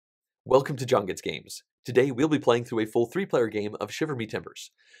Welcome to JonGetsGames. Today we'll be playing through a full 3-player game of Shiver Me Timbers.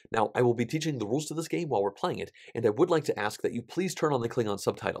 Now, I will be teaching the rules to this game while we're playing it, and I would like to ask that you please turn on the Klingon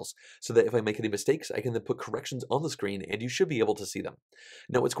subtitles, so that if I make any mistakes, I can then put corrections on the screen and you should be able to see them.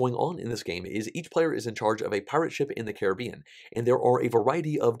 Now, what's going on in this game is each player is in charge of a pirate ship in the Caribbean, and there are a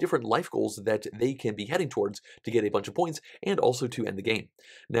variety of different life goals that they can be heading towards to get a bunch of points and also to end the game.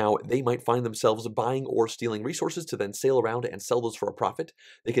 Now, they might find themselves buying or stealing resources to then sail around and sell those for a profit.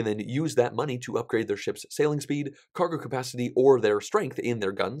 They can then use that money to upgrade their ship's sailing speed, cargo capacity, or their strength in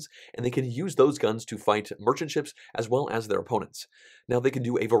their guns, and they can use those guns to fight merchant ships as well as their opponents. Now, they can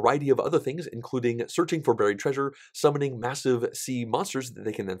do a variety of other things, including searching for buried treasure, summoning massive sea monsters that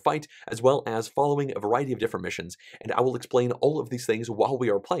they can then fight, as well as following a variety of different missions, and I will explain all of these things while we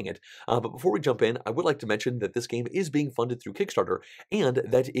are playing it. But before we jump in, I would like to mention that this game is being funded through Kickstarter, and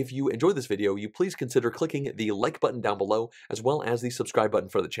that if you enjoy this video, you please consider clicking the like button down below, as well as the subscribe button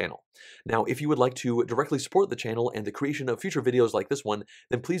for the channel. Now, if you would like to directly support the channel and the creation of future videos like this one,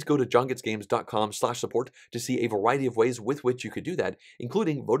 then please go to JonGetsGames.com/support to see a variety of ways with which you could do that,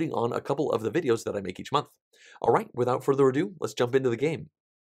 including voting on a couple of the videos that I make each month. Alright, without further ado, let's jump into the game.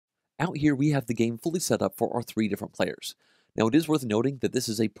 Out here we have the game fully set up for our 3 different players. Now, it is worth noting that this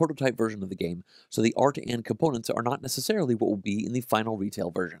is a prototype version of the game, so the art and components are not necessarily what will be in the final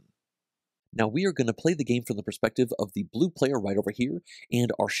retail version. Now, we are going to play the game from the perspective of the blue player right over here,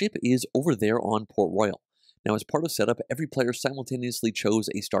 and our ship is over there on Port Royal. Now, as part of setup, every player simultaneously chose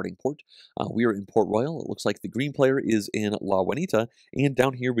a starting port. We are in Port Royal. It looks like the green player is in La Juanita, and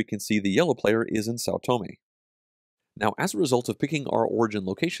down here we can see the yellow player is in Sao Tome. Now, as a result of picking our origin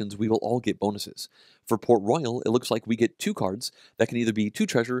locations, we will all get bonuses. For Port Royal, it looks like we get 2 cards that can either be 2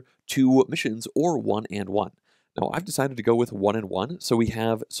 treasure, 2 missions, or 1 and 1. Now, I've decided to go with 1 and 1, so we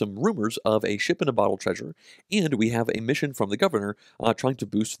have some rumors of a ship in a bottle treasure, and we have a mission from the governor trying to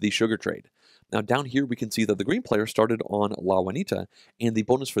boost the sugar trade. Now, down here we can see that the green player started on La Juanita, and the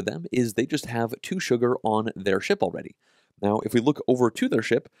bonus for them is they just have 2 sugar on their ship already. Now, if we look over to their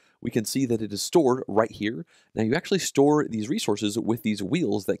ship, we can see that it is stored right here. Now, you actually store these resources with these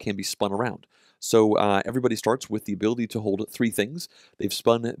wheels that can be spun around. So everybody starts with the ability to hold 3 things. They've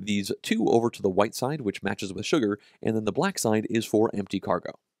spun these 2 over to the white side, which matches with sugar, and then the black side is for empty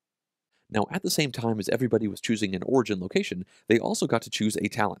cargo. Now, at the same time as everybody was choosing an origin location, they also got to choose a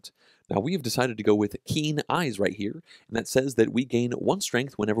talent. Now, we have decided to go with Keen Eyes right here, and that says that we gain 1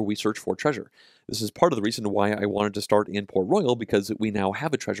 strength whenever we search for treasure. This is part of the reason why I wanted to start in Port Royal, because we now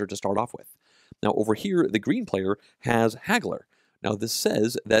have a treasure to start off with. Now, over here, the green player has Haggler. Now, this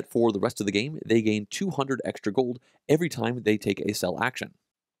says that for the rest of the game, they gain 200 extra gold every time they take a sell action.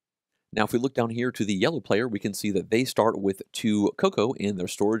 Now, if we look down here to the yellow player, we can see that they start with 2 cocoa in their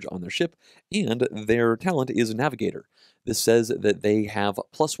storage on their ship, and their talent is Navigator. This says that they have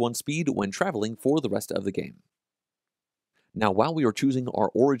 +1 speed when traveling for the rest of the game. Now, while we are choosing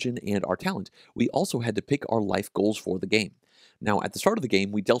our origin and our talent, we also had to pick our life goals for the game. Now, at the start of the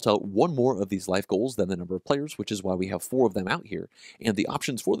game, we dealt out 1 more of these life goals than the number of players, which is why we have 4 of them out here. And the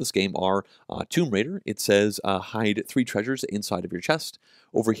options for this game are Tomb Raider. It says hide 3 treasures inside of your chest.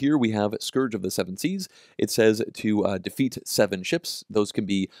 Over here, we have Scourge of the 7 Seas. It says to defeat 7 ships. Those can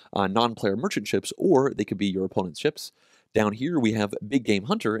be non-player merchant ships, or they could be your opponent's ships. Down here, we have Big Game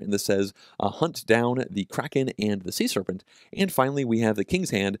Hunter, and this says hunt down the Kraken and the Sea Serpent. And finally, we have the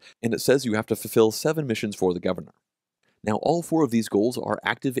King's Hand, and it says you have to fulfill 7 missions for the governor. Now, all 4 of these goals are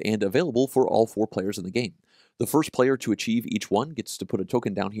active and available for all 4 players in the game. The first player to achieve each one gets to put a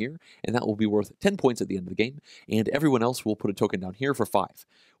token down here, and that will be worth 10 points at the end of the game, and everyone else will put a token down here for 5.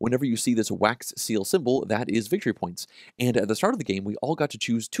 Whenever you see this wax seal symbol, that is victory points, and at the start of the game, we all got to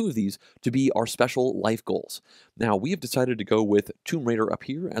choose 2 of these to be our special life goals. Now, we have decided to go with Tomb Raider up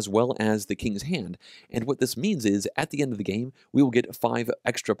here, as well as the King's Hand, and what this means is, at the end of the game, we will get 5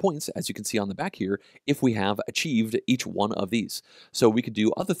 extra points, as you can see on the back here, if we have achieved each one of these. So we could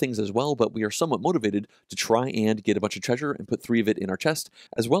do other things as well, but we are somewhat motivated to try and get a bunch of treasure and put 3 of it in our chest,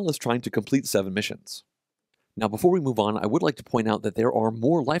 as well as trying to complete 7 missions. Now, before we move on, I would like to point out that there are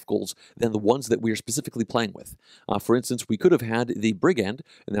more life goals than the ones that we are specifically playing with. For instance, we could have had the Brigand,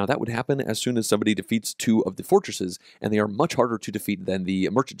 and now that would happen as soon as somebody defeats 2 of the fortresses, and they are much harder to defeat than the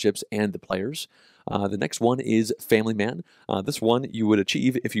merchant ships and the players. The next one is Family Man. This one you would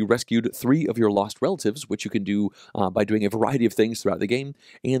achieve if you rescued 3 of your lost relatives, which you can do by doing a variety of things throughout the game.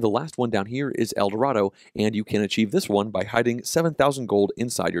 And the last one down here is El Dorado, and you can achieve this one by hiding 7,000 gold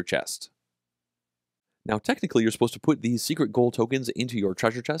inside your chest. Now, technically, you're supposed to put these secret gold tokens into your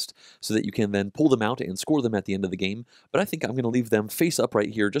treasure chest so that you can then pull them out and score them at the end of the game. But I think I'm going to leave them face up right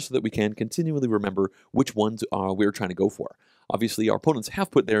here just so that we can continually remember which ones we're trying to go for. Obviously, our opponents have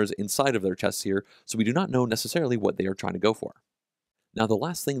put theirs inside of their chests here, so we do not know necessarily what they are trying to go for. Now, the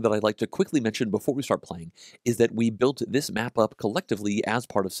last thing that I'd like to quickly mention before we start playing is that we built this map up collectively as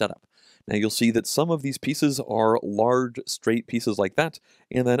part of setup. Now, you'll see that some of these pieces are large, straight pieces like that,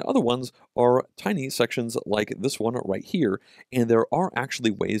 and then other ones are tiny sections like this one right here, and there are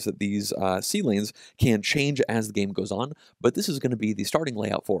actually ways that these sea lanes can change as the game goes on, but this is going to be the starting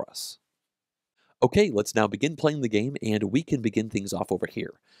layout for us. Okay, let's now begin playing the game, and we can begin things off over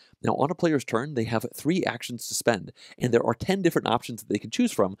here. Now, on a player's turn, they have 3 actions to spend, and there are 10 different options that they can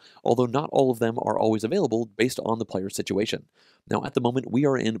choose from, although not all of them are always available based on the player's situation. Now, at the moment, we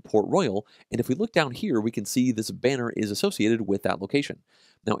are in Port Royal, and if we look down here, we can see this banner is associated with that location.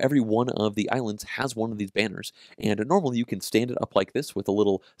 Now, every one of the islands has one of these banners, and normally you can stand it up like this with a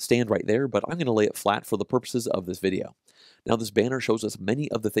little stand right there, but I'm going to lay it flat for the purposes of this video. Now, this banner shows us many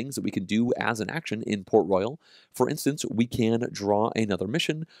of the things that we can do as an action in Port Royal. For instance, we can draw another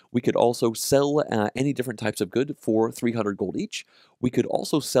mission. We could also sell any different types of good for 300 gold each. We could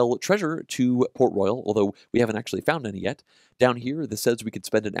also sell treasure to Port Royal, although we haven't actually found any yet. Down here, this says we could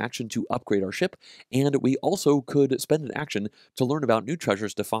spend an action to upgrade our ship, and we also could spend an action to learn about new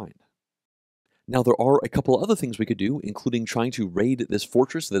treasures to find. Now, there are a couple other things we could do, including trying to raid this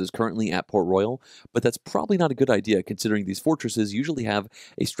fortress that is currently at Port Royal, but that's probably not a good idea considering these fortresses usually have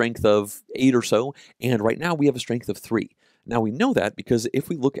a strength of 8 or so, and right now we have a strength of 3. Now, we know that because if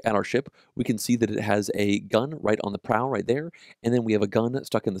we look at our ship, we can see that it has a gun right on the prow right there, and then we have a gun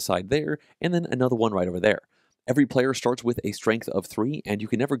stuck in the side there, and then another one right over there. Every player starts with a strength of 3, and you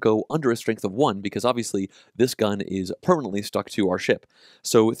can never go under a strength of 1 because obviously this gun is permanently stuck to our ship.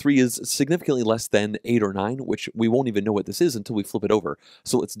 So 3 is significantly less than 8 or 9, which we won't even know what this is until we flip it over.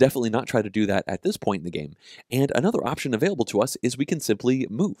 So let's definitely not try to do that at this point in the game. And another option available to us is we can simply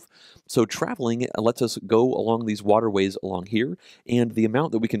move. So traveling lets us go along these waterways along here, and the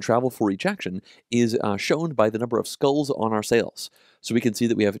amount that we can travel for each action is shown by the number of skulls on our sails. So we can see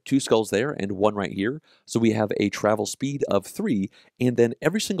that we have 2 skulls there and 1 right here. So we have a travel speed of 3, and then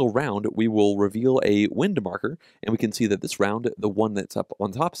every single round we will reveal a wind marker, and we can see that this round, the one that's up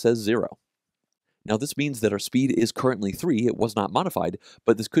on top says 0. Now this means that our speed is currently 3, it was not modified,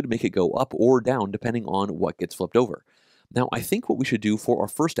 but this could make it go up or down depending on what gets flipped over. Now, I think what we should do for our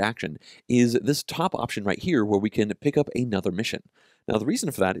first action is this top option right here where we can pick up another mission. Now, the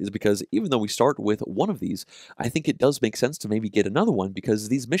reason for that is because even though we start with one of these, I think it does make sense to maybe get another one because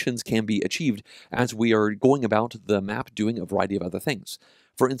these missions can be achieved as we are going about the map doing a variety of other things.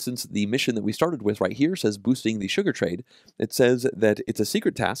 For instance, the mission that we started with right here says boosting the sugar trade. It says that it's a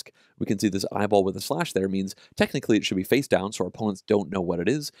secret task. We can see this eyeball with a slash there means technically it should be face down so our opponents don't know what it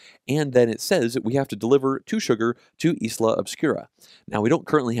is. And then it says we have to deliver 2 sugar to Isla Obscura. Now, we don't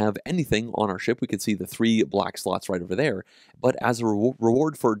currently have anything on our ship. We can see the 3 black slots right over there. But as a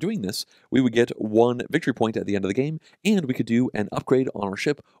reward for doing this, we would get 1 victory point at the end of the game, and we could do an upgrade on our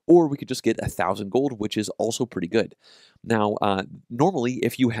ship, or we could just get 1,000 gold, which is also pretty good. Now, normally,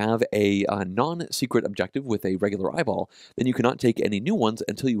 if you have a non-secret objective with a regular eyeball, then you cannot take any new ones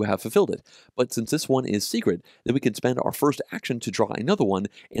until you have fulfilled it. But since this one is secret, then we can spend our first action to draw another one,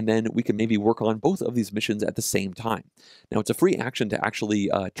 and then we can maybe work on both of these missions at the same time. Now, it's a free action to actually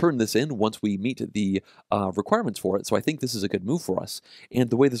turn this in once we meet the requirements for it, so I think this is a good move for us.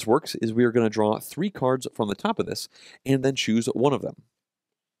 And the way this works is we are going to draw 3 cards from the top of this, and then choose one of them.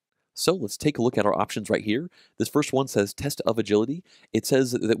 So let's take a look at our options right here. This first one says Test of Agility. It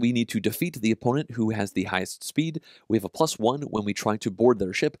says that we need to defeat the opponent who has the highest speed. We have a +1 when we try to board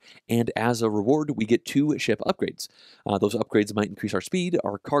their ship, and as a reward, we get 2 ship upgrades. Those upgrades might increase our speed,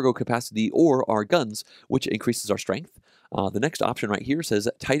 our cargo capacity, or our guns, which increases our strength. The next option right here says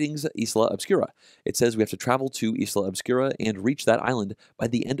Tidings Isla Obscura. It says we have to travel to Isla Obscura and reach that island by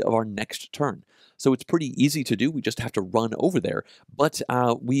the end of our next turn. So it's pretty easy to do. We just have to run over there. But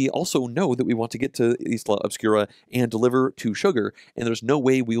we also know that we want to get to Isla Obscura and deliver 2 sugar, and there's no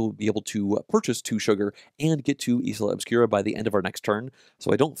way we will be able to purchase 2 sugar and get to Isla Obscura by the end of our next turn.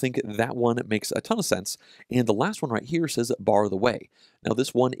 So I don't think that one makes a ton of sense. And the last one right here says Bar the Way. Now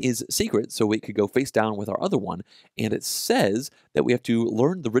this one is secret, so it could go face down with our other one, and it says that we have to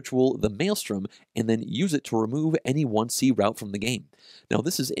learn the ritual, the Maelstrom, and then use it to remove any 1C route from the game. Now,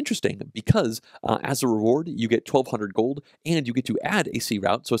 this is interesting because as a reward, you get 1200 gold and you get to add a C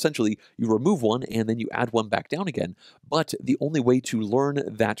route. So essentially, you remove one and then you add one back down again. But the only way to learn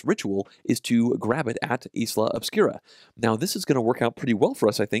that ritual is to grab it at Isla Obscura. Now, this is going to work out pretty well for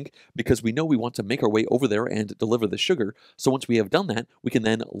us, I think, because we know we want to make our way over there and deliver the sugar. So once we have done that, we can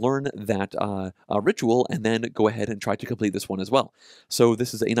then learn that ritual and then go ahead and try to complete this one as well. So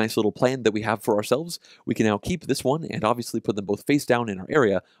this is a nice little plan that we have for ourselves. We can now keep this one and obviously put them both face down in our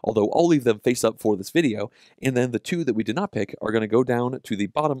area, although I'll leave them face up for this video. And then the two that we did not pick are going to go down to the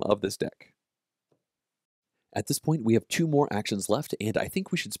bottom of this deck. At this point, we have two more actions left, and I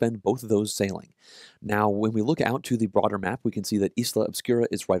think we should spend both of those sailing. Now, when we look out to the broader map, we can see that Isla Obscura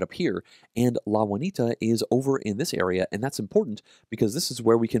is right up here, and La Juanita is over in this area, and that's important because this is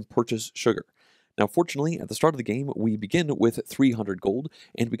where we can purchase sugar. Now, fortunately, at the start of the game, we begin with 300 gold,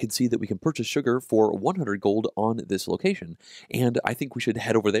 and we can see that we can purchase sugar for 100 gold on this location. And I think we should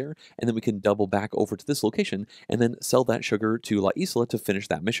head over there, and then we can double back over to this location, and then sell that sugar to La Isla to finish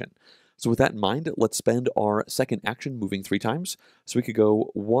that mission. So with that in mind, let's spend our second action moving 3 times. So we could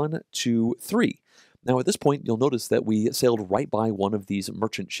go 1, 2, 3. Now at this point, you'll notice that we sailed right by one of these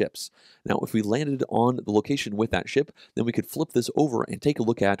merchant ships. Now if we landed on the location with that ship, then we could flip this over and take a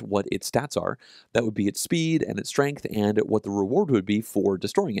look at what its stats are. That would be its speed and its strength and what the reward would be for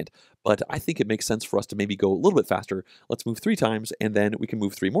destroying it. But I think it makes sense for us to maybe go a little bit faster. Let's move 3 times and then we can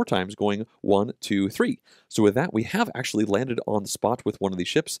move 3 more times going 1, 2, 3. So with that, we have actually landed on the spot with one of these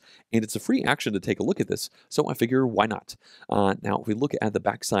ships, and it's a free action to take a look at this, so I figure why not? Now if we look at the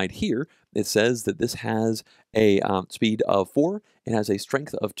backside here, it says that this has a speed of 4, it has a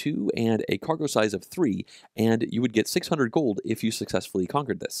strength of 2, and a cargo size of 3, and you would get 600 gold if you successfully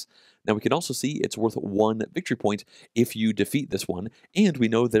conquered this. Now we can also see it's worth 1 victory point if you defeat this one, and we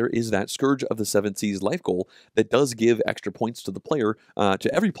know there is that Scourge of the Seven Seas life goal that does give extra points to the player,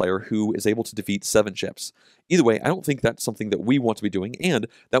 to every player who is able to defeat 7 ships. Either way, I don't think that's something that we want to be doing, and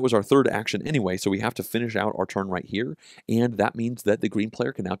that was our third action anyway, so we have to finish out our turn right here, and that means that the green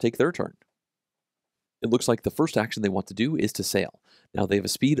player can now take their turn. It looks like the first action they want to do is to sail. Now they have a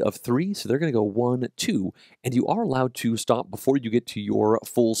speed of 3, so they're going to go 1, 2, and you are allowed to stop before you get to your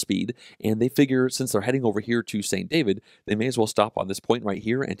full speed, and they figure since they're heading over here to St. David, they may as well stop on this point right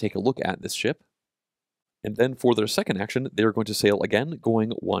here and take a look at this ship. And then for their second action, they're going to sail again,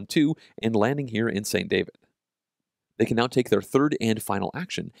 going 1, 2, and landing here in St. David. They can now take their third and final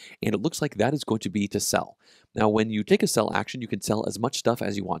action, and it looks like that is going to be to sell. Now, when you take a sell action, you can sell as much stuff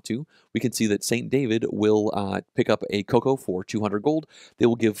as you want to. We can see that St. David will pick up a cocoa for 200 gold. They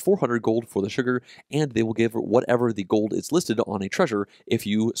will give 400 gold for the sugar, and they will give whatever the gold is listed on a treasure if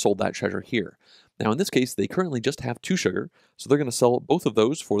you sold that treasure here. Now, in this case, they currently just have 2 sugar, so they're going to sell both of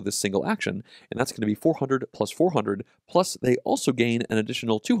those for this single action, and that's going to be 400 plus 400, plus they also gain an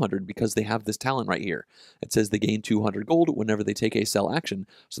additional 200 because they have this talent right here. It says they gain 200 gold whenever they take a sell action,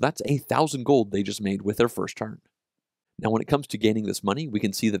 so that's 1,000 gold they just made with their first turn. Now, when it comes to gaining this money, we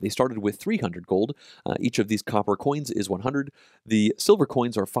can see that they started with 300 gold. Each of these copper coins is 100. The silver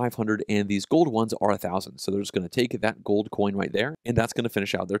coins are 500, and these gold ones are 1,000. So they're just going to take that gold coin right there, and that's going to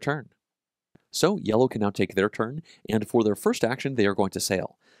finish out their turn. So yellow can now take their turn, and for their first action, they are going to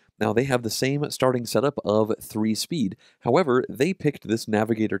sail. Now, they have the same starting setup of 3 speed. However, they picked this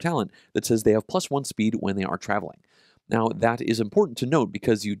navigator talent that says they have +1 speed when they are traveling. Now, that is important to note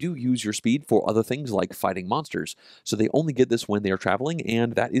because you do use your speed for other things like fighting monsters. So they only get this when they are traveling,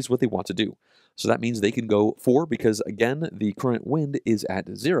 and that is what they want to do. So that means they can go 4 because, again, the current wind is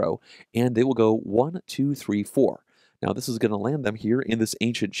at 0, and they will go 1, 2, 3, 4. Now, this is going to land them here in this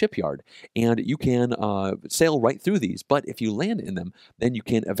ancient shipyard, and you can sail right through these, but if you land in them, then you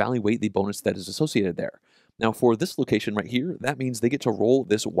can evaluate the bonus that is associated there. Now, for this location right here, that means they get to roll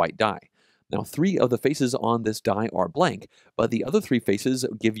this white die. Now, 3 of the faces on this die are blank, but the other 3 faces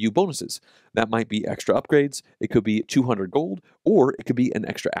give you bonuses. That might be extra upgrades, it could be 200 gold, or it could be an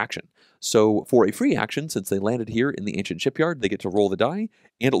extra action. So for a free action, since they landed here in the ancient shipyard, they get to roll the die,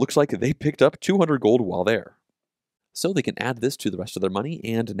 and it looks like they picked up 200 gold while there. So they can add this to the rest of their money,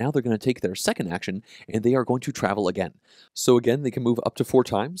 and now they're going to take their second action, and they are going to travel again. So again, they can move up to 4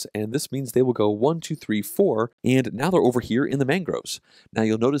 times, and this means they will go 1, 2, 3, 4, and now they're over here in the mangroves. Now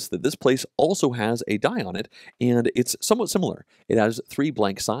you'll notice that this place also has a die on it, and it's somewhat similar. It has 3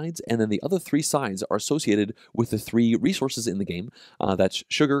 blank sides, and then the other 3 sides are associated with the 3 resources in the game. That's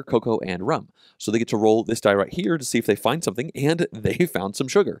sugar, cocoa, and rum. So they get to roll this die right here to see if they find something, and they found some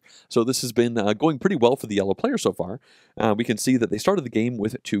sugar. So this has been going pretty well for the yellow player so far. we can see that they started the game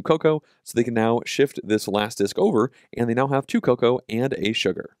with 2 cocoa, so they can now shift this last disc over, and they now have 2 cocoa and a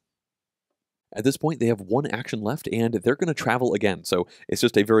sugar. At this point, they have 1 action left, and they're going to travel again. So it's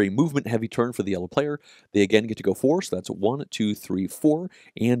just a very movement-heavy turn for the yellow player. They again get to go 4, so that's 1, 2, 3, 4,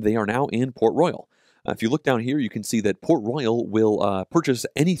 and they are now in Port Royal. If you look down here, you can see that Port Royal will purchase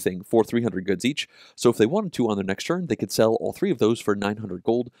anything for 300 goods each. So if they wanted to on their next turn, they could sell all 3 of those for 900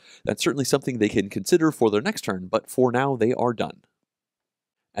 gold. That's certainly something they can consider for their next turn, but for now, they are done.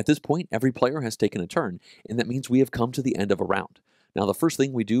 At this point, every player has taken a turn, and that means we have come to the end of a round. Now, the first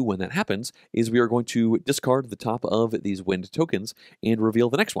thing we do when that happens is we are going to discard the top of these wind tokens and reveal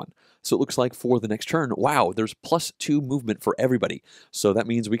the next one. So it looks like for the next turn, wow, there's +2 movement for everybody. So that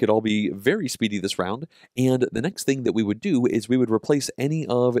means we could all be very speedy this round. And the next thing that we would do is we would replace any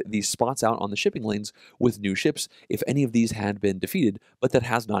of these spots out on the shipping lanes with new ships if any of these had been defeated, but that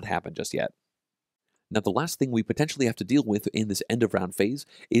has not happened just yet. Now, the last thing we potentially have to deal with in this end-of-round phase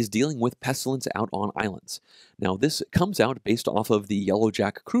is dealing with pestilence out on islands. Now, this comes out based off of the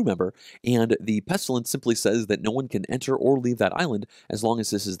Yellowjack crew member, and the pestilence simply says that no one can enter or leave that island as long as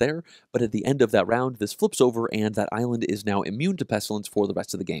this is there, but at the end of that round, this flips over, and that island is now immune to pestilence for the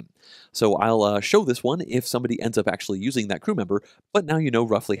rest of the game. So I'll show this one if somebody ends up actually using that crew member, but now you know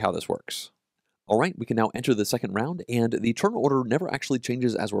roughly how this works. Alright, we can now enter the second round, and the turn order never actually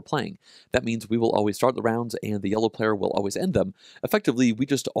changes as we're playing. That means we will always start the rounds, and the yellow player will always end them. Effectively, we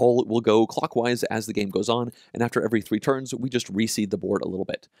just all will go clockwise as the game goes on, and after every 3 turns, we just reseed the board a little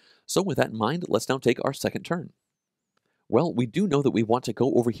bit. So with that in mind, let's now take our second turn. Well, we do know that we want to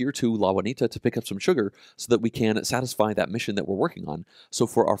go over here to La Juanita to pick up some sugar so that we can satisfy that mission that we're working on. So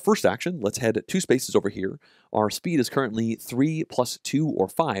for our first action, let's head 2 spaces over here. Our speed is currently 3 plus 2 or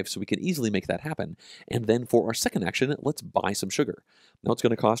 5, so we can easily make that happen. And then for our second action, let's buy some sugar. Now it's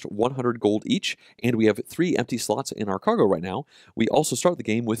going to cost 100 gold each, and we have 3 empty slots in our cargo right now. We also start the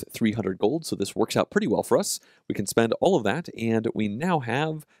game with 300 gold, so this works out pretty well for us. We can spend all of that, and we now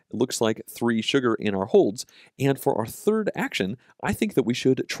have, it looks like, 3 sugar in our holds. And for our third action, I think that we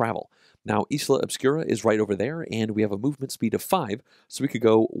should travel. Now, Isla Obscura is right over there, and we have a movement speed of 5, so we could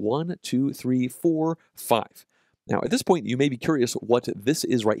go 1, 2, 3, 4, 5. Now, at this point, you may be curious what this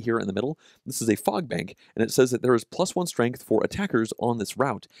is right here in the middle. This is a fog bank, and it says that there is +1 strength for attackers on this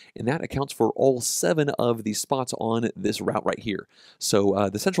route, and that accounts for all 7 of these spots on this route right here. So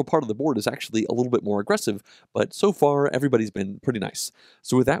the central part of the board is actually a little bit more aggressive, but so far, everybody's been pretty nice.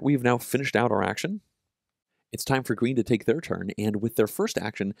 So with that, we've now finished out our action. It's time for green to take their turn, and with their first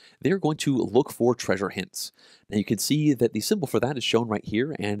action, they're going to look for treasure hints. Now you can see that the symbol for that is shown right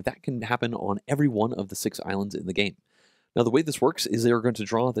here, and that can happen on every one of the 6 islands in the game. Now the way this works is they are going to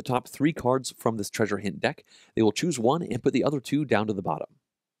draw the top 3 cards from this treasure hint deck. They will choose one and put the other 2 down to the bottom.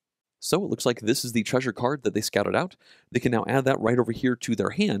 So it looks like this is the treasure card that they scouted out. They can now add that right over here to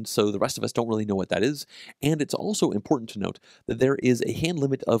their hand, so the rest of us don't really know what that is. And it's also important to note that there is a hand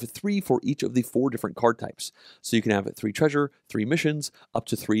limit of 3 for each of the 4 different card types. So you can have 3 treasure, 3 missions, up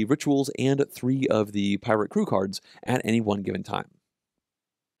to 3 rituals, and 3 of the pirate crew cards at any one given time.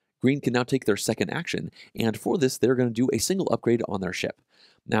 Green can now take their second action, and for this they're going to do a single upgrade on their ship.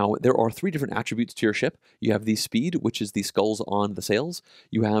 Now, there are 3 different attributes to your ship. You have the speed, which is the skulls on the sails.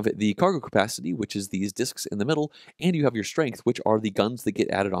 You have the cargo capacity, which is these discs in the middle. And you have your strength, which are the guns that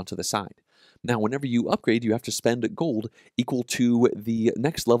get added onto the side. Now, whenever you upgrade, you have to spend gold equal to the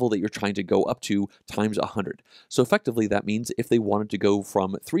next level that you're trying to go up to times 100. So effectively, that means if they wanted to go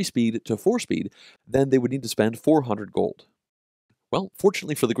from 3 speed to 4 speed, then they would need to spend 400 gold. Well,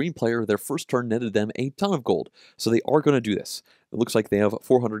 fortunately for the green player, their first turn netted them a ton of gold, so they are going to do this. It looks like they have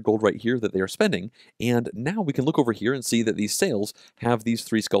 400 gold right here that they are spending, and now we can look over here and see that these sails have these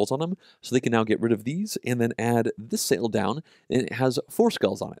 3 skulls on them, so they can now get rid of these and then add this sail down, and it has 4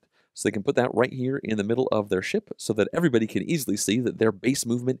 skulls on it. So they can put that right here in the middle of their ship so that everybody can easily see that their base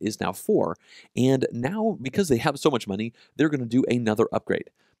movement is now 4, and now, because they have so much money, they're going to do another upgrade.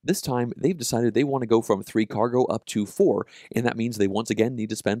 This time, they've decided they want to go from 3 cargo up to 4, and that means they once again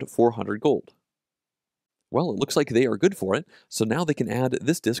need to spend 400 gold. Well, it looks like they are good for it, so now they can add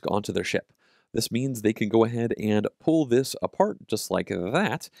this disc onto their ship. This means they can go ahead and pull this apart just like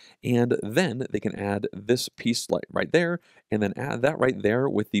that, and then they can add this piece right there, and then add that right there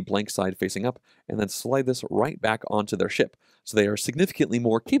with the blank side facing up, and then slide this right back onto their ship. So they are significantly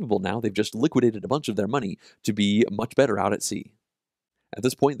more capable now. They've just liquidated a bunch of their money to be much better out at sea. At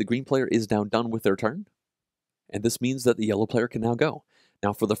this point, the green player is now done with their turn, and this means that the yellow player can now go.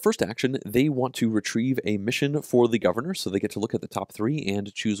 Now, for the first action, they want to retrieve a mission for the governor, so they get to look at the top 3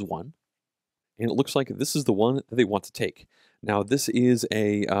 and choose one. And it looks like this is the one that they want to take. Now, this is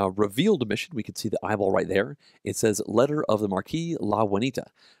a revealed mission. We can see the eyeball right there. It says Letter of the Marquis La Juanita.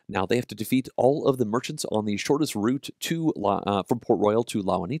 Now, they have to defeat all of the merchants on the shortest route to from Port Royal to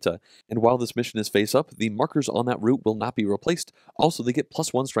La Juanita. And while this mission is face up, the markers on that route will not be replaced. Also, they get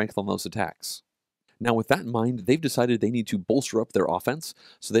 +1 strength on those attacks. Now, with that in mind, they've decided they need to bolster up their offense,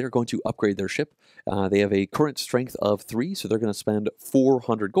 so they are going to upgrade their ship. They have a current strength of 3, so they're going to spend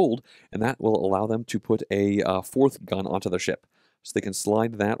 400 gold, and that will allow them to put a 4th gun onto their ship. So they can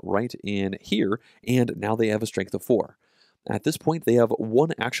slide that right in here, and now they have a strength of 4. At this point, they have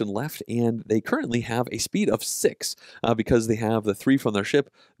 1 action left, and they currently have a speed of 6 because they have the 3 from their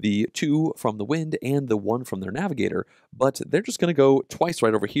ship, the 2 from the wind, and the 1 from their navigator. But they're just going to go twice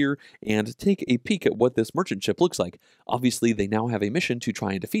right over here and take a peek at what this merchant ship looks like. Obviously, they now have a mission to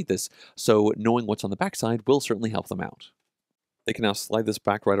try and defeat this, so knowing what's on the backside will certainly help them out. They can now slide this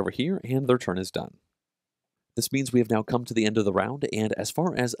back right over here, and their turn is done. This means we have now come to the end of the round, and as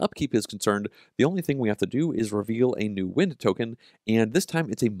far as upkeep is concerned, the only thing we have to do is reveal a new wind token, and this time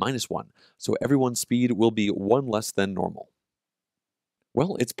it's a -1, so everyone's speed will be 1 less than normal.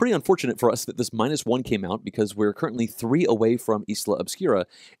 Well, it's pretty unfortunate for us that this -1 came out because we're currently 3 away from Isla Obscura,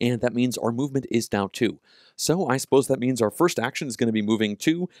 and that means our movement is now 2. So I suppose that means our first action is going to be moving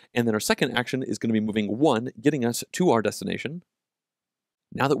 2, and then our second action is going to be moving 1, getting us to our destination.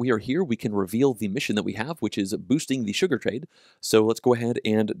 Now that we are here, we can reveal the mission that we have, which is boosting the sugar trade. So let's go ahead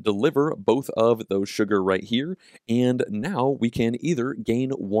and deliver both of those sugar right here. And now we can either gain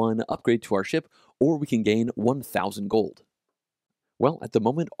 1 upgrade to our ship, or we can gain 1,000 gold. Well, at the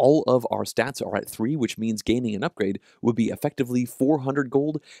moment, all of our stats are at 3, which means gaining an upgrade would be effectively 400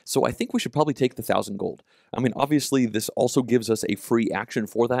 gold, so I think we should probably take the 1,000 gold. I mean, obviously, this also gives us a free action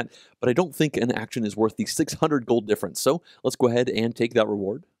for that, but I don't think an action is worth the 600 gold difference, so let's go ahead and take that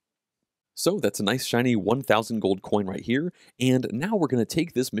reward. So that's a nice shiny 1,000 gold coin right here, and now we're going to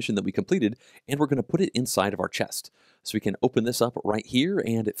take this mission that we completed, and we're going to put it inside of our chest. So we can open this up right here,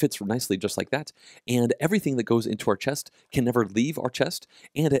 and it fits nicely just like that, and everything that goes into our chest can never leave our chest,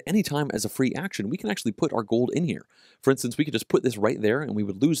 and at any time as a free action, we can actually put our gold in here. For instance, we could just put this right there, and we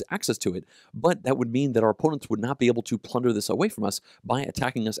would lose access to it, but that would mean that our opponents would not be able to plunder this away from us by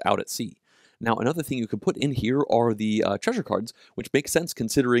attacking us out at sea. Now, another thing you can put in here are the treasure cards, which makes sense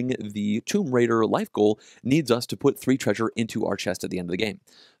considering the Tomb Raider life goal needs us to put 3 treasure into our chest at the end of the game.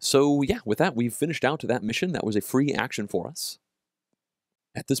 So yeah, with that, we've finished out that mission. That was a free action for us.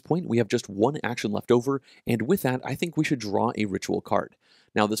 At this point, we have just 1 action left over, and with that, I think we should draw a ritual card.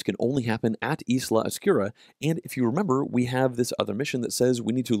 Now, this can only happen at Isla Oscura, and if you remember, we have this other mission that says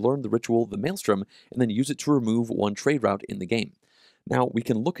we need to learn the ritual, the Maelstrom, and then use it to remove 1 trade route in the game. Now, we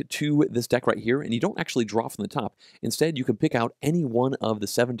can look to this deck right here, and you don't actually draw from the top. Instead, you can pick out any one of the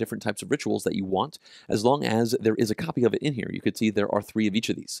 7 different types of rituals that you want, as long as there is a copy of it in here. You could see there are 3 of each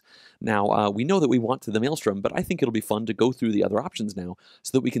of these. Now, we know that we want the Maelstrom, but I think it'll be fun to go through the other options now,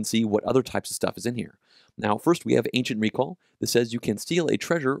 so that we can see what other types of stuff is in here. Now, first we have Ancient Recall. This says you can steal a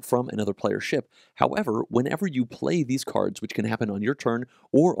treasure from another player's ship. However, whenever you play these cards, which can happen on your turn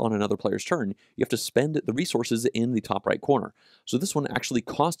or on another player's turn, you have to spend the resources in the top right corner. So this one actually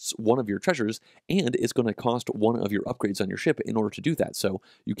costs 1 of your treasures, and it's going to cost 1 of your upgrades on your ship in order to do that. So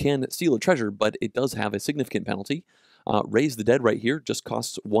you can steal a treasure, but it does have a significant penalty. Raise the Dead right here just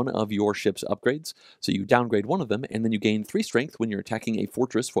costs 1 of your ship's upgrades. So you downgrade 1 of them, and then you gain 3 strength when you're attacking a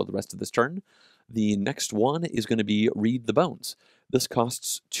fortress for the rest of this turn. The next one is going to be Read the Bones. This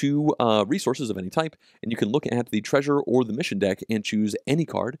costs 2 resources of any type, and you can look at the treasure or the mission deck and choose any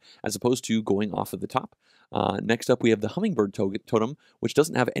card, as opposed to going off of the top. Next up, we have the Hummingbird Totem, which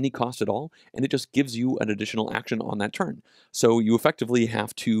doesn't have any cost at all, and it just gives you an additional action on that turn. So you effectively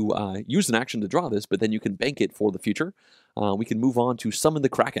have to use an action to draw this, but then you can bank it for the future. We can move on to Summon the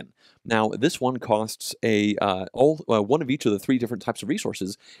Kraken. Now, this one costs one of each of the 3 different types of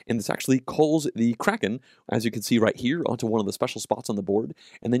resources, and this actually calls the Kraken, as you can see right here, onto one of the special spots on the board,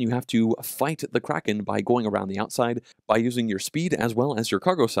 and then you have to fight the Kraken by going around the outside by using your speed as well as your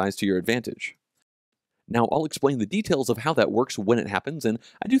cargo size to your advantage. Now, I'll explain the details of how that works when it happens, and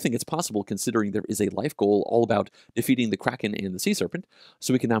I do think it's possible considering there is a life goal all about defeating the Kraken and the Sea Serpent,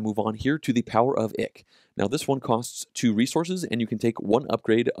 so we can now move on here to the Power of Ik. Now, this one costs 2 resources, and you can take 1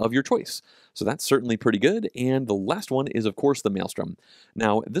 upgrade of your choice. So that's certainly pretty good, and the last one is, of course, the Maelstrom.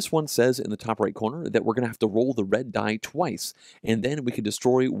 Now, this one says in the top right corner that we're going to have to roll the red die twice, and then we can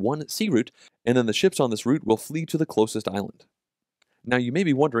destroy 1 sea route, and then the ships on this route will flee to the closest island. Now, you may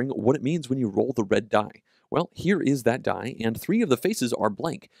be wondering what it means when you roll the red die. Well, here is that die, and 3 of the faces are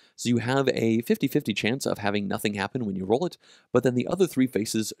blank, so you have a 50-50 chance of having nothing happen when you roll it, but then the other 3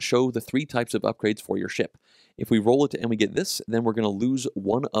 faces show the 3 types of upgrades for your ship. If we roll it and we get this, then we're going to lose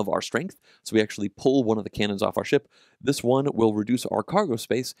 1 of our strength, so we actually pull 1 of the cannons off our ship. This one will reduce our cargo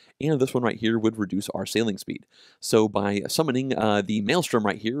space, and this one right here would reduce our sailing speed. So by summoning the Maelstrom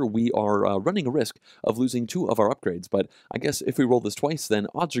right here, we are running a risk of losing 2 of our upgrades, but I guess if we roll this twice, then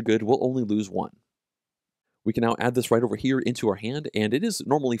odds are good we'll only lose 1. We can now add this right over here into our hand, and it is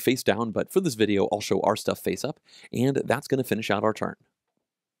normally face down, but for this video, I'll show our stuff face up, and that's going to finish out our turn.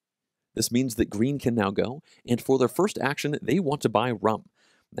 This means that green can now go, and for their first action, they want to buy rum.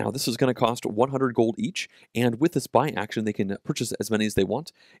 Now, this is going to cost 100 gold each, and with this buy action, they can purchase as many as they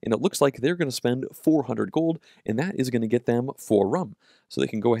want, and it looks like they're going to spend 400 gold, and that is going to get them 4 rum. So they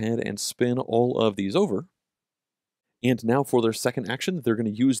can go ahead and spin all of these over. And now for their second action, they're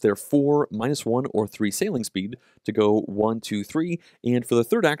going to use their 4, -1, or 3 sailing speed to go 1, 2, 3. And for the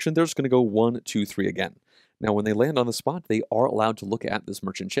third action, they're just going to go 1, 2, 3 again. Now, when they land on the spot, they are allowed to look at this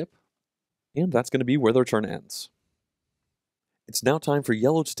merchant ship. And that's going to be where their turn ends. It's now time for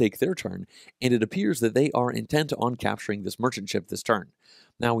yellow to take their turn, and it appears that they are intent on capturing this merchant ship this turn.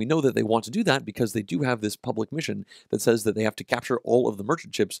 Now, we know that they want to do that because they do have this public mission that says that they have to capture all of the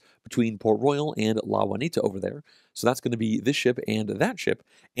merchant ships between Port Royal and La Juanita over there. So that's going to be this ship and that ship.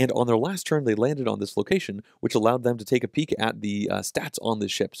 And on their last turn, they landed on this location, which allowed them to take a peek at the stats on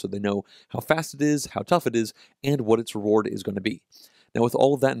this ship so they know how fast it is, how tough it is, and what its reward is going to be. Now, with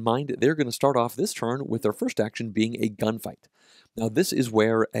all of that in mind, they're going to start off this turn with their first action being a gunfight. Now, this is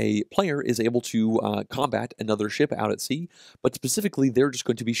where a player is able to combat another ship out at sea, but specifically, they're just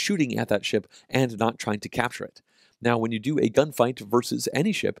going to be shooting at that ship and not trying to capture it. Now, when you do a gunfight versus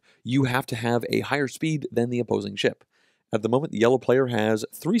any ship, you have to have a higher speed than the opposing ship. At the moment, the yellow player has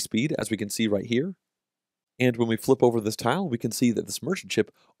 3 speed, as we can see right here. And when we flip over this tile, we can see that this merchant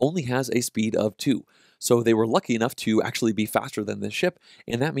ship only has a speed of 2. So they were lucky enough to actually be faster than this ship,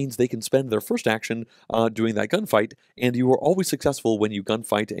 and that means they can spend their first action doing that gunfight, and you are always successful when you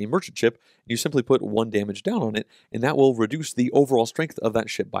gunfight a merchant ship. You simply put 1 damage down on it, and that will reduce the overall strength of that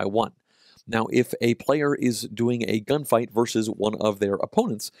ship by 1. Now, if a player is doing a gunfight versus one of their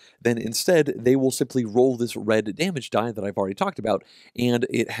opponents, then instead they will simply roll this red damage die that I've already talked about, and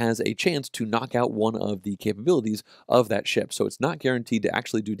it has a chance to knock out one of the capabilities of that ship. So it's not guaranteed to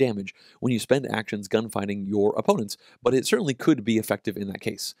actually do damage when you spend actions gunfighting your opponents, but it certainly could be effective in that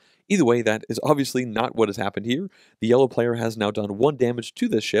case. Either way, that is obviously not what has happened here. The yellow player has now done 1 damage to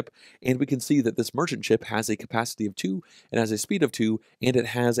this ship, and we can see that this merchant ship has a capacity of 2, it has a speed of 2, and it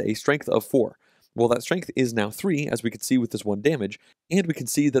has a strength of 4. Well, that strength is now 3, as we can see with this 1 damage, and we can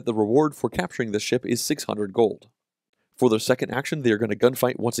see that the reward for capturing this ship is 600 gold. For their second action, they are going to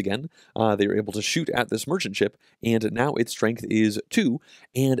gunfight once again. They are able to shoot at this merchant ship, and now its strength is 2,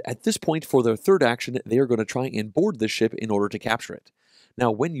 and at this point for their third action, they are going to try and board this ship in order to capture it. Now,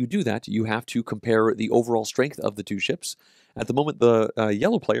 when you do that, you have to compare the overall strength of the 2 ships. At the moment, the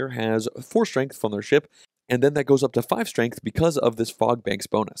yellow player has 4 strength from their ship, and then that goes up to 5 strength because of this Fog Banks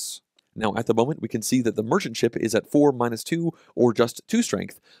bonus. Now, at the moment, we can see that the merchant ship is at 4 -2, or just 2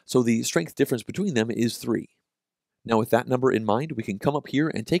 strength, so the strength difference between them is 3. Now, with that number in mind, we can come up here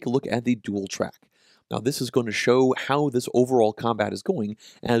and take a look at the duel track. Now, this is going to show how this overall combat is going,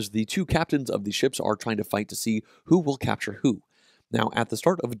 as the 2 captains of the ships are trying to fight to see who will capture who. Now, at the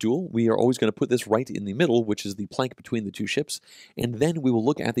start of a duel, we are always going to put this right in the middle, which is the plank between the 2 ships, and then we will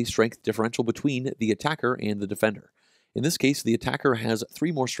look at the strength differential between the attacker and the defender. In this case, the attacker has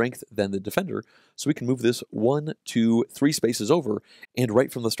 3 more strength than the defender, so we can move this 1, 2, 3 spaces over, and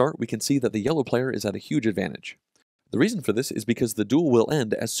right from the start, we can see that the yellow player is at a huge advantage. The reason for this is because the duel will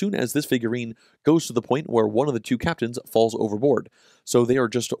end as soon as this figurine goes to the point where one of the 2 captains falls overboard, so they are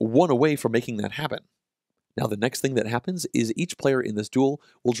just 1 away from making that happen. Now, the next thing that happens is each player in this duel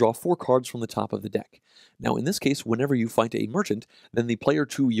will draw 4 cards from the top of the deck. Now, in this case, whenever you fight a merchant, then the player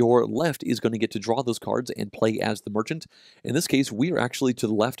to your left is going to get to draw those cards and play as the merchant. In this case, we are actually to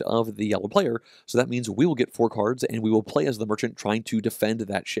the left of the yellow player, so that means we will get 4 cards and we will play as the merchant trying to defend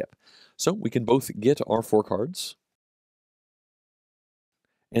that ship. So we can both get our 4 cards.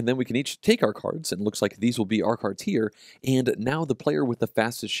 And then we can each take our cards, and it looks like these will be our cards here, and now the player with the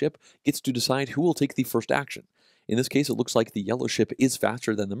fastest ship gets to decide who will take the first action. In this case, it looks like the yellow ship is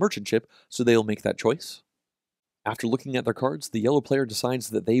faster than the merchant ship, so they'll make that choice. After looking at their cards, the yellow player decides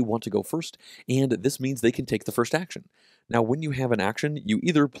that they want to go first, and this means they can take the first action. Now, when you have an action, you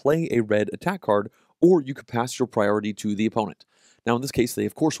either play a red attack card, or you could pass your priority to the opponent. Now, in this case, they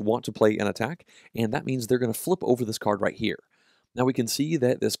of course want to play an attack, and that means they're going to flip over this card right here. Now we can see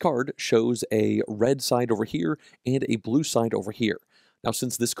that this card shows a red side over here and a blue side over here. Now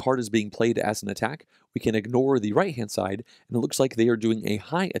since this card is being played as an attack, we can ignore the right hand side, and it looks like they are doing a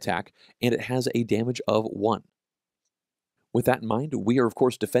high attack, and it has a damage of 1. With that in mind, we are of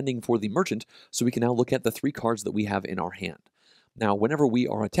course defending for the merchant, so we can now look at the 3 cards that we have in our hand. Now, whenever we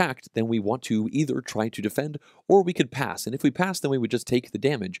are attacked, then we want to either try to defend or we could pass. And if we pass, then we would just take the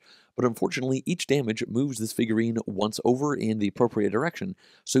damage. But unfortunately, each damage moves this figurine once over in the appropriate direction.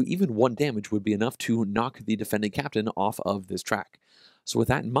 So even 1 damage would be enough to knock the defending captain off of this track. So with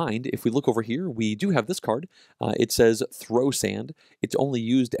that in mind, if we look over here, we do have this card. It says Throw Sand. It's only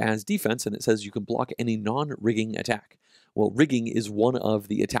used as defense, and it says you can block any non-rigging attack. Well, rigging is one of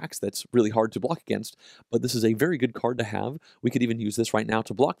the attacks that's really hard to block against, but this is a very good card to have. We could even use this right now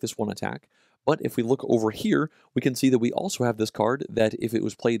to block this one attack. But if we look over here, we can see that we also have this card that if it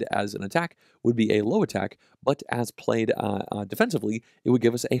was played as an attack would be a low attack, but as played defensively, it would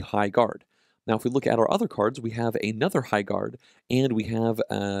give us a high guard. Now, if we look at our other cards, we have another high guard, and we have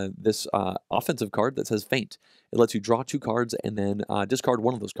this offensive card that says Feint. It lets you draw 2 cards and then discard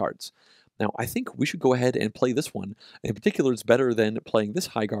one of those cards. Now, I think we should go ahead and play this one. In particular, it's better than playing this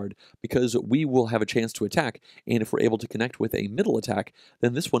high guard because we will have a chance to attack, and if we're able to connect with a middle attack,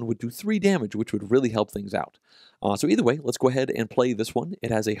 then this one would do 3 damage, which would really help things out. So either way, let's go ahead and play this one.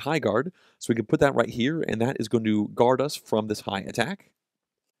 It has a high guard, so we can put that right here, and that is going to guard us from this high attack.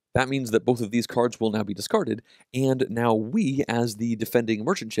 That means that both of these cards will now be discarded, and now we, as the defending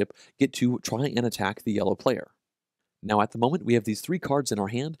merchant ship, get to try and attack the yellow player. Now at the moment we have these 3 cards in our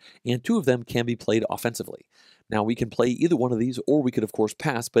hand, and 2 of them can be played offensively. Now we can play either one of these, or we could of course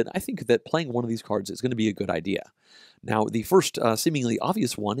pass, but I think that playing one of these cards is going to be a good idea. Now the first seemingly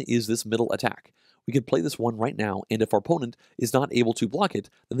obvious one is this middle attack. We could play this one right now, and if our opponent is not able to block it,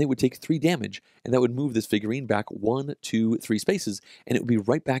 then they would take 3 damage, and that would move this figurine back 1, 2, 3 spaces, and it would be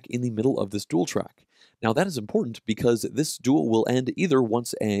right back in the middle of this duel track. Now that is important because this duel will end either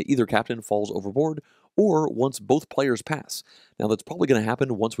once either captain falls overboard or once both players pass. Now that's probably going to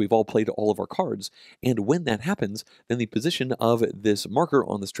happen once we've all played all of our cards, and when that happens, then the position of this marker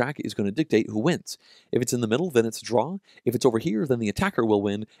on this track is going to dictate who wins. If it's in the middle, then it's a draw. If it's over here, then the attacker will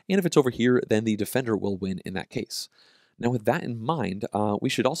win, and if it's over here, then the defender will win in that case. Now, with that in mind, we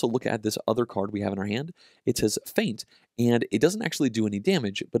should also look at this other card we have in our hand. It says Feint, and it doesn't actually do any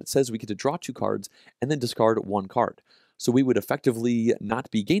damage, but it says we get to draw 2 cards and then discard 1 card. So we would effectively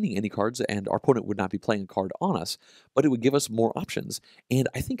not be gaining any cards, and our opponent would not be playing a card on us, but it would give us more options, and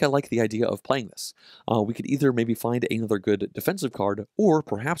I think I like the idea of playing this. We could either maybe find another good defensive card, or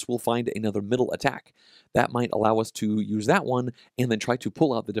perhaps we'll find another middle attack. That might allow us to use that one, and then try to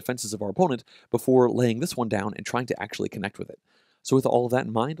pull out the defenses of our opponent before laying this one down and trying to actually connect with it. So with all of that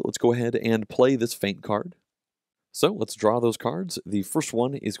in mind, let's go ahead and play this Feint card. So let's draw those cards. The first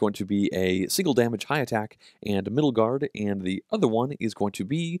one is going to be a single damage high attack and middle guard, and the other one is going to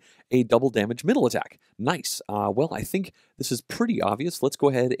be a double damage middle attack. Nice. Well, I think this is pretty obvious. Let's go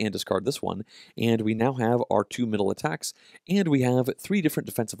ahead and discard this one, and we now have our 2 middle attacks, and we have 3 different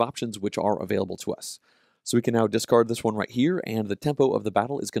defensive options which are available to us. So we can now discard this one right here, and the tempo of the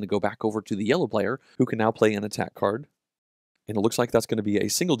battle is going to go back over to the yellow player, who can now play an attack card. And it looks like that's going to be a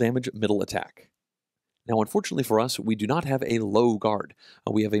single damage middle attack. Now, unfortunately for us, we do not have a low guard.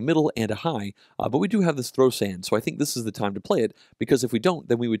 We have a middle and a high, but we do have this throw sand, so I think this is the time to play it, because if we don't,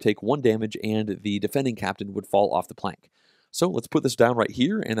 then we would take 1 damage and the defending captain would fall off the plank. So let's put this down right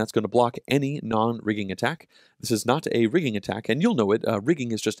here, and that's going to block any non-rigging attack. This is not a rigging attack, and you'll know it.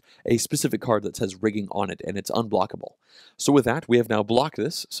 Rigging is just a specific card that says rigging on it, and it's unblockable. So with that, we have now blocked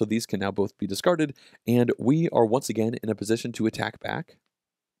this, so these can now both be discarded, and we are once again in a position to attack back.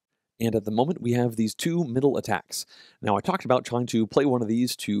 And at the moment, we have these 2 middle attacks. Now, I talked about trying to play one of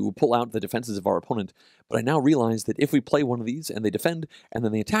these to pull out the defenses of our opponent, but I now realize that if we play one of these and they defend, and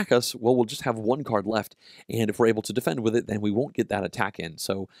then they attack us, well, we'll just have 1 card left, and if we're able to defend with it, then we won't get that attack in.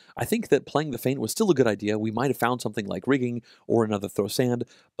 So I think that playing the feint was still a good idea. We might have found something like rigging or another throw sand,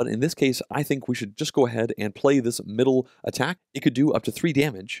 but in this case, I think we should just go ahead and play this middle attack. It could do up to 3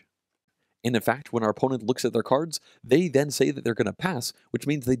 damage. And in fact, when our opponent looks at their cards, they then say that they're going to pass, which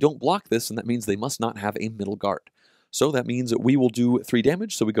means they don't block this, and that means they must not have a middle guard. So that means we will do 3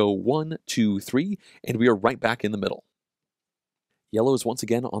 damage, so we go 1, 2, 3, and we are right back in the middle. Yellow is once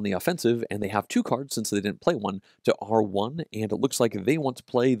again on the offensive, and they have 2 cards since they didn't play one to R1, and it looks like they want to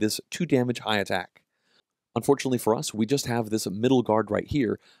play this 2 damage high attack. Unfortunately for us, we just have this middle guard right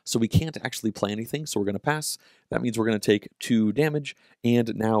here, so we can't actually play anything, so we're going to pass. That means we're going to take 2 damage,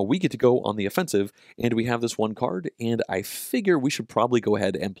 and now we get to go on the offensive, and we have this one card, and I figure we should probably go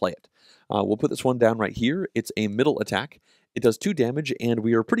ahead and play it. We'll put this one down right here. It's a middle attack. It does 2 damage, and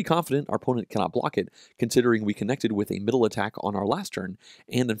we are pretty confident our opponent cannot block it, considering we connected with a middle attack on our last turn,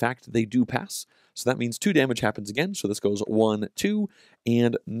 and in fact, they do pass. So that means 2 damage happens again, so this goes 1, 2,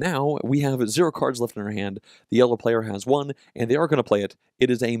 and now we have 0 cards left in our hand. The yellow player has 1, and they are going to play it. It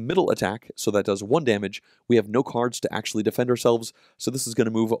is a middle attack, so that does 1 damage. We have no cards to actually defend ourselves, so this is going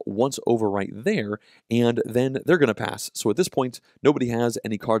to move once over right there, and then they're going to pass. So at this point, nobody has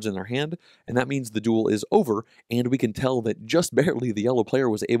any cards in their hand, and that means the duel is over, and we can tell that just barely the yellow player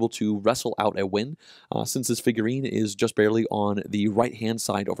was able to wrestle out a win, since this figurine is just barely on the right-hand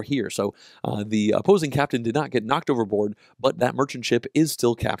side over here. So the opposing captain did not get knocked overboard, but that merchant ship is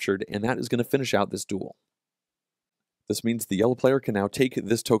still captured, and that is going to finish out this duel. This means the yellow player can now take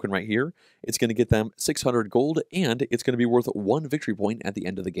this token right here. It's going to get them 600 gold, and it's going to be worth 1 victory point at the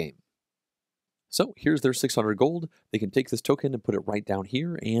end of the game. So here's their 600 gold. They can take this token and put it right down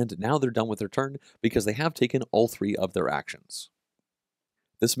here, and now they're done with their turn because they have taken all 3 of their actions.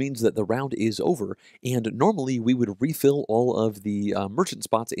 This means that the round is over, and normally we would refill all of the merchant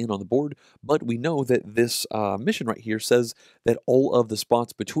spots in on the board, but we know that this mission right here says that all of the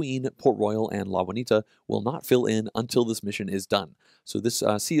spots between Port Royal and La Bonita will not fill in until this mission is done. So this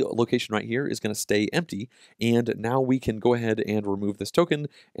C location right here is going to stay empty, and now we can go ahead and remove this token,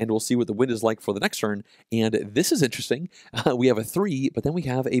 and we'll see what the wind is like for the next turn. And this is interesting. We have a 3, but then we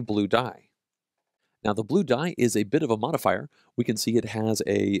have a blue die. Now, the blue die is a bit of a modifier. We can see it has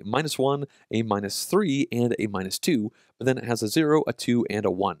a -1, a -3, and a -2, but then it has a 0, a 2, and a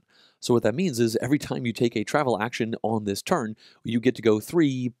 1. So what that means is every time you take a travel action on this turn, you get to go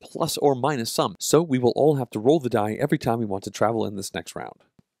 3 plus or minus some. So we will all have to roll the die every time we want to travel in this next round.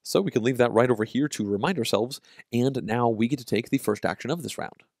 So we can leave that right over here to remind ourselves, and now we get to take the first action of this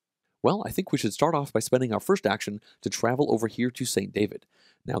round. Well, I think we should start off by spending our first action to travel over here to St. David.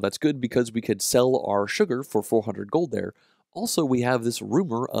 Now that's good because we could sell our sugar for 400 gold there. Also, we have this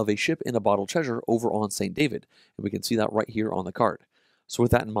rumor of a ship in a bottle treasure over on St. David, and we can see that right here on the card. So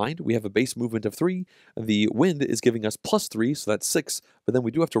with that in mind, we have a base movement of 3. The wind is giving us +3, so that's 6, but then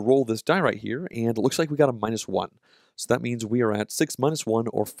we do have to roll this die right here, and it looks like we got a -1. So that means we are at 6 -1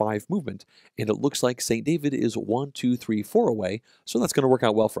 or 5 movement, and it looks like St. David is 1, 2, 3, 4 away, so that's going to work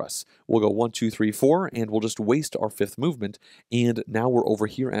out well for us. We'll go 1, 2, 3, 4, and we'll just waste our 5th movement, and now we're over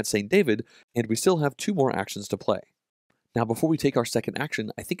here at St. David, and we still have 2 more actions to play. Now, before we take our second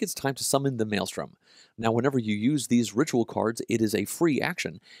action, I think it's time to summon the Maelstrom. Now, whenever you use these ritual cards, it is a free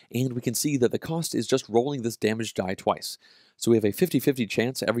action, and we can see that the cost is just rolling this damage die twice. So we have a 50-50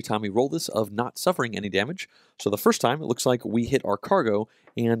 chance every time we roll this of not suffering any damage. So the first time, it looks like we hit our cargo,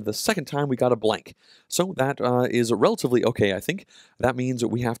 and the second time we got a blank. So that is relatively okay, I think. That means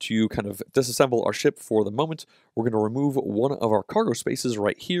we have to kind of disassemble our ship for the moment. We're going to remove one of our cargo spaces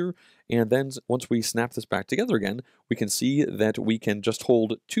right here, and then once we snap this back together again, we can see that we can just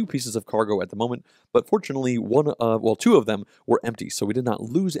hold 2 pieces of cargo at the moment, but fortunately 2 of them were empty, so we did not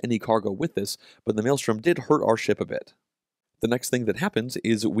lose any cargo with this, but the Maelstrom did hurt our ship a bit. The next thing that happens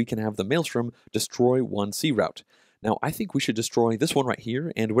is we can have the Maelstrom destroy 1 sea route. Now, I think we should destroy this one right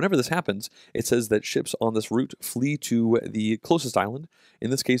here, and whenever this happens, it says that ships on this route flee to the closest island.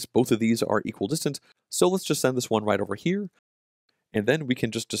 In this case, both of these are equal distance, so let's just send this one right over here, and then we can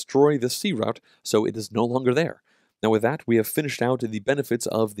just destroy this sea route so it is no longer there. Now with that, we have finished out the benefits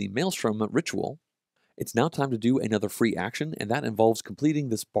of the Maelstrom ritual. It's now time to do another free action, and that involves completing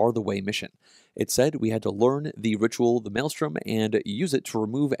this Bar the Way mission. It said we had to learn the ritual, the Maelstrom, and use it to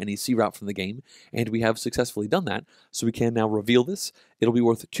remove any sea route from the game, and we have successfully done that, so we can now reveal this. It'll be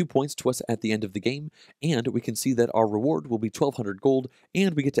worth 2 points to us at the end of the game, and we can see that our reward will be 1200 gold,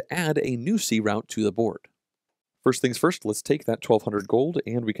 and we get to add a new sea route to the board. First things first, let's take that 1200 gold,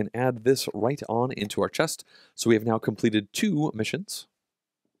 and we can add this right on into our chest, so we have now completed 2 missions.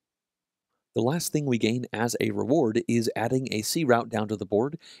 The last thing we gain as a reward is adding a sea route down to the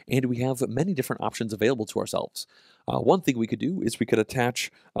board, and we have many different options available to ourselves. One thing we could do is we could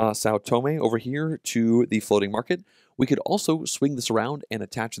attach Sao Tome over here to the floating market. We could also swing this around and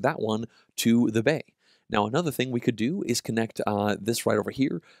attach that one to the bay. Now, another thing we could do is connect this right over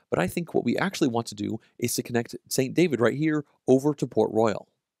here, but I think what we actually want to do is to connect St. David right here over to Port Royal.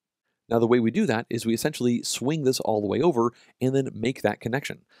 Now, the way we do that is we essentially swing this all the way over and then make that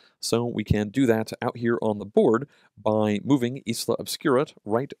connection. So we can do that out here on the board by moving Isla Obscura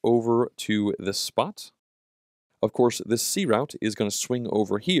right over to this spot. Of course, this sea route is going to swing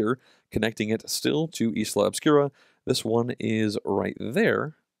over here, connecting it still to Isla Obscura. This one is right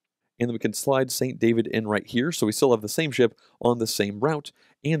there. And then we can slide St. David in right here, so we still have the same ship on the same route,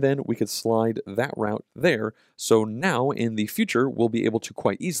 and then we could slide that route there. So now, in the future, we'll be able to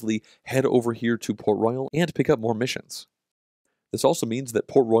quite easily head over here to Port Royal and pick up more missions. This also means that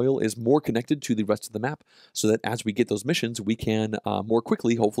Port Royal is more connected to the rest of the map, so that as we get those missions, we can more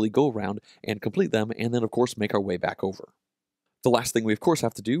quickly, hopefully, go around and complete them, and then, of course, make our way back over. The last thing we, of course,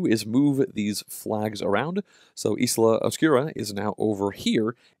 have to do is move these flags around. So Isla Obscura is now over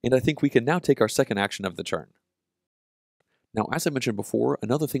here, and I think we can now take our second action of the turn. Now, as I mentioned before,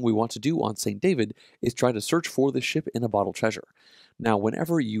 another thing we want to do on St. David is try to search for this ship in a bottle treasure. Now,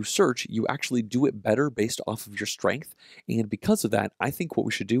 whenever you search, you actually do it better based off of your strength, and because of that, I think what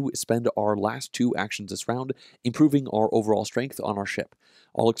we should do is spend our last 2 actions this round improving our overall strength on our ship.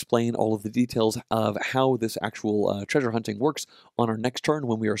 I'll explain all of the details of how this actual treasure hunting works on our next turn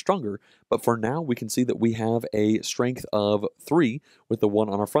when we are stronger, but for now we can see that we have a strength of 3 with the 1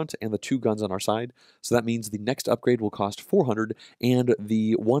 on our front and the 2 guns on our side, so that means the next upgrade will cost 400 and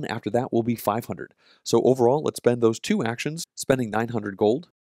the one after that will be 500. So overall, let's spend those 2 actions, spending 900 gold.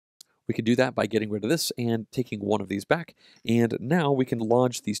 We can do that by getting rid of this and taking one of these back. And now we can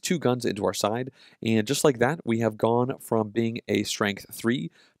lodge these 2 guns into our side. And just like that, we have gone from being a strength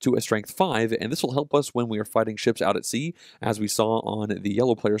 3 to a strength 5. And this will help us when we are fighting ships out at sea, as we saw on the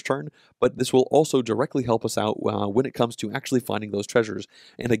yellow player's turn. But this will also directly help us out when it comes to actually finding those treasures.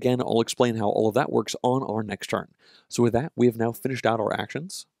 And again, I'll explain how all of that works on our next turn. So with that, we have now finished out our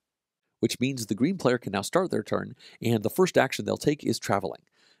actions, which means the green player can now start their turn. And the first action they'll take is traveling.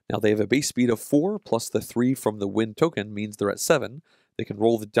 Now they have a base speed of 4, plus the 3 from the wind token means they're at 7. They can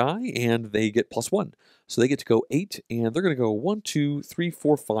roll the die, and they get +1. So they get to go 8, and they're going to go 1, 2, 3,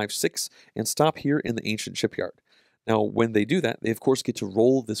 4, 5, 6, and stop here in the ancient shipyard. Now, when they do that, they of course get to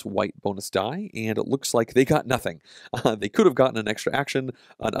roll this white bonus die, and it looks like they got nothing. They could have gotten an extra action,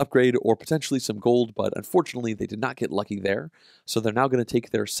 an upgrade, or potentially some gold, but unfortunately they did not get lucky there. So they're now going to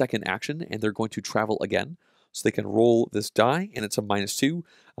take their second action, and they're going to travel again. So they can roll this die, and it's a -2.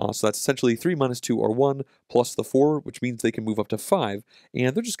 So that's essentially 3 minus 2 or 1, plus the 4, which means they can move up to 5.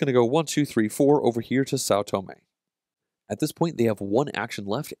 And they're just going to go 1, 2, 3, 4 over here to Sao Tome. At this point, they have 1 action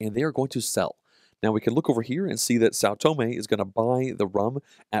left, and they are going to sell. Now we can look over here and see that Sao Tome is going to buy the rum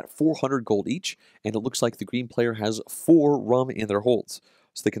at 400 gold each, and it looks like the green player has 4 rum in their holds.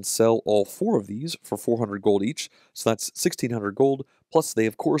 So they can sell all 4 of these for 400 gold each, so that's 1600 gold, plus they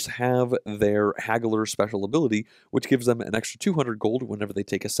of course have their Haggler special ability, which gives them an extra 200 gold whenever they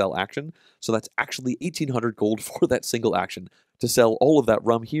take a sell action, so that's actually 1800 gold for that single action, to sell all of that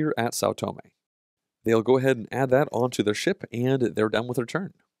rum here at Sao Tome. They'll go ahead and add that onto their ship, and they're done with their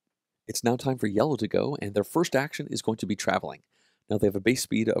turn. It's now time for yellow to go, and their first action is going to be traveling. Now they have a base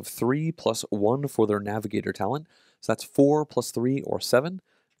speed of 3 plus 1 for their navigator talent, so that's 4 plus 3 or 7.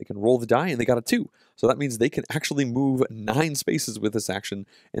 They can roll the die, and they got a 2. So that means they can actually move 9 spaces with this action,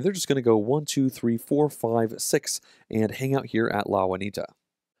 and they're just going to go 1, 2, 3, 4, 5, 6, and hang out here at La Juanita.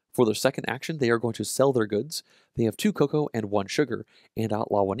 For their second action, they are going to sell their goods. They have 2 cocoa and 1 sugar, and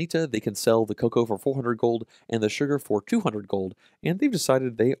at La Juanita, they can sell the cocoa for 400 gold and the sugar for 200 gold, and they've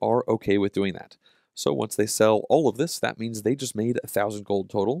decided they are okay with doing that. So once they sell all of this, that means they just made 1,000 gold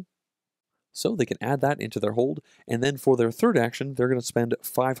total. So they can add that into their hold, and then for their third action, they're going to spend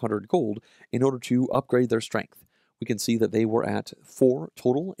 500 gold in order to upgrade their strength. We can see that they were at 4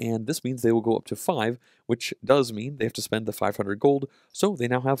 total, and this means they will go up to 5, which does mean they have to spend the 500 gold, so they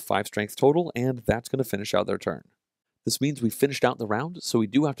now have 5 strength total, and that's going to finish out their turn. This means we finished out the round, so we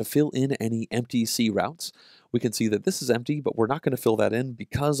do have to fill in any empty sea routes. We can see that this is empty, but we're not going to fill that in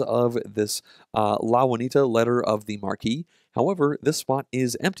because of this La Juanita letter of the Marquis. However, this spot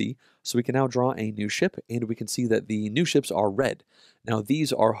is empty, so we can now draw a new ship, and we can see that the new ships are red. Now,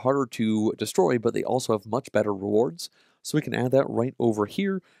 these are harder to destroy, but they also have much better rewards, so we can add that right over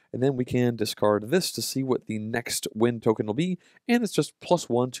here, and then we can discard this to see what the next win token will be, and it's just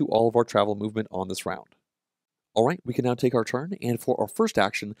 +1 to all of our travel movement on this round. Alright, we can now take our turn, and for our first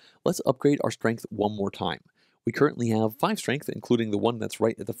action, let's upgrade our strength one more time. We currently have 5 strength, including the one that's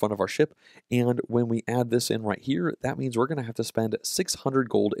right at the front of our ship, and when we add this in right here, that means we're going to have to spend 600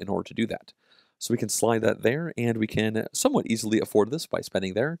 gold in order to do that. So we can slide that there, and we can somewhat easily afford this by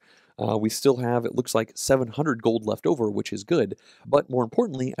spending there. We still have, it looks like, 700 gold left over, which is good, but more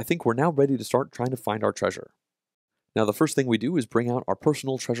importantly, I think we're now ready to start trying to find our treasure. Now the first thing we do is bring out our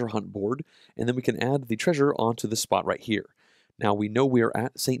personal treasure hunt board, and then we can add the treasure onto this spot right here. Now we know we are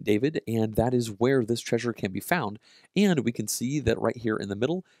at St. David, and that is where this treasure can be found, and we can see that right here in the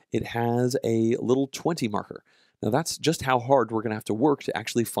middle, it has a little 20 marker. Now that's just how hard we're going to have to work to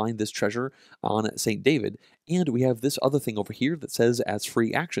actually find this treasure on St. David. And we have this other thing over here that says as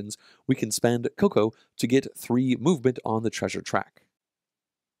free actions, we can spend cocoa to get 3 movement on the treasure track.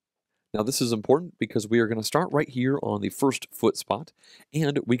 Now this is important because we are going to start right here on the first foot spot,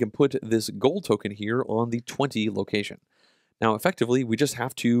 and we can put this gold token here on the 20 location. Now effectively, we just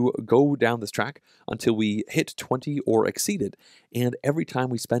have to go down this track until we hit 20 or exceed it, and every time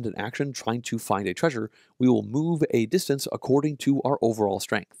we spend an action trying to find a treasure, we will move a distance according to our overall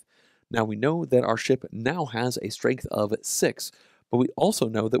strength. Now we know that our ship now has a strength of 6, but we also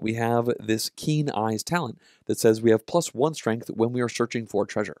know that we have this Keen Eyes talent that says we have +1 strength when we are searching for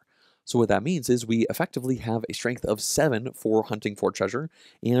treasure. So what that means is we effectively have a strength of 7 for hunting for treasure,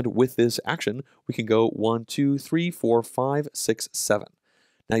 and with this action, we can go 1, 2, 3, 4, 5, 6, 7.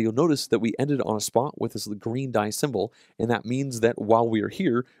 Now you'll notice that we ended on a spot with this green die symbol, and that means that while we are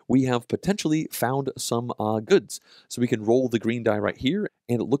here, we have potentially found some goods. So we can roll the green die right here,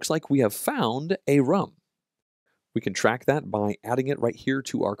 and it looks like we have found a rum. We can track that by adding it right here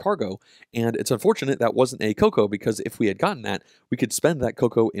to our cargo, and it's unfortunate that wasn't a cocoa, because if we had gotten that, we could spend that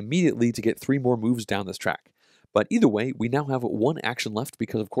cocoa immediately to get 3 more moves down this track. But either way, we now have 1 action left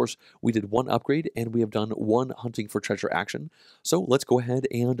because, of course, we did 1 upgrade and we have done 1 hunting for treasure action. So let's go ahead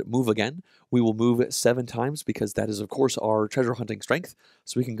and move again. We will move 7 times because that is, of course, our treasure hunting strength.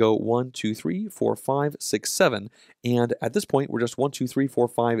 So we can go 1, 2, 3, 4, 5, 6, 7. And at this point, we're just 1, 2, 3, 4,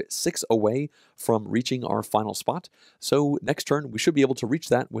 5, 6 away from reaching our final spot. So next turn, we should be able to reach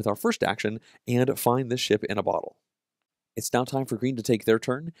that with our first action and find this ship in a bottle. It's now time for green to take their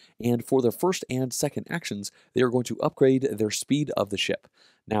turn, and for their first and second actions, they are going to upgrade their speed of the ship.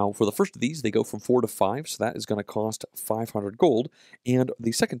 Now, for the first of these, they go from 4 to 5, so that is going to cost 500 gold, and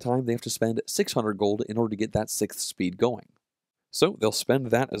the second time, they have to spend 600 gold in order to get that 6th speed going. So they'll spend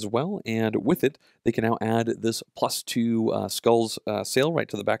that as well, and with it, they can now add this +2 skulls sail right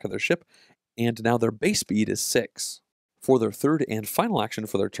to the back of their ship, and now their base speed is 6. For their third and final action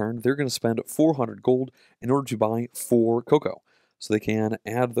for their turn, they're going to spend 400 gold in order to buy 4 cocoa. So they can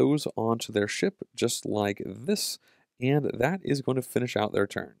add those onto their ship just like this, and that is going to finish out their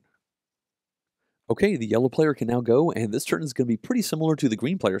turn. Okay, the yellow player can now go, and this turn is going to be pretty similar to the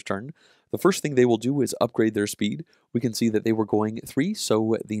green player's turn. The first thing they will do is upgrade their speed. We can see that they were going 3,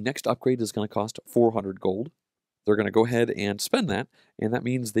 so the next upgrade is going to cost 400 gold. They're going to go ahead and spend that, and that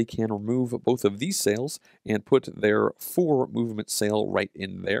means they can remove both of these sails and put their 4 movement sail right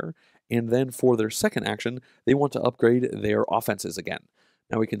in there. And then for their second action, they want to upgrade their offenses again.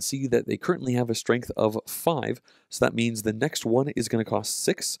 Now we can see that they currently have a strength of 5, so that means the next one is going to cost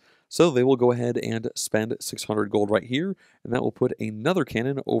 6. So they will go ahead and spend 600 gold right here, and that will put another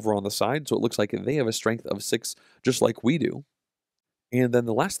cannon over on the side, so it looks like they have a strength of 6 just like we do. And then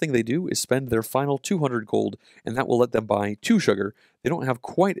the last thing they do is spend their final 200 gold, and that will let them buy 2 sugar. They don't have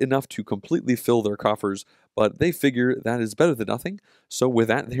quite enough to completely fill their coffers, but they figure that is better than nothing. So with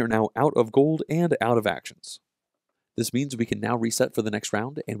that, they are now out of gold and out of actions. This means we can now reset for the next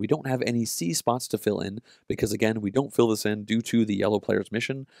round, and we don't have any C spots to fill in, because again, we don't fill this in due to the yellow player's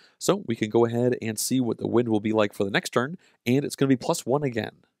mission. So we can go ahead and see what the wind will be like for the next turn, and it's going to be +1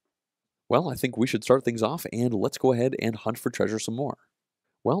 again. Well, I think we should start things off, and let's go ahead and hunt for treasure some more.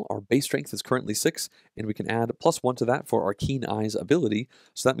 Well, our base strength is currently 6, and we can add +1 to that for our Keen Eyes ability.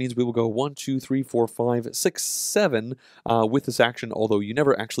 So that means we will go 1, 2, 3, 4, 5, 6, 7 with this action, although you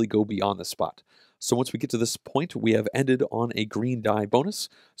never actually go beyond this spot. So once we get to this point, we have ended on a green die bonus.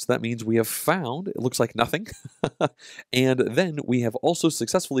 So that means we have found, it looks like nothing, and then we have also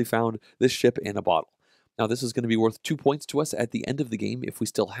successfully found this ship in a bottle. Now this is going to be worth 2 points to us at the end of the game if we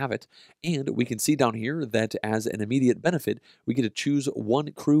still have it, and we can see down here that as an immediate benefit, we get to choose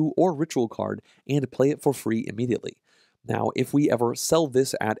 1 crew or ritual card and play it for free immediately. Now, if we ever sell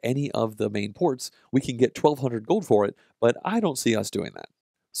this at any of the main ports, we can get 1200 gold for it, but I don't see us doing that.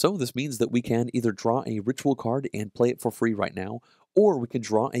 So this means that we can either draw a ritual card and play it for free right now, or we can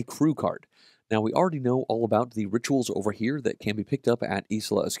draw a crew card. Now, we already know all about the rituals over here that can be picked up at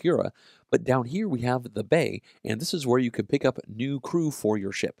Isla Oscura, but down here we have the bay, and this is where you can pick up new crew for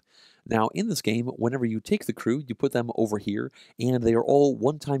your ship. Now, in this game, whenever you take the crew, you put them over here, and they are all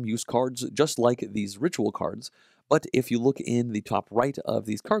one-time use cards, just like these ritual cards. But if you look in the top right of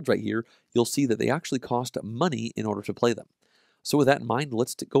these cards right here, you'll see that they actually cost money in order to play them. So with that in mind,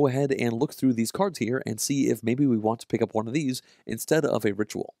 let's go ahead and look through these cards here and see if maybe we want to pick up one of these instead of a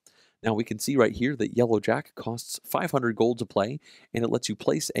ritual. Now we can see right here that Yellow Jack costs 500 gold to play, and it lets you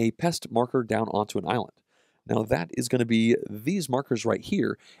place a pest marker down onto an island. Now that is going to be these markers right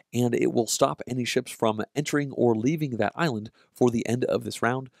here, and it will stop any ships from entering or leaving that island for the end of this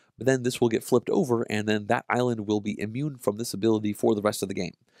round, but then this will get flipped over, and then that island will be immune from this ability for the rest of the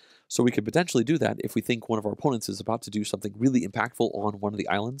game. So we could potentially do that if we think one of our opponents is about to do something really impactful on one of the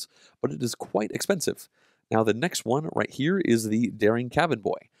islands, but it is quite expensive. Now the next one right here is the Daring Cabin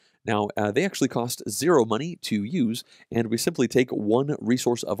Boy. Now, they actually cost 0 money to use, and we simply take one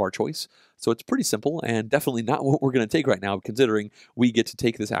resource of our choice. So it's pretty simple, and definitely not what we're going to take right now, considering we get to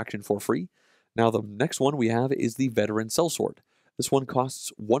take this action for free. Now, the next one we have is the Veteran Sellsword. This one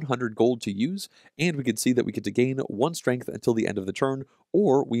costs 100 gold to use, and we can see that we get to gain 1 strength until the end of the turn,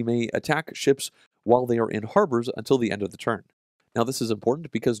 or we may attack ships while they are in harbors until the end of the turn. Now, this is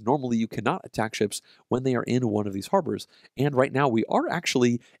important because normally you cannot attack ships when they are in one of these harbors, and right now we are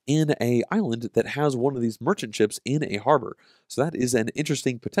actually in an island that has one of these merchant ships in a harbor. So that is an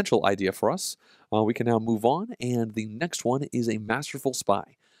interesting potential idea for us. We can now move on, and the next one is a Masterful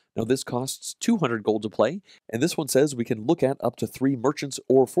Spy. Now, this costs 200 gold to play, and this one says we can look at up to 3 merchants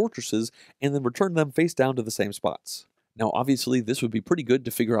or fortresses and then return them face down to the same spots. Now, obviously, this would be pretty good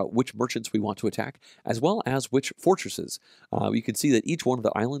to figure out which merchants we want to attack, as well as which fortresses. You can see that each one of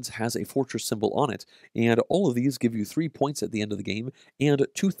the islands has a fortress symbol on it, and all of these give you 3 points at the end of the game, and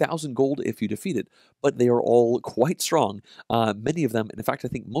 2,000 gold if you defeat it. But they are all quite strong. Many of them, and in fact, I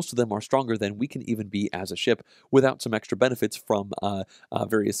think most of them are stronger than we can even be as a ship, without some extra benefits from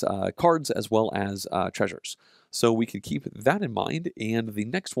various cards as well as treasures. So we can keep that in mind, and the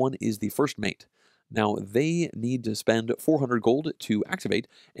next one is the First Mate. Now, they need to spend 400 gold to activate,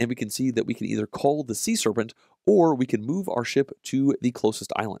 and we can see that we can either call the Sea Serpent or we can move our ship to the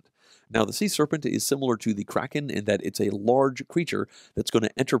closest island. Now, the Sea Serpent is similar to the Kraken in that it's a large creature that's going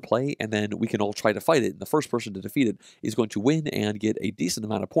to enter play, and then we can all try to fight it, and the first person to defeat it is going to win and get a decent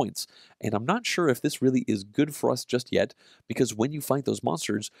amount of points. And I'm not sure if this really is good for us just yet, because when you fight those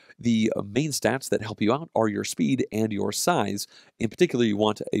monsters, the main stats that help you out are your speed and your size. In particular, you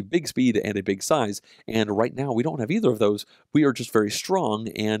want a big speed and a big size, and right now we don't have either of those. We are just very strong,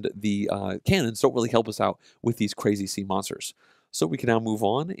 and the cannons don't really help us out with these crazy sea monsters. So we can now move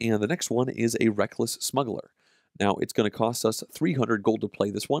on, and the next one is a Reckless Smuggler. Now, it's going to cost us 300 gold to play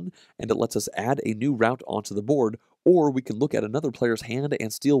this one, and it lets us add a new route onto the board, or we can look at another player's hand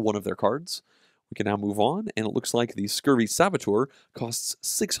and steal one of their cards. We can now move on, and it looks like the Scurvy Saboteur costs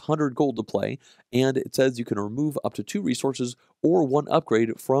 600 gold to play, and it says you can remove up to 2 resources or 1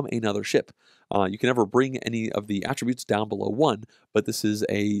 upgrade from another ship. You can never bring any of the attributes down below 1, but this is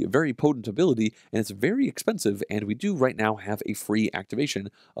a very potent ability, and it's very expensive, and we do right now have a free activation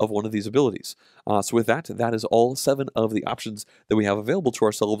of one of these abilities. So with that, that is all 7 of the options that we have available to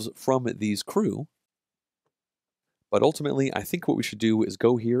ourselves from these crew. But ultimately, I think what we should do is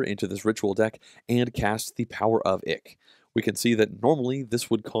go here into this ritual deck and cast the Power of Ik. We can see that normally this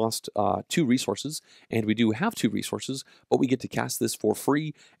would cost 2 resources, and we do have 2 resources, but we get to cast this for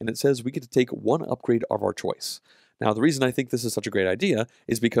free, and it says we get to take 1 upgrade of our choice. Now, the reason I think this is such a great idea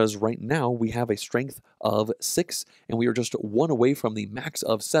is because right now we have a strength of 6, and we are just 1 away from the max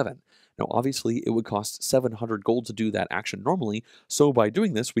of 7. Now, obviously, it would cost 700 gold to do that action normally, so by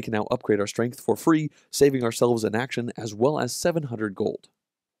doing this, we can now upgrade our strength for free, saving ourselves an action as well as 700 gold.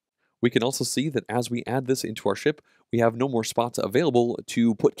 We can also see that as we add this into our ship, we have no more spots available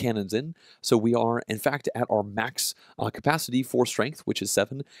to put cannons in, so we are, in fact, at our max capacity for strength, which is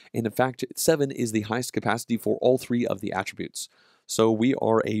 7, and in fact, 7 is the highest capacity for all 3 of the attributes. So we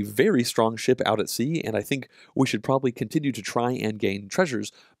are a very strong ship out at sea, and I think we should probably continue to try and gain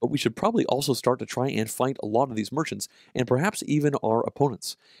treasures, but we should probably also start to try and fight a lot of these merchants, and perhaps even our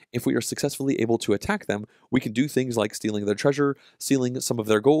opponents. If we are successfully able to attack them, we can do things like stealing their treasure, stealing some of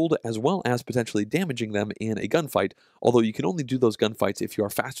their gold, as well as potentially damaging them in a gunfight, although you can only do those gunfights if you are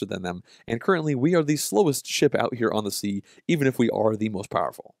faster than them, and currently we are the slowest ship out here on the sea, even if we are the most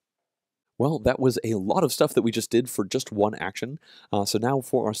powerful. Well, that was a lot of stuff that we just did for just 1 action. So now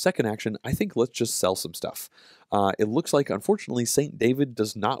for our second action, I think let's just sell some stuff. It looks like, unfortunately, St. David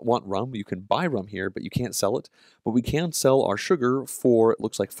does not want rum. You can buy rum here, but you can't sell it. But we can sell our sugar for, it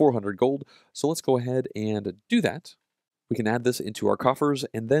looks like, 400 gold. So let's go ahead and do that. We can add this into our coffers,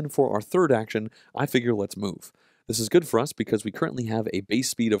 and then for our third action, I figure let's move. This is good for us because we currently have a base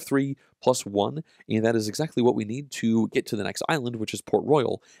speed of 3 plus 1, and that is exactly what we need to get to the next island, which is Port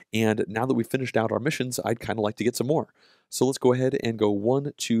Royal. And now that we've finished out our missions, I'd kind of like to get some more. So let's go ahead and go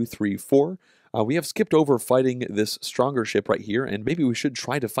 1, 2, 3, 4. We have skipped over fighting this stronger ship right here, and maybe we should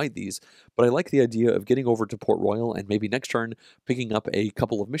try to fight these, but I like the idea of getting over to Port Royal and maybe next turn picking up a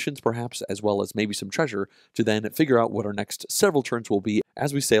couple of missions perhaps, as well as maybe some treasure, to then figure out what our next several turns will be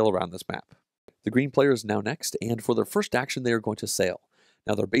as we sail around this map. The green player is now next, and for their first action they are going to sail.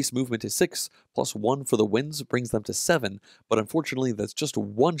 Now, their base movement is 6, plus 1 for the winds brings them to 7, but unfortunately, that's just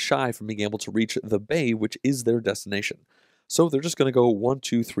 1 shy from being able to reach the bay, which is their destination. So they're just going to go 1,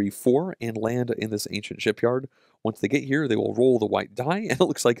 2, 3, 4 and land in this ancient shipyard. Once they get here, they will roll the white die, and it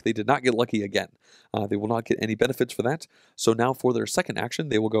looks like they did not get lucky again. They will not get any benefits for that. So now for their second action,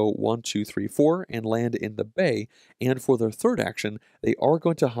 they will go 1, 2, 3, 4 and land in the bay. And for their third action, they are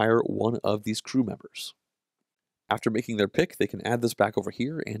going to hire one of these crew members. After making their pick, they can add this back over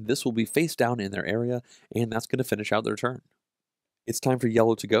here, and this will be face down in their area, and that's going to finish out their turn. It's time for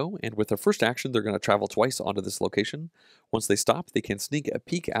yellow to go, and with their first action, they're going to travel twice onto this location. Once they stop, they can sneak a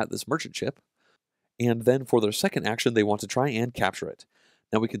peek at this merchant ship, and then for their second action, they want to try and capture it.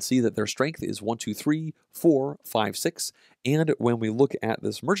 Now we can see that their strength is 1, 2, 3, 4, 5, 6, and when we look at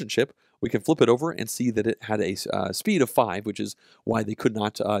this merchant ship, we can flip it over and see that it had a speed of 5, which is why they could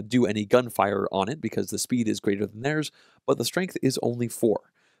not do any gunfire on it, because the speed is greater than theirs, but the strength is only 4.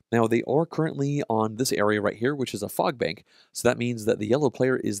 Now, they are currently on this area right here, which is a fog bank, so that means that the yellow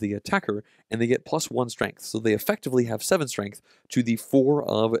player is the attacker, and they get plus 1 strength, so they effectively have 7 strength to the 4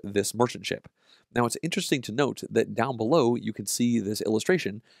 of this merchant ship. Now, it's interesting to note that down below, you can see this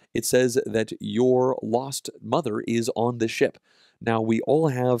illustration. It says that your lost mother is on this ship. Now, we all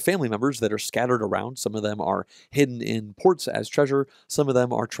have family members that are scattered around. Some of them are hidden in ports as treasure. Some of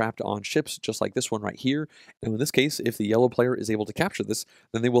them are trapped on ships, just like this one right here. And in this case, if the yellow player is able to capture this,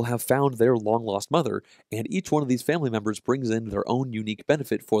 then they will have found their long-lost mother, and each one of these family members brings in their own unique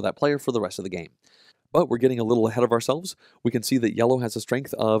benefit for that player for the rest of the game. But we're getting a little ahead of ourselves. We can see that yellow has a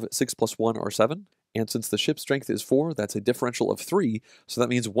strength of 6 plus 1 or 7. And since the ship's strength is 4, that's a differential of 3. So that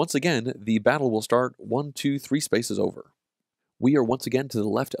means once again, the battle will start 1, 2, 3 spaces over. We are once again to the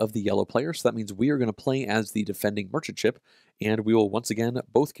left of the yellow player, so that means we are going to play as the defending merchant ship, and we will once again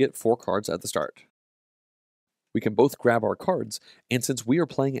both get 4 cards at the start. We can both grab our cards, and since we are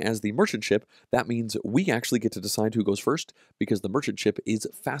playing as the merchant ship, that means we actually get to decide who goes first, because the merchant ship is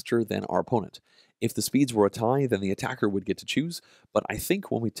faster than our opponent. If the speeds were a tie, then the attacker would get to choose, but I think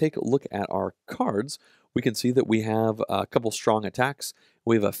when we take a look at our cards, we can see that we have a couple strong attacks,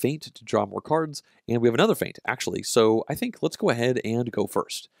 we have a feint to draw more cards, and we have another feint, actually, so I think let's go ahead and go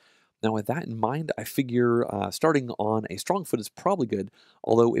first. Now, with that in mind, I figure starting on a strong foot is probably good,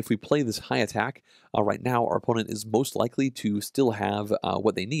 although if we play this high attack, right now our opponent is most likely to still have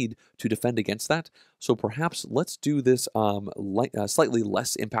what they need to defend against that. So perhaps let's do this slightly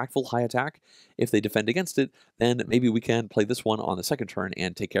less impactful high attack. If they defend against it, then maybe we can play this one on the second turn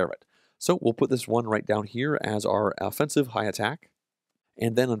and take care of it. So we'll put this one right down here as our offensive high attack.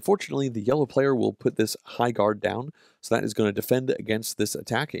 And then, unfortunately, the yellow player will put this high guard down, so that is going to defend against this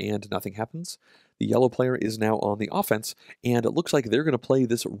attack, and nothing happens. The yellow player is now on the offense, and it looks like they're going to play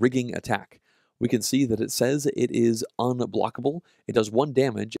this rigging attack. We can see that it says it is unblockable, it does 1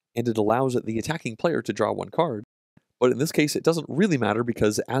 damage, and it allows the attacking player to draw 1 card. But in this case, it doesn't really matter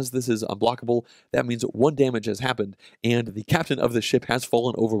because as this is unblockable, that means 1 damage has happened, and the captain of the ship has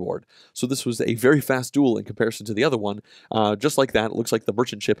fallen overboard. So this was a very fast duel in comparison to the other one. Just like that, it looks like the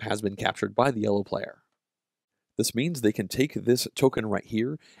merchant ship has been captured by the yellow player. This means they can take this token right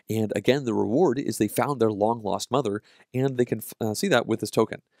here, and again, the reward is they found their long-lost mother, and they can see that with this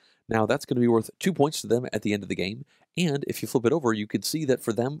token. Now, that's going to be worth 2 points to them at the end of the game, and if you flip it over, you can see that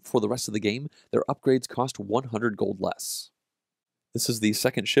for them, for the rest of the game, their upgrades cost 100 gold less. This is the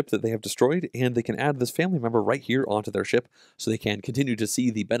second ship that they have destroyed, and they can add this family member right here onto their ship, so they can continue to see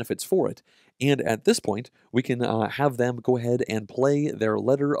the benefits for it. And at this point, we can have them go ahead and play their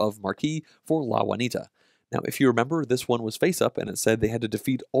letter of marque for La Juanita. Now, if you remember, this one was face-up, and it said they had to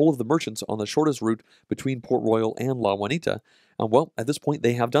defeat all of the merchants on the shortest route between Port Royal and La Juanita. Well, at this point,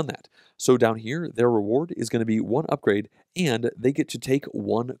 they have done that. So down here, their reward is going to be 1 upgrade, and they get to take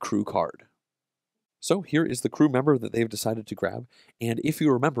 1 crew card. So here is the crew member that they've decided to grab, and if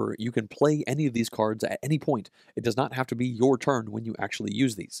you remember, you can play any of these cards at any point. It does not have to be your turn when you actually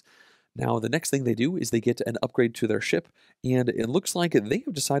use these. Now, the next thing they do is they get an upgrade to their ship, and it looks like they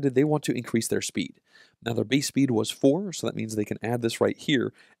have decided they want to increase their speed. Now, their base speed was 4, so that means they can add this right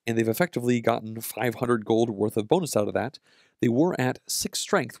here, and they've effectively gotten 500 gold worth of bonus out of that. They were at 6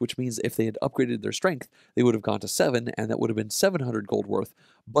 strength, which means if they had upgraded their strength, they would have gone to 7, and that would have been 700 gold worth.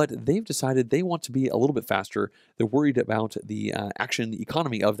 But they've decided they want to be a little bit faster. They're worried about the action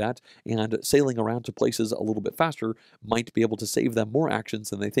economy of that, and sailing around to places a little bit faster might be able to save them more actions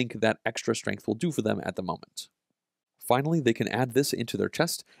than they think that extra strength will do for them at the moment. Finally, they can add this into their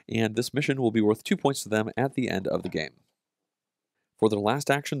chest, and this mission will be worth 2 points to them at the end of the game. For their last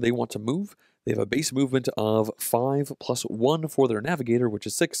action, they want to move. They have a base movement of 5 plus 1 for their navigator, which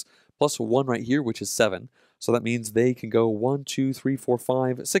is 6, plus 1 right here, which is 7. So that means they can go 1, 2, 3, 4,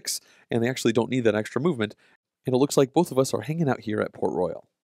 5, 6, and they actually don't need that extra movement. And it looks like both of us are hanging out here at Port Royal.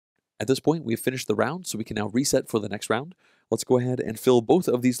 At this point, we have finished the round, so we can now reset for the next round. Let's go ahead and fill both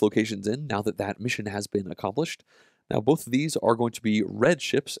of these locations in now that that mission has been accomplished. Now, both of these are going to be red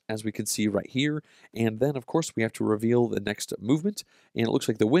ships, as we can see right here. And then, of course, we have to reveal the next movement. And it looks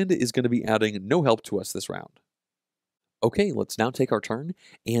like the wind is going to be adding no help to us this round. Okay, let's now take our turn,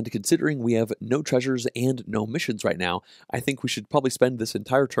 and considering we have no treasures and no missions right now, I think we should probably spend this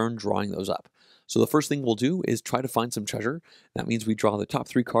entire turn drawing those up. So the first thing we'll do is try to find some treasure. That means we draw the top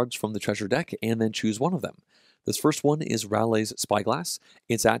 3 cards from the treasure deck and then choose one of them. This first one is Raleig's Spyglass.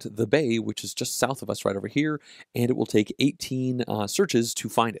 It's at the bay, which is just south of us right over here, and it will take 18 searches to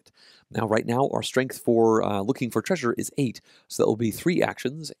find it. Now, right now, our strength for looking for treasure is 8, so that will be 3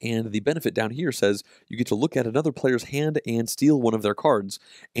 actions, and the benefit down here says you get to look at another player's hand and steal one of their cards,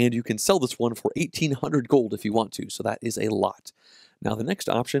 and you can sell this one for 1,800 gold if you want to, so that is a lot. Now, the next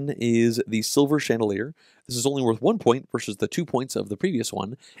option is the Silver Chandelier. This is only worth 1 point versus the 2 points of the previous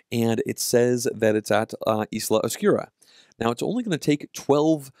one, and it says that it's at Isla Oscura. Now, it's only going to take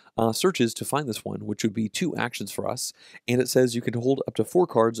 12 searches to find this one, which would be 2 actions for us, and it says you can hold up to 4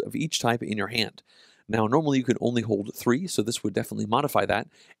 cards of each type in your hand. Now, normally you can only hold 3, so this would definitely modify that,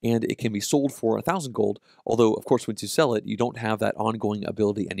 and it can be sold for 1,000 gold, although, of course, once you sell it, you don't have that ongoing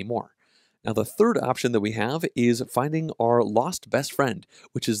ability anymore. Now, the third option that we have is finding our lost best friend,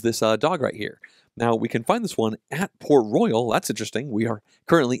 which is this dog right here. Now, we can find this one at Port Royal. That's interesting. We are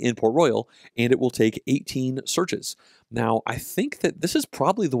currently in Port Royal, and it will take 18 searches. Now, I think that this is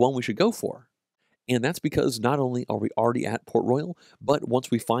probably the one we should go for. And that's because not only are we already at Port Royal, but once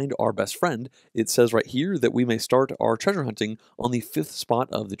we find our best friend, it says right here that we may start our treasure hunting on the 5th spot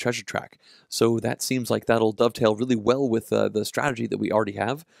of the treasure track. So that seems like that'll dovetail really well with the strategy that we already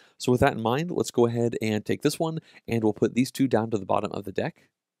have. So with that in mind, let's go ahead and take this one, and we'll put these 2 down to the bottom of the deck.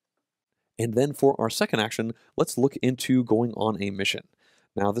 And then for our second action, let's look into going on a mission.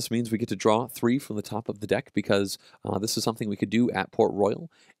 Now, this means we get to draw 3 from the top of the deck because this is something we could do at Port Royal.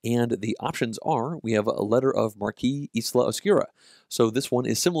 And the options are, we have a letter of Marquis Isla Oscura. So this one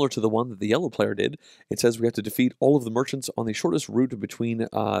is similar to the one that the yellow player did. It says we have to defeat all of the merchants on the shortest route between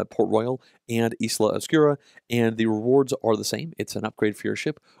Port Royal and Isla Oscura, and the rewards are the same. It's an upgrade for your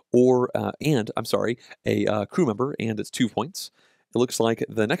ship, or, a crew member, and it's 2 points. It looks like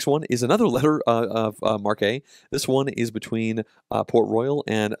the next one is another letter of Marquet. This one is between Port Royal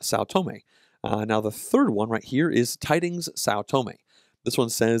and Sao Tome. Now, the third one right here is Tidings Sao Tome. This one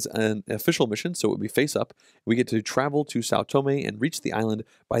says an official mission, so it would be face up. We get to travel to Sao Tome and reach the island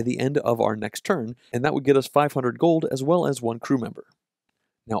by the end of our next turn, and that would get us 500 gold as well as 1 crew member.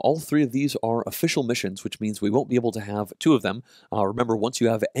 Now, all 3 of these are official missions, which means we won't be able to have 2 of them. Remember, once you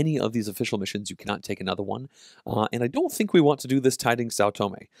have any of these official missions, you cannot take another one. And I don't think we want to do this Tidings Sao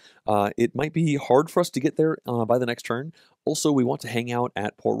Tome. It might be hard for us to get there by the next turn. Also, we want to hang out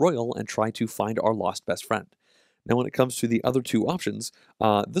at Port Royal and try to find our lost best friend. Now, when it comes to the other 2 options,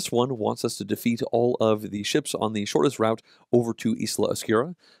 this one wants us to defeat all of the ships on the shortest route over to Isla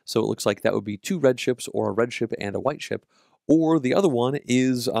Oscura. So it looks like that would be 2 red ships, or a red ship and a white ship. Or the other one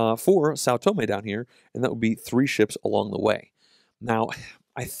is for Sao Tome down here, and that would be 3 ships along the way. Now,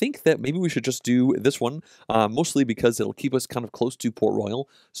 I think that maybe we should just do this one, mostly because it'll keep us kind of close to Port Royal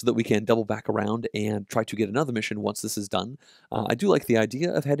so that we can double back around and try to get another mission once this is done. I do like the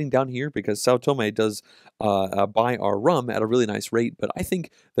idea of heading down here because Sao Tome does buy our rum at a really nice rate, but I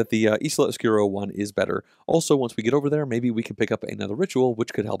think that the Isla Oscura one is better. Also, once we get over there, maybe we can pick up another ritual,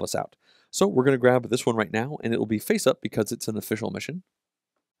 which could help us out. So we're going to grab this one right now, and it will be face up because it's an official mission.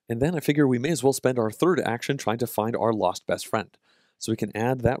 And then I figure we may as well spend our third action trying to find our lost best friend. So we can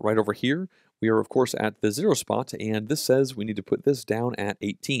add that right over here. We are, of course, at the 0 spot, and this says we need to put this down at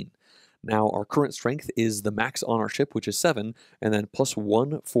 18. Now, our current strength is the max on our ship, which is 7, and then plus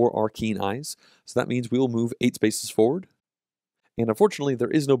 1 for our keen eyes. So that means we will move 8 spaces forward. And unfortunately,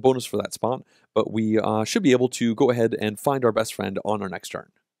 there is no bonus for that spot, but we should be able to go ahead and find our best friend on our next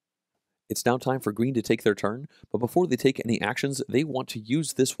turn. It's now time for green to take their turn, but before they take any actions, they want to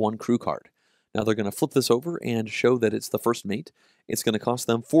use this 1 crew card. Now they're going to flip this over and show that it's the first mate. It's going to cost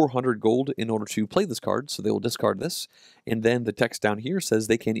them 400 gold in order to play this card, so they will discard this. And then the text down here says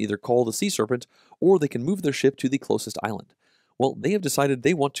they can either call the Sea Serpent, or they can move their ship to the closest island. Well, they have decided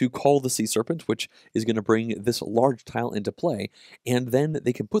they want to call the Sea Serpent, which is going to bring this large tile into play, and then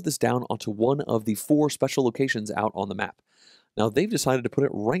they can put this down onto one of the 4 special locations out on the map. Now, they've decided to put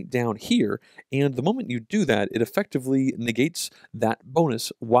it right down here, and the moment you do that, it effectively negates that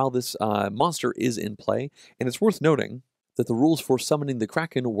bonus while this monster is in play, and it's worth noting that the rules for summoning the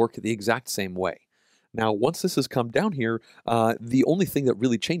Kraken work the exact same way. Now, once this has come down here, the only thing that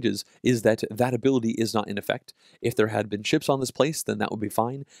really changes is that that ability is not in effect. If there had been ships on this place, then that would be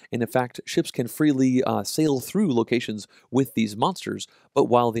fine. And in fact, ships can freely sail through locations with these monsters, but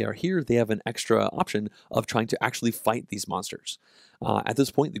while they are here, they have an extra option of trying to actually fight these monsters. At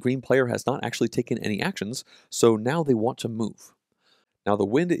this point, the green player has not actually taken any actions, so now they want to move. Now, the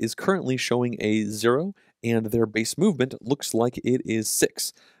wind is currently showing a 0, and their base movement looks like it is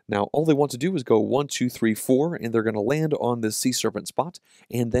 6. Now, all they want to do is go 1, 2, 3, 4, and they're going to land on this sea serpent spot,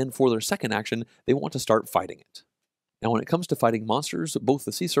 and then for their second action, they want to start fighting it. Now, when it comes to fighting monsters, both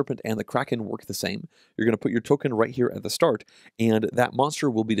the sea serpent and the kraken work the same. You're going to put your token right here at the start, and that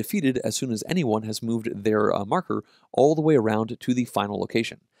monster will be defeated as soon as anyone has moved their marker all the way around to the final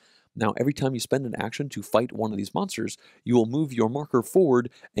location. Now, every time you spend an action to fight one of these monsters, you will move your marker forward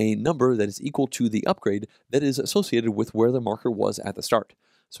a number that is equal to the upgrade that is associated with where the marker was at the start.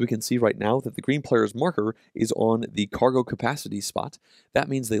 So we can see right now that the green player's marker is on the cargo capacity spot. That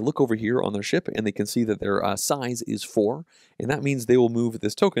means they look over here on their ship and they can see that their size is 4, and that means they will move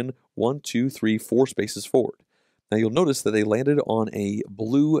this token 1, 2, 3, 4 spaces forward. Now you'll notice that they landed on a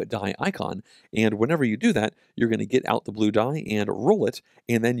blue die icon, and whenever you do that, you're going to get out the blue die and roll it,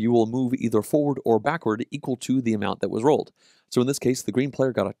 and then you will move either forward or backward equal to the amount that was rolled. So in this case, the green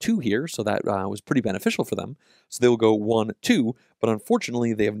player got a 2 here, so that was pretty beneficial for them. So they will go 1, 2, but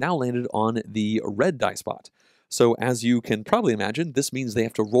unfortunately they have now landed on the red die spot. So as you can probably imagine, this means they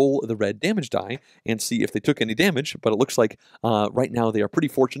have to roll the red damage die and see if they took any damage, but it looks like right now they are pretty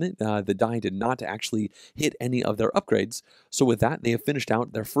fortunate. The die did not actually hit any of their upgrades. So with that, they have finished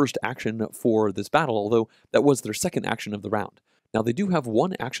out their first action for this battle, although that was their second action of the round. Now they do have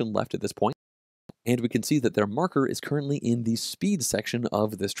one action left at this point, and we can see that their marker is currently in the speed section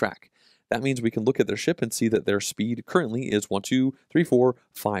of this track. That means we can look at their ship and see that their speed currently is 1, 2, 3, 4,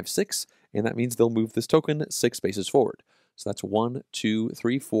 5, 6, and that means they'll move this token 6 spaces forward. So that's 1, 2,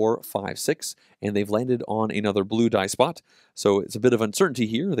 3, 4, 5, 6, and they've landed on another blue die spot. So it's a bit of uncertainty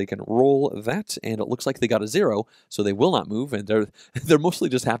here. They can roll that, and it looks like they got a 0, so they will not move, and they're mostly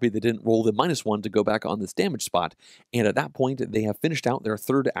just happy they didn't roll the -1 to go back on this damage spot. And at that point, they have finished out their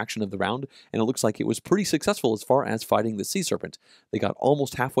third action of the round, and it looks like it was pretty successful as far as fighting the sea serpent. They got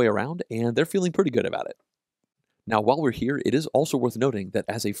almost halfway around, and they're feeling pretty good about it. Now, while we're here, it is also worth noting that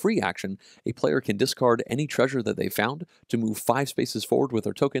as a free action, a player can discard any treasure that they found to move 5 spaces forward with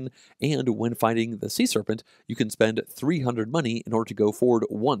their token, and when fighting the Sea Serpent, you can spend 300 money in order to go forward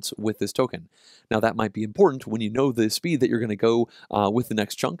once with this token. Now, that might be important when you know the speed that you're going to go with the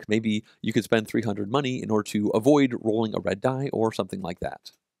next chunk. Maybe you could spend 300 money in order to avoid rolling a red die or something like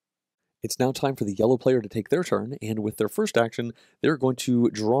that. It's now time for the yellow player to take their turn, and with their first action, they're going to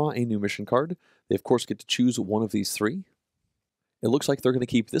draw a new mission card. They, of course, get to choose one of these 3. It looks like they're going to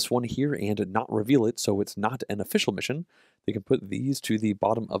keep this one here and not reveal it, so it's not an official mission. They can put these to the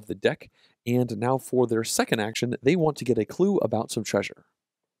bottom of the deck, and now for their second action, they want to get a clue about some treasure.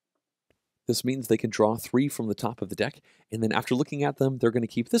 This means they can draw 3 from the top of the deck, and then after looking at them, they're going to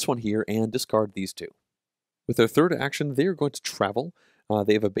keep this one here and discard these 2. With their third action, they are going to travel.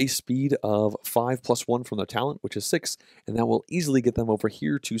 They have a base speed of 5 plus 1 from their talent, which is 6, and that will easily get them over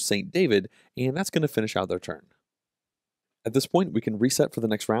here to St. David, and that's going to finish out their turn. At this point, we can reset for the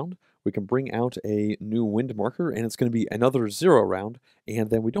next round. We can bring out a new wind marker, and it's going to be another 0 round, and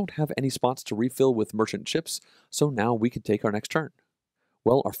then we don't have any spots to refill with merchant ships, so now we can take our next turn.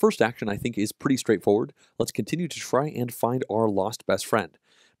 Well, our first action, I think, is pretty straightforward. Let's continue to try and find our lost best friend.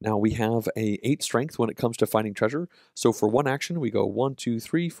 Now, we have a 8 strength when it comes to finding treasure, so for one action, we go 1, 2,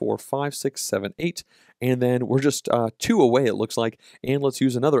 3, 4, 5, 6, 7, 8, and then we're just 2 away, it looks like, and let's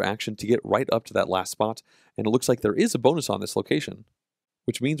use another action to get right up to that last spot, and it looks like there is a bonus on this location,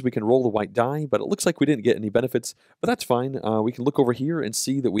 which means we can roll the white die, but it looks like we didn't get any benefits, but that's fine. We can look over here and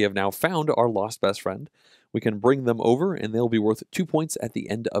see that we have now found our lost best friend. We can bring them over, and they'll be worth 2 points at the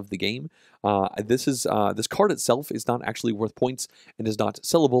end of the game. This card itself is not actually worth points and is not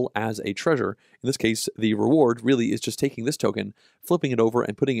sellable as a treasure. In this case, the reward really is just taking this token, flipping it over,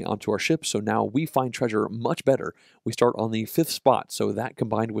 and putting it onto our ship, so now we find treasure much better. We start on the 5th spot, so that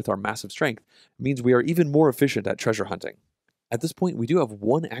combined with our massive strength means we are even more efficient at treasure hunting. At this point, we do have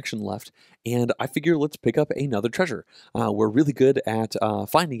one action left, and I figure let's pick up another treasure. We're really good at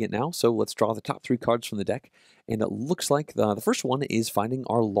finding it now, so let's draw the top 3 cards from the deck, and it looks like the first one is finding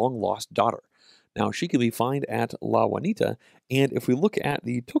our long-lost daughter. Now, she can be found at La Juanita, and if we look at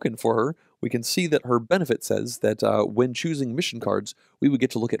the token for her, we can see that her benefit says that when choosing mission cards, we would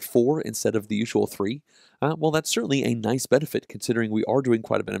get to look at 4 instead of the usual 3. Well, that's certainly a nice benefit considering we are doing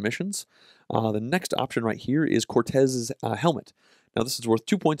quite a bit of missions. The next option right here is Cortez's helmet. Now, this is worth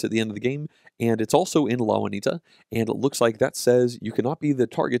 2 points at the end of the game, and it's also in La Juanita, and it looks like that says you cannot be the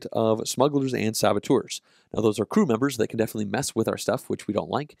target of smugglers and saboteurs. Now, those are crew members that can definitely mess with our stuff, which we don't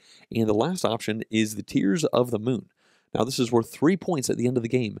like. And the last option is the Tears of the Moon. Now, this is worth 3 points at the end of the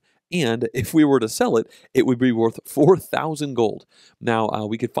game, and if we were to sell it, it would be worth 4,000 gold. Now,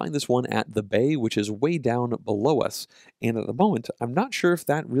 we could find this one at the Bay, which is way down below us, and at the moment, I'm not sure if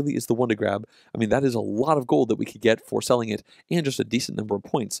that really is the one to grab. I mean, that is a lot of gold that we could get for selling it, and just a decent number of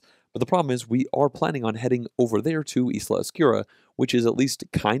points. But the problem is, we are planning on heading over there to Isla Oscura, which is at least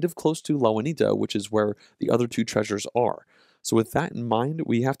kind of close to La Juanita, which is where the other 2 treasures are. So with that in mind,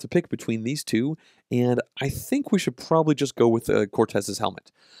 we have to pick between these 2, and I think we should probably just go with Cortez's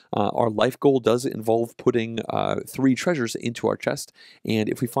helmet. Our life goal does involve putting 3 treasures into our chest, and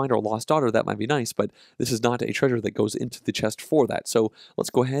if we find our lost daughter, that might be nice, but this is not a treasure that goes into the chest for that. So let's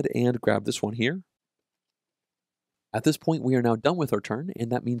go ahead and grab this one here. At this point, we are now done with our turn,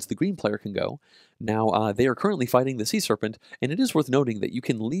 and that means the green player can go. Now, they are currently fighting the sea serpent, and it is worth noting that you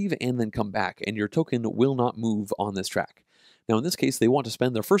can leave and then come back, and your token will not move on this track. Now, in this case, they want to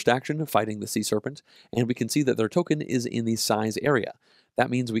spend their first action fighting the sea serpent, and we can see that their token is in the size area. That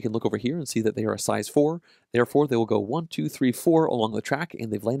means we can look over here and see that they are a size 4. Therefore, they will go 1, 2, 3, 4 along the track,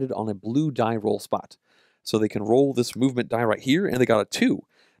 and they've landed on a blue die roll spot. So they can roll this movement die right here, and they got a 2.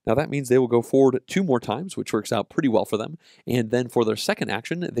 Now that means they will go forward 2 more times, which works out pretty well for them. And then for their second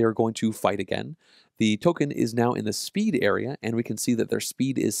action, they are going to fight again. The token is now in the speed area, and we can see that their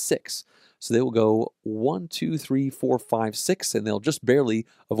speed is 6. So they will go 1, 2, 3, 4, 5, 6, and they'll just barely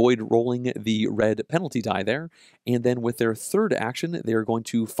avoid rolling the red penalty die there. And then with their third action, they are going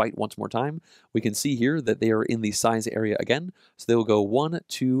to fight once more time. We can see here that they are in the size area again. So they will go 1,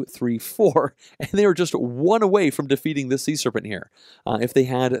 2, 3, 4, and they are just 1 away from defeating this sea serpent here. If they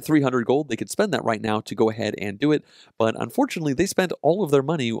had 300 gold, they could spend that right now to go ahead and do it. But unfortunately, they spent all of their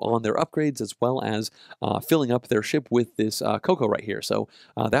money on their upgrades as well as filling up their ship with this cocoa right here. So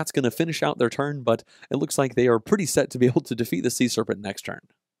that's going to finish out their turn, but it looks like they are pretty set to be able to defeat the sea serpent next turn.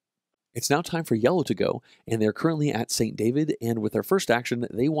 It's now time for yellow to go, and they're currently at St. David, and with their first action,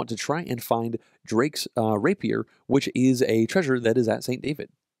 they want to try and find Drake's rapier, which is a treasure that is at St. David.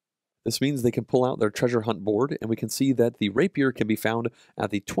 This means they can pull out their treasure hunt board, and we can see that the rapier can be found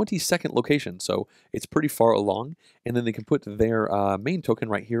at the 22nd location, so it's pretty far along, and then they can put their main token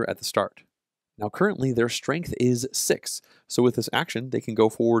right here at the start. Now currently their strength is 6, so with this action they can go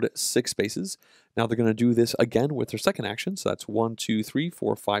forward 6 spaces. Now they're going to do this again with their second action, so that's 1, 2, 3,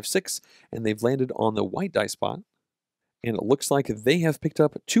 4, 5, 6, and they've landed on the white die spot. And it looks like they have picked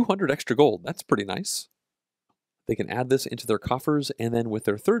up 200 extra gold. That's pretty nice. They can add this into their coffers, and then with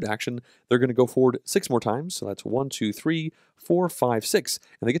their third action, they're going to go forward 6 more times, so that's 1, 2, 3, 4, 5, 6,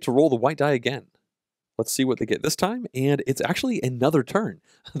 and they get to roll the white die again. Let's see what they get this time, and it's actually another turn.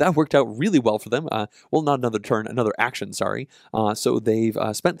 That worked out really well for them. Well, not another turn, another action, sorry. So they've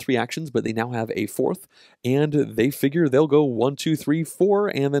spent 3 actions, but they now have a 4th, and they figure they'll go 1, 2, 3, 4,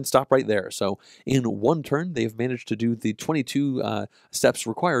 and then stop right there. So in 1 turn, they've managed to do the 22 steps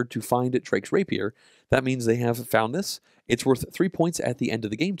required to find Drake's rapier. That means they have found this. It's worth 3 points at the end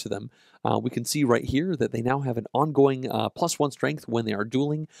of the game to them. We can see right here that they now have an ongoing +1 strength when they are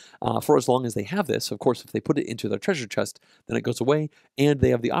dueling for as long as they have this. Of course, if they put it into their treasure chest, then it goes away, and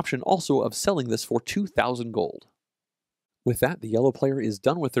they have the option also of selling this for 2,000 gold. With that, the yellow player is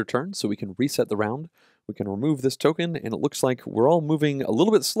done with their turn, so we can reset the round. We can remove this token, and it looks like we're all moving a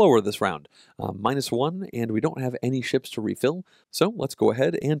little bit slower this round. -1, and we don't have any ships to refill, so let's go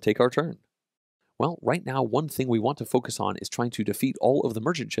ahead and take our turn. Well, right now, one thing we want to focus on is trying to defeat all of the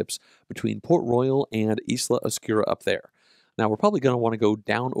merchant ships between Port Royal and Isla Oscura up there. Now, we're probably going to want to go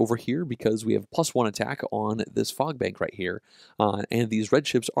down over here because we have +1 attack on this fog bank right here. And these red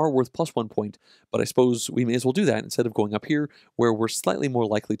ships are worth +1 point, but I suppose we may as well do that instead of going up here where we're slightly more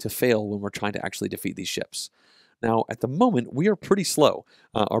likely to fail when we're trying to actually defeat these ships. Now, at the moment, we are pretty slow.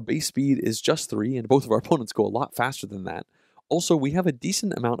 Our base speed is just 3, and both of our opponents go a lot faster than that. Also, we have a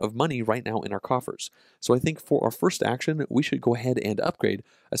decent amount of money right now in our coffers, so I think for our first action, we should go ahead and upgrade,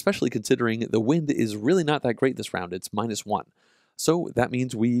 especially considering the wind is really not that great this round. It's -1. So that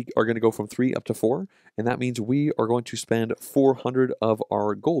means we are going to go from 3 up to 4, and that means we are going to spend 400 of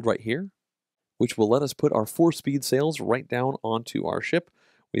our gold right here, which will let us put our 4 speed sails right down onto our ship.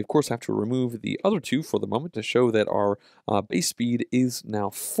 We, of course, have to remove the other 2 for the moment to show that our base speed is now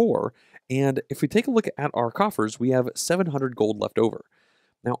 4. And if we take a look at our coffers, we have 700 gold left over.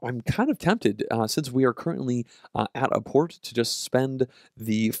 Now, I'm kind of tempted, since we are currently at a port, to just spend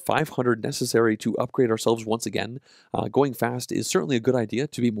the 500 necessary to upgrade ourselves once again. Going fast is certainly a good idea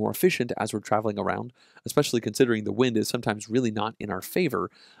to be more efficient as we're traveling around, especially considering the wind is sometimes really not in our favor.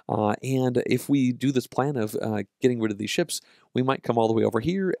 And if we do this plan of getting rid of these ships, we might come all the way over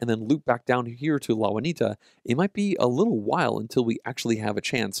here and then loop back down here to La Juanita. It might be a little while until we actually have a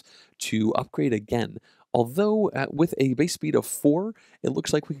chance to upgrade again. Although with a base speed of 4, it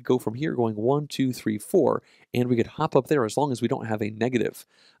looks like we could go from here going 1, 2, 3, 4, and we could hop up there as long as we don't have a negative.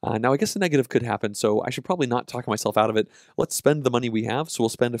 Now, I guess the negative could happen, so I should probably not talk myself out of it. Let's spend the money we have, so we'll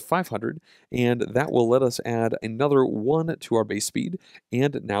spend 500, and that will let us add another 1 to our base speed,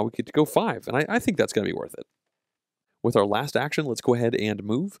 and now we get to go 5, and I think that's going to be worth it. With our last action, let's go ahead and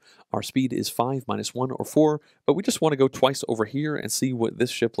move. Our speed is 5 minus 1 or 4, but we just want to go twice over here and see what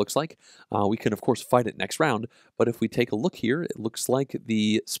this ship looks like. We can, of course, fight it next round, but if we take a look here, it looks like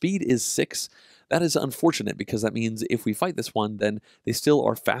the speed is 6. That is unfortunate because that means if we fight this one, then they still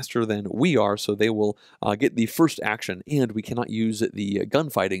are faster than we are, so they will get the first action, and we cannot use the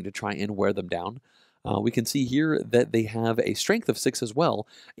gunfighting to try and wear them down. We can see here that they have a strength of 6 as well,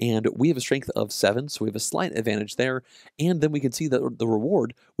 and we have a strength of 7, so we have a slight advantage there. And then we can see that the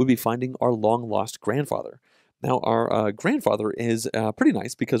reward would be finding our long-lost grandfather. Now, our grandfather is pretty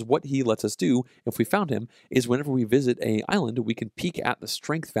nice because what he lets us do, if we found him, is whenever we visit a island, we can peek at the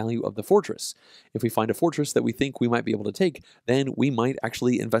strength value of the fortress. If we find a fortress that we think we might be able to take, then we might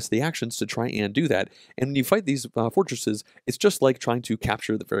actually invest the actions to try and do that. And when you fight these fortresses, it's just like trying to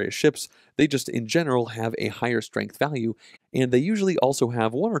capture the various ships. They just, in general, have a higher strength value, and they usually also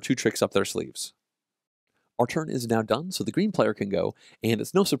have 1 or 2 tricks up their sleeves. Our turn is now done, so the green player can go, and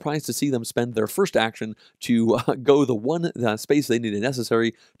it's no surprise to see them spend their first action to go the one space they needed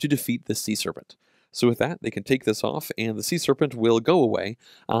necessary to defeat the Sea Serpent. So with that, they can take this off, and the Sea Serpent will go away.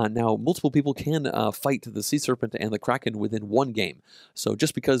 Now, multiple people can fight the Sea Serpent and the Kraken within one game. So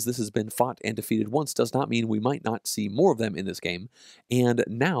just because this has been fought and defeated once does not mean we might not see more of them in this game. And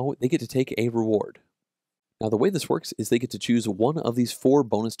now they get to take a reward. Now, the way this works is they get to choose one of these 4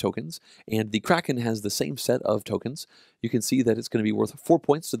 bonus tokens, and the Kraken has the same set of tokens. You can see that it's going to be worth 4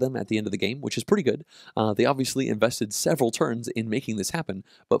 points to them at the end of the game, which is pretty good. They obviously invested several turns in making this happen,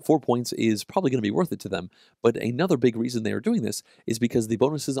 but 4 points is probably going to be worth it to them. But another big reason they are doing this is because the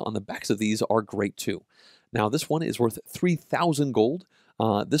bonuses on the backs of these are great too. Now, this one is worth 3,000 gold.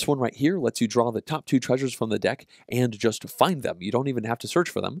 This one right here lets you draw the top 2 treasures from the deck and just find them. You don't even have to search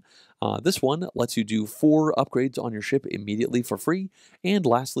for them. This one lets you do 4 upgrades on your ship immediately for free. And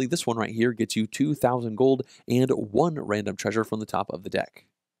lastly, this one right here gets you 2,000 gold and 1 random treasure from the top of the deck.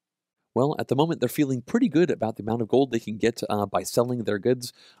 Well, at the moment, they're feeling pretty good about the amount of gold they can get by selling their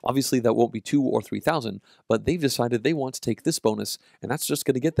goods. Obviously, that won't be 2 or 3,000, but they've decided they want to take this bonus, and that's just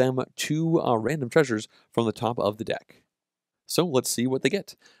going to get them 2 random treasures from the top of the deck. So let's see what they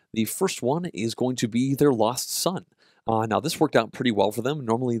get. The first one is going to be their lost son. Now, this worked out pretty well for them.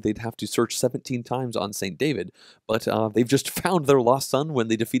 Normally, they'd have to search 17 times on St. David, but they've just found their lost son when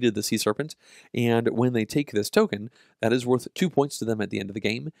they defeated the Sea Serpent. And when they take this token, that is worth 2 points to them at the end of the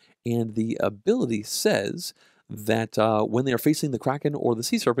game. And the ability says that when they are facing the Kraken or the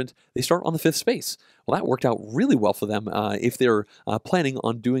Sea Serpent, they start on the 5th space. Well, that worked out really well for them if they're planning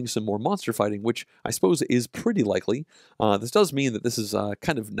on doing some more monster fighting, which I suppose is pretty likely. This does mean that this is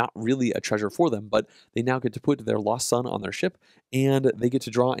kind of not really a treasure for them, but they now get to put their lost son on their ship, and they get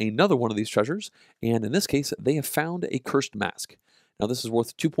to draw another one of these treasures, and in this case, they have found a cursed mask. Now, this is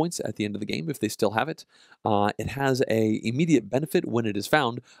worth 2 points at the end of the game if they still have it. It has an immediate benefit when it is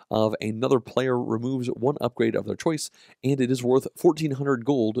found of another player removes 1 upgrade of their choice, and it is worth 1,400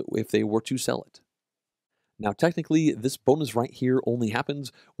 gold if they were to sell it. Now, technically, this bonus right here only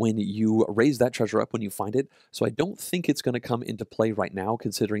happens when you raise that treasure up when you find it, so I don't think it's going to come into play right now,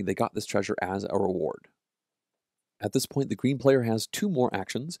 considering they got this treasure as a reward. At this point, the green player has 2 more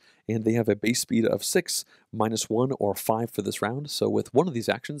actions, and they have a base speed of 6, minus 1, or 5 for this round. So with one of these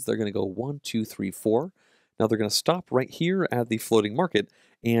actions, they're going to go 1, 2, 3, 4. Now they're going to stop right here at the floating market,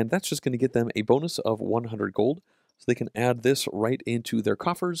 and that's just going to get them a bonus of 100 gold. So they can add this right into their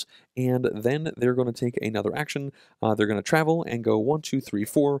coffers, and then they're going to take another action. They're going to travel and go 1, 2, 3,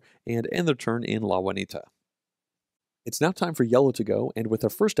 4, and end their turn in La Juanita. It's now time for yellow to go, and with their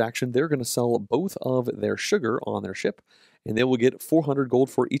first action, they're going to sell both of their sugar on their ship, and they will get 400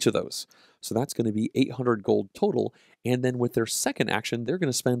 gold for each of those. So that's going to be 800 gold total, and then with their second action, they're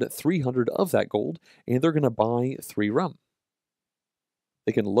going to spend 300 of that gold, and they're going to buy 3 rum.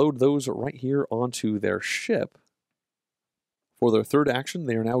 They can load those right here onto their ship For their third action,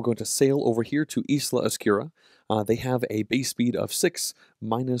 they are now going to sail over here to Isla Oscura. They have a base speed of 6,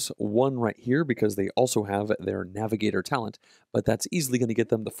 -1 right here because they also have their navigator talent, but that's easily going to get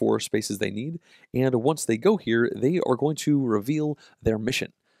them the 4 spaces they need. And once they go here, they are going to reveal their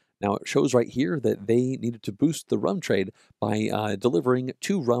mission. Now, it shows right here that they needed to boost the rum trade by delivering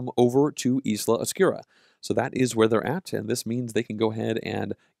 2 rum over to Isla Oscura. So that is where they're at, and this means they can go ahead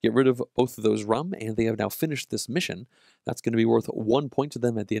and get rid of both of those rum, and they have now finished this mission. That's going to be worth 1 point to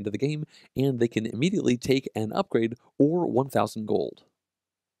them at the end of the game, and they can immediately take an upgrade or 1,000 gold.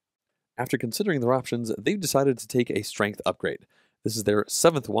 After considering their options, they've decided to take a strength upgrade. This is their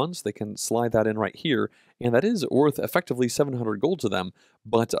 7th one, so they can slide that in right here, and that is worth effectively 700 gold to them,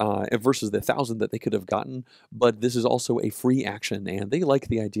 but versus the 1,000 that they could have gotten, but this is also a free action, and they like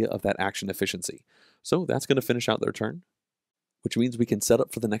the idea of that action efficiency. So that's going to finish out their turn, which means we can set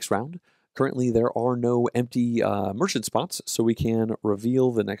up for the next round. Currently, there are no empty merchant spots, so we can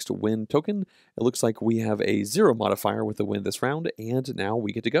reveal the next win token. It looks like we have a 0 modifier with the win this round, and now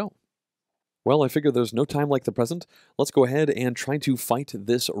we get to go. Well, I figure there's no time like the present. Let's go ahead and try to fight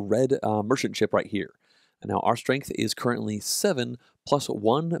this red merchant ship right here. And now our strength is currently 7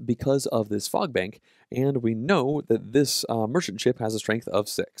 +1 because of this fog bank, and we know that this merchant ship has a strength of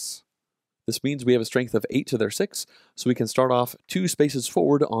 6. This means we have a strength of 8 to their 6, so we can start off 2 spaces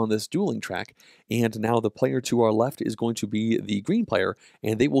forward on this dueling track, and now the player to our left is going to be the green player,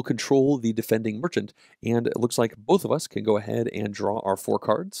 and they will control the defending merchant, and it looks like both of us can go ahead and draw our 4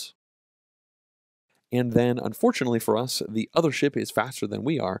 cards. And then, unfortunately for us, the other ship is faster than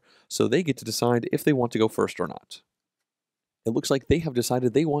we are, so they get to decide if they want to go first or not. It looks like they have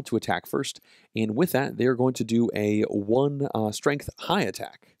decided they want to attack first, and with that, they're going to do a 1 strength high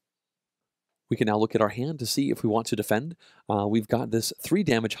attack. We can now look at our hand to see if we want to defend. We've got this 3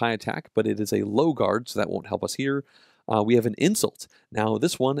 damage high attack, but it is a low guard, so that won't help us here. We have an insult. Now,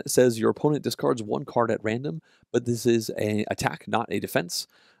 this one says your opponent discards 1 card at random, but this is an attack, not a defense.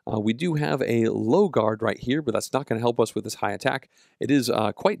 We do have a low guard right here, but that's not going to help us with this high attack. It is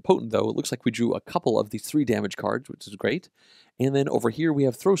quite potent, though. It looks like we drew a couple of these 3 damage cards, which is great. And then over here we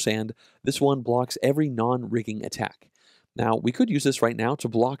have throw sand. This one blocks every non-rigging attack. Now, we could use this right now to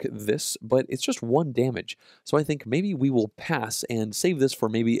block this, but it's just 1 damage. So I think maybe we will pass and save this for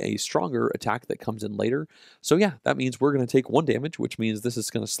maybe a stronger attack that comes in later. So yeah, that means we're going to take 1 damage, which means this is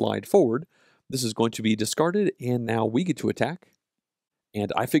going to slide forward. This is going to be discarded, and now we get to attack.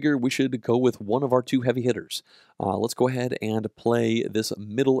 And I figure we should go with one of our 2 heavy hitters. Let's go ahead and play this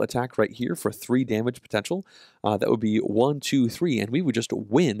middle attack right here for 3 damage potential. That would be 1, 2, 3, and we would just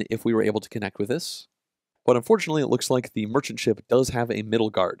win if we were able to connect with this. But unfortunately, it looks like the merchant ship does have a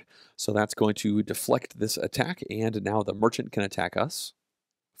middle guard. So that's going to deflect this attack, and now the merchant can attack us.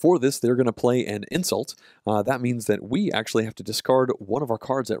 For this, they're going to play an insult. That means that we actually have to discard one of our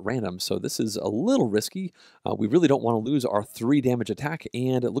cards at random, so this is a little risky. We really don't want to lose our 3 damage attack,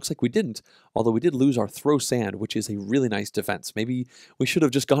 and it looks like we didn't, although we did lose our throw sand, which is a really nice defense. Maybe we should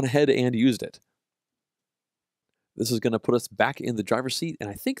have just gone ahead and used it. This is going to put us back in the driver's seat, and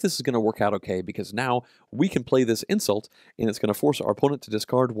I think this is going to work out okay because now we can play this insult, and it's going to force our opponent to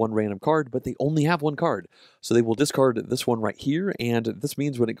discard 1 random card, but they only have 1 card. So they will discard this one right here, and this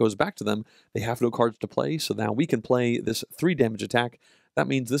means when it goes back to them, they have no cards to play, so now we can play this 3 damage attack. That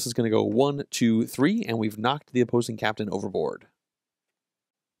means this is going to go 1, 2, 3, and we've knocked the opposing captain overboard.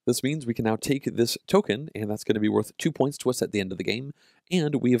 This means we can now take this token, and that's going to be worth 2 points to us at the end of the game.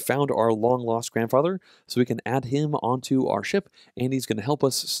 And we have found our long-lost grandfather, so we can add him onto our ship, and he's going to help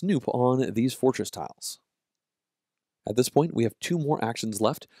us snoop on these fortress tiles. At this point, we have 2 more actions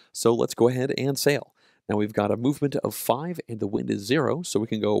left, so let's go ahead and sail. Now we've got a movement of 5, and the wind is 0, so we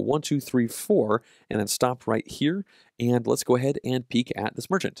can go 1, 2, 3, 4, and then stop right here, and let's go ahead and peek at this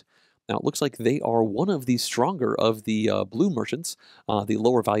merchant. Now, it looks like they are one of the stronger of the blue merchants, the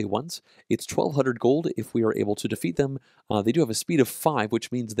lower value ones. It's 1,200 gold if we are able to defeat them. They do have a speed of 5,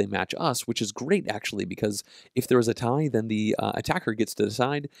 which means they match us, which is great, actually, because if there is a tie, then the attacker gets to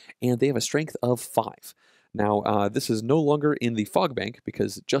decide, and they have a strength of 5. Now, this is no longer in the fog bank,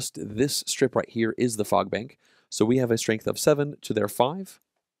 because just this strip right here is the fog bank. So we have a strength of 7 to their 5.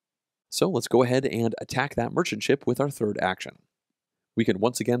 So let's go ahead and attack that merchant ship with our 3rd action. We can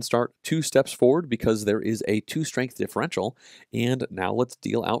once again start 2 steps forward because there is a 2 strength differential, and now let's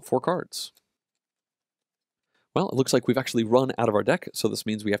deal out 4 cards. Well, it looks like we've actually run out of our deck, so this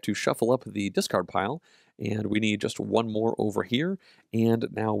means we have to shuffle up the discard pile, and we need just 1 more over here, and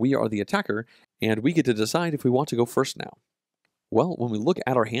now we are the attacker, and we get to decide if we want to go first now. Well, when we look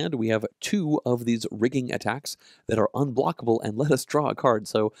at our hand, we have 2 of these rigging attacks that are unblockable and let us draw a card.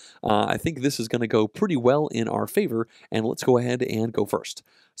 So I think this is going to go pretty well in our favor, and let's go ahead and go first.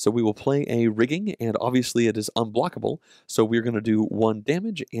 So we will play a rigging, and obviously it is unblockable. So we're going to do 1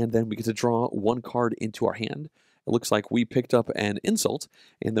 damage, and then we get to draw 1 card into our hand. It looks like we picked up an insult,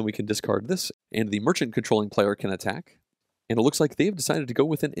 and then we can discard this, and the merchant controlling player can attack. And it looks like they've decided to go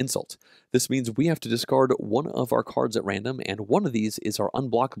with an insult. This means we have to discard 1 of our cards at random, and 1 of these is our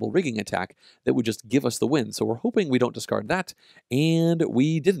unblockable rigging attack that would just give us the win. So we're hoping we don't discard that, and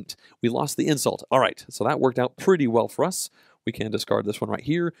we didn't. We lost the insult. All right, so that worked out pretty well for us. We can discard this one right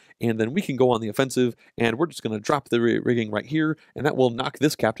here, and then we can go on the offensive, and we're just going to drop the rigging right here, and that will knock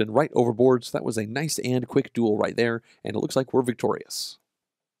this captain right overboard. So that was a nice and quick duel right there, and it looks like we're victorious.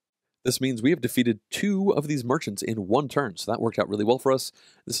 This means we have defeated 2 of these merchants in 1 turn, so that worked out really well for us.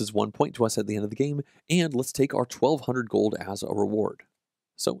 This is 1 point to us at the end of the game, and let's take our 1,200 gold as a reward.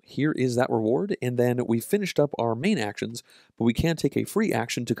 So here is that reward, and then we finished up our main actions, but we can take a free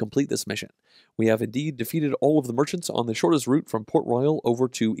action to complete this mission. We have indeed defeated all of the merchants on the shortest route from Port Royal over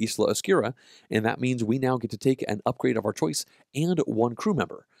to Isla Oscura, and that means we now get to take an upgrade of our choice and 1 crew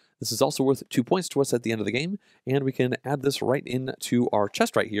member. This is also worth 2 points to us at the end of the game, and we can add this right into our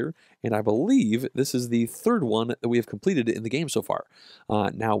chest right here, and I believe this is the 3rd one that we have completed in the game so far.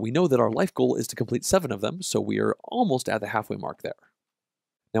 Now, we know that our life goal is to complete 7 of them, so we are almost at the halfway mark there.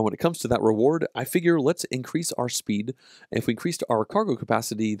 Now, when it comes to that reward, I figure let's increase our speed. If we increased our cargo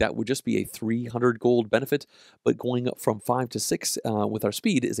capacity, that would just be a 300 gold benefit, but going up from 5 to 6 with our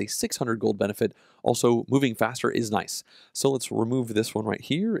speed is a 600 gold benefit. Also, moving faster is nice. So let's remove this one right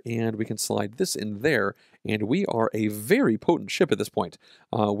here, and we can slide this in there, and we are a very potent ship at this point.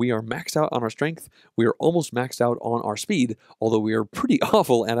 We are maxed out on our strength. We are almost maxed out on our speed, although we are pretty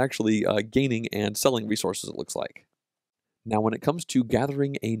awful at actually gaining and selling resources, it looks like. Now, when it comes to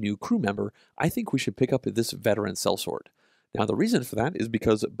gathering a new crew member, I think we should pick up this veteran sellsword. Now, the reason for that is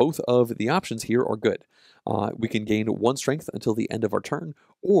because both of the options here are good. We can gain 1 strength until the end of our turn,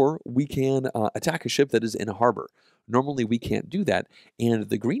 or we can attack a ship that is in a harbor. Normally, we can't do that, and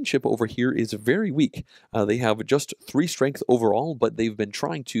the green ship over here is very weak. They have just 3 strength overall, but they've been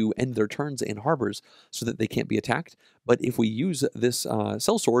trying to end their turns in harbors so that they can't be attacked. But if we use this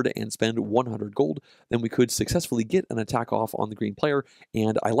sellsword and spend 100 gold, then we could successfully get an attack off on the green player,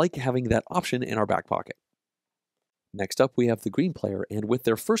 and I like having that option in our back pocket. Next up, we have the green player, and with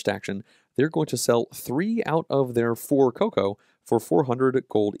their first action, they're going to sell 3 out of their 4 cocoa for 400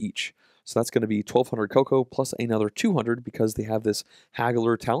 gold each. So that's going to be 1,200 cocoa plus another 200 because they have this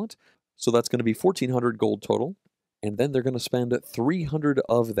haggler talent. So that's going to be 1,400 gold total. And then they're going to spend 300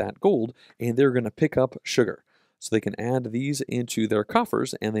 of that gold, and they're going to pick up sugar. So they can add these into their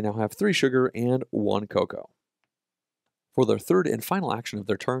coffers, and they now have 3 sugar and 1 cocoa. For their 3rd and final action of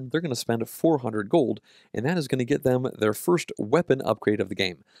their turn, they're going to spend 400 gold, and that is going to get them their first weapon upgrade of the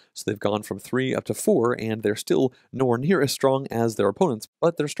game. So they've gone from 3 up to 4, and they're still nowhere near as strong as their opponents,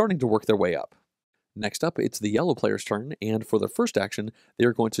 but they're starting to work their way up. Next up, it's the yellow player's turn, and for their first action, they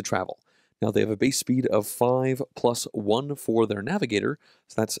are going to travel. Now, they have a base speed of 5 plus 1 for their navigator,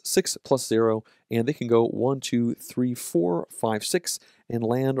 so that's 6 plus 0, and they can go 1, 2, 3, 4, 5, 6, and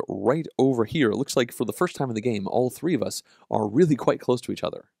land right over here. It looks like for the first time in the game, all 3 of us are really quite close to each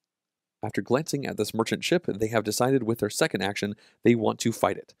other. After glancing at this merchant ship, they have decided with their second action, they want to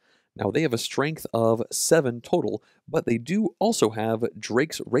fight it. Now, they have a strength of 7 total, but they do also have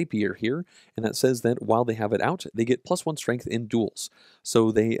Drake's Rapier here, and that says that while they have it out, they get +1 strength in duels.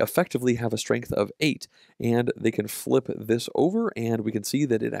 So they effectively have a strength of 8, and they can flip this over, and we can see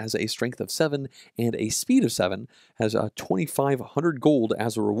that it has a strength of 7 and a speed of 7, has 2,500 gold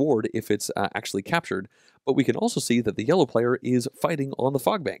as a reward if it's actually captured. But we can also see that the yellow player is fighting on the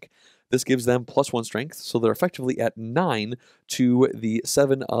fog bank. This gives them +1 strength, so they're effectively at 9 to the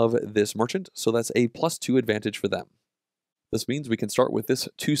 7 of this merchant, so that's a +2 advantage for them. This means we can start with this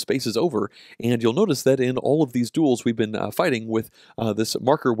 2 spaces over, and you'll notice that in all of these duels we've been fighting with this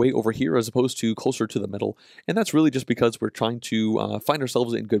marker way over here as opposed to closer to the middle, and that's really just because we're trying to find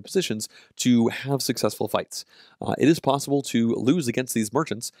ourselves in good positions to have successful fights. It is possible to lose against these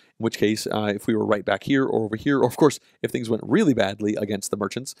merchants, in which case if we were right back here or over here, or of course if things went really badly against the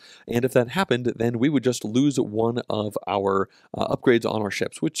merchants, and if that happened, then we would just lose one of our upgrades on our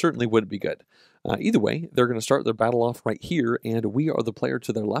ships, which certainly wouldn't be good. Either way, they're going to start their battle off right here, and we are the player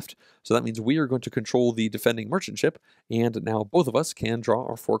to their left, so that means we are going to control the defending merchant ship, and now both of us can draw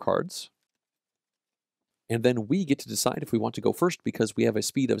our 4 cards. And then we get to decide if we want to go first because we have a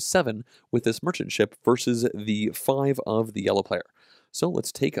speed of 7 with this merchant ship versus the 5 of the yellow player. So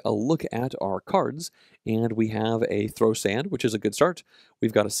let's take a look at our cards, and we have a throw sand, which is a good start.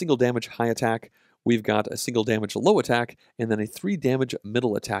 We've got a single damage high attack, we've got a single damage low attack, and then a 3 damage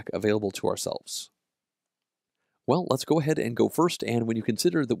middle attack available to ourselves. Well, let's go ahead and go first, and when you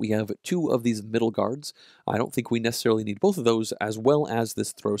consider that we have 2 of these middle guards, I don't think we necessarily need both of those as well as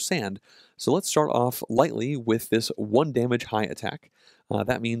this throw sand. So let's start off lightly with this 1 damage high attack.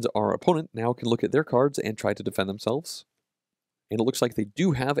 That means our opponent now can look at their cards and try to defend themselves. And it looks like they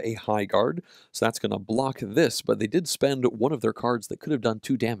do have a high guard, so that's going to block this, but they did spend one of their cards that could have done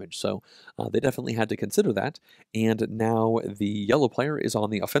 2 damage, so they definitely had to consider that. And now the yellow player is on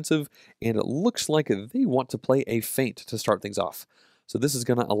the offensive, and it looks like they want to play a feint to start things off. So this is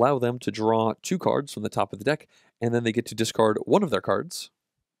going to allow them to draw 2 cards from the top of the deck, and then they get to discard one of their cards.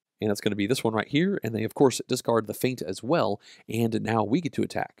 And that's going to be this one right here, and they of course discard the feint as well, and now we get to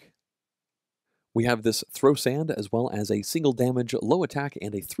attack. We have this throw sand as well as a single damage low attack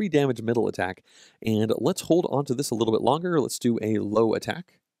and a 3 damage middle attack. And let's hold on to this a little bit longer. Let's do a low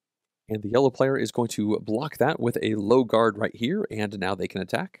attack. And the yellow player is going to block that with a low guard right here, and now they can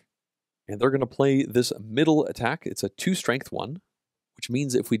attack. And they're going to play this middle attack. It's a 2 strength one, which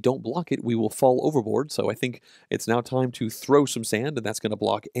means if we don't block it, we will fall overboard. So I think it's now time to throw some sand, and that's going to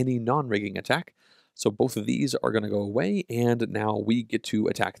block any non-rigging attack. So both of these are going to go away, and now we get to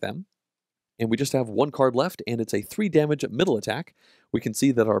attack them. And we just have 1 card left, and it's a 3 damage middle attack. We can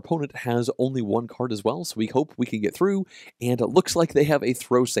see that our opponent has only 1 card as well, so we hope we can get through, and it looks like they have a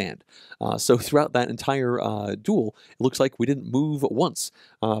throw sand. So throughout that entire duel, it looks like we didn't move once.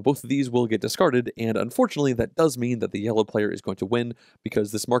 Both of these will get discarded, and unfortunately that does mean that the yellow player is going to win,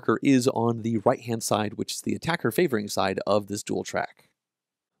 because this marker is on the right-hand side, which is the attacker favoring side of this duel track.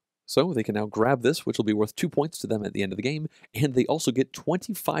 So they can now grab this, which will be worth 2 points to them at the end of the game, and they also get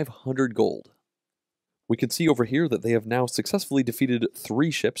 2,500 gold. We can see over here that they have now successfully defeated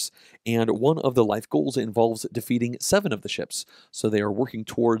 3 ships, and one of the life goals involves defeating 7 of the ships, so they are working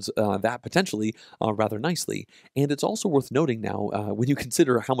towards that potentially rather nicely. And it's also worth noting now, when you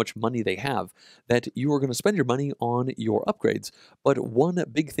consider how much money they have, that you are going to spend your money on your upgrades, but one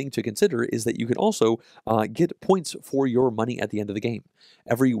big thing to consider is that you can also get points for your money at the end of the game.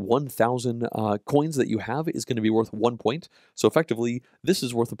 Every 1,000 coins that you have is going to be worth 1 point, so effectively this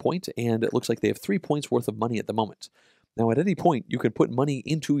is worth a point, and it looks like they have 3 points worth of money at the moment. Now, at any point, you can put money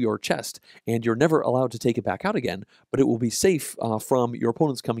into your chest, and you're never allowed to take it back out again, but it will be safe from your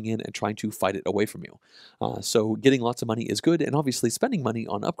opponents coming in and trying to fight it away from you. So getting lots of money is good, and obviously spending money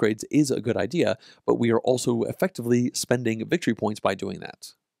on upgrades is a good idea, but we are also effectively spending victory points by doing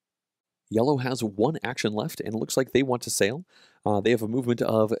that. Yellow has 1 action left, and it looks like they want to sail. They have a movement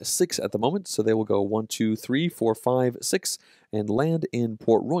of 6 at the moment, so they will go 1, 2, 3, 4, 5, 6, and land in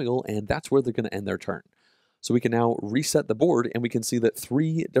Port Royal, and that's where they're going to end their turn. So we can now reset the board, and we can see that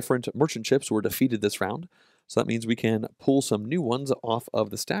 3 different merchant ships were defeated this round. So that means we can pull some new ones off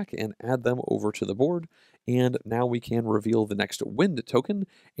of the stack and add them over to the board. And now we can reveal the next wind token,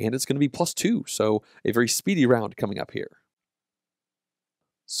 and it's going to be +2, so a very speedy round coming up here.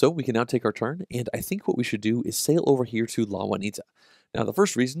 So we can now take our turn, and I think what we should do is sail over here to La Juanita. Now, the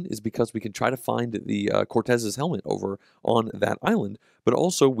first reason is because we can try to find the Cortez's helmet over on that island, but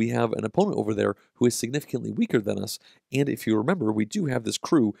also we have an opponent over there who is significantly weaker than us, and if you remember, we do have this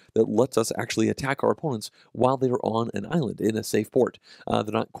crew that lets us actually attack our opponents while they are on an island in a safe port. They're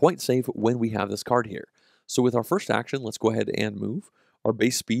not quite safe when we have this card here. So with our first action, let's go ahead and move. Our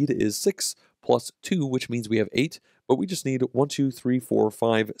base speed is 6 plus 2, which means we have 8, but we just need 1, 2, 3, 4,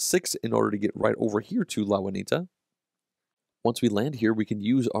 5, 6 in order to get right over here to La Juanita. Once we land here, we can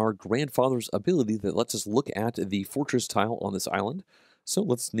use our grandfather's ability that lets us look at the fortress tile on this island. So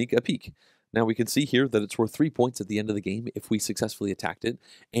let's sneak a peek. Now we can see here that it's worth 3 points at the end of the game if we successfully attacked it.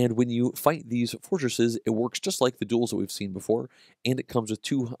 And when you fight these fortresses, it works just like the duels that we've seen before, and it comes with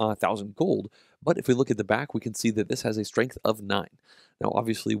 2,000 gold. But if we look at the back, we can see that this has a strength of 9. Now,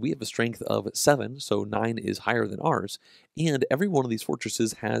 obviously, we have a strength of 7, so 9 is higher than ours. And every one of these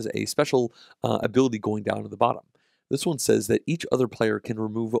fortresses has a special ability going down to the bottom. This one says that each other player can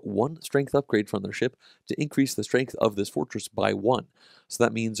remove 1 strength upgrade from their ship to increase the strength of this fortress by 1. So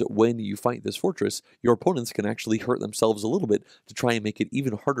that means when you fight this fortress, your opponents can actually hurt themselves a little bit to try and make it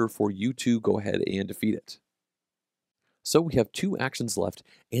even harder for you to go ahead and defeat it. So we have 2 actions left,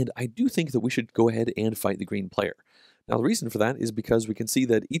 and I do think that we should go ahead and fight the green player. Now, the reason for that is because we can see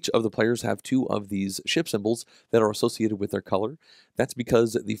that each of the players have 2 of these ship symbols that are associated with their color. That's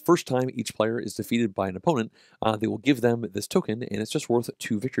because the first time each player is defeated by an opponent, they will give them this token, and it's just worth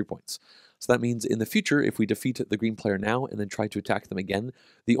 2 victory points. So that means in the future, if we defeat the green player now and then try to attack them again,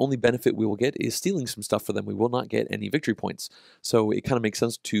 the only benefit we will get is stealing some stuff for them. We will not get any victory points. So it kind of makes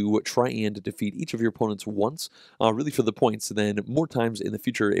sense to try and defeat each of your opponents once, really for the points, and then more times in the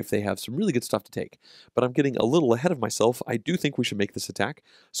future if they have some really good stuff to take. But I'm getting a little ahead of myself. I do think we should make this attack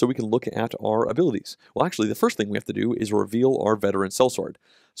so we can look at our abilities. Well, actually, the first thing we have to do is reveal our veteran sellsword.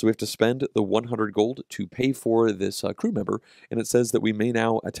 So we have to spend the 100 gold to pay for this crew member, and it says that we may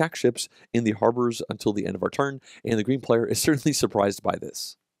now attack ships in the harbors until the end of our turn, and the green player is certainly surprised by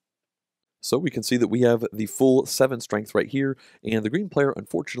this. So we can see that we have the full 7 strength right here, and the green player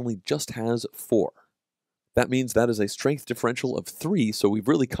unfortunately just has 4. That means that is a strength differential of 3, so we've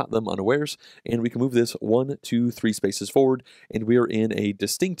really caught them unawares, and we can move this 1, 2, 3 spaces forward, and we are in a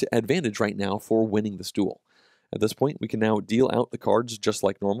distinct advantage right now for winning this duel. At this point, we can now deal out the cards just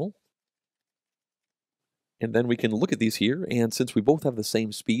like normal. And then we can look at these here, and since we both have the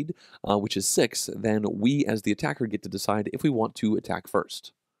same speed, which is 6, then we as the attacker get to decide if we want to attack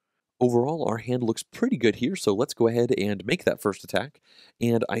first. Overall, our hand looks pretty good here, so let's go ahead and make that first attack.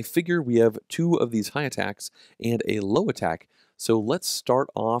 And I figure we have 2 of these high attacks and a low attack, so let's start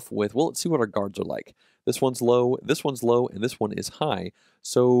off with, well, let's see what our guards are like. This one's low, and this one is high.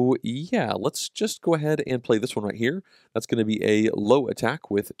 So yeah, let's just go ahead and play this one right here. That's going to be a low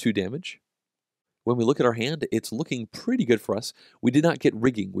attack with 2 damage. When we look at our hand, it's looking pretty good for us. We did not get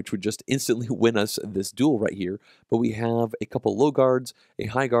rigging, which would just instantly win us this duel right here, but we have a couple low guards, a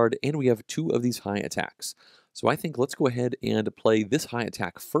high guard, and we have 2 of these high attacks. So I think let's go ahead and play this high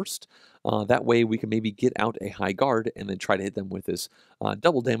attack first. That way we can maybe get out a high guard and then try to hit them with this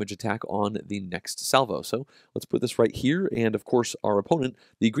double damage attack on the next salvo. So let's put this right here, and of course our opponent,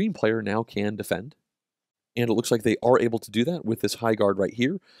 the green player, now can defend. And it looks like they are able to do that with this high guard right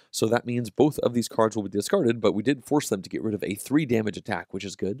here. So that means both of these cards will be discarded, but we did force them to get rid of a 3 damage attack, which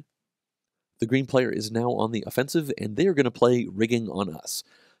is good. The green player is now on the offensive, and they are going to play rigging on us.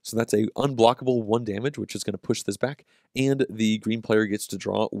 So that's a unblockable 1 damage, which is going to push this back, and the green player gets to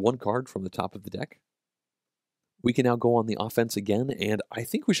draw 1 card from the top of the deck. We can now go on the offense again, and I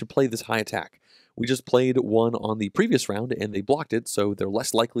think we should play this high attack. We just played one on the previous round, and they blocked it, so they're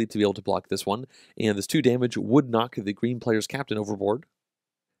less likely to be able to block this one, and this 2 damage would knock the green player's captain overboard.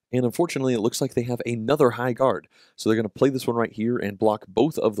 And unfortunately, it looks like they have another high guard, so they're going to play this one right here and block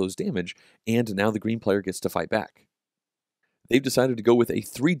both of those damage, and now the green player gets to fight back. They've decided to go with a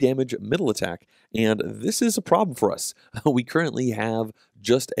 3 damage middle attack, and this is a problem for us. We currently have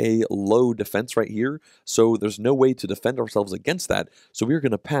just a low defense right here, so there's no way to defend ourselves against that, so we're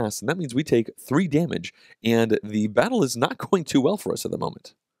going to pass, and that means we take 3 damage, and the battle is not going too well for us at the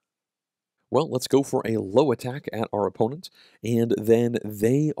moment. Well, let's go for a low attack at our opponent, and then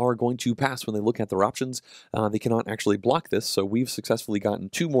they are going to pass when they look at their options. They cannot actually block this, so we've successfully gotten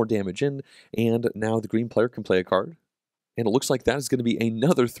 2 more damage in, and now the green player can play a card. And it looks like that is going to be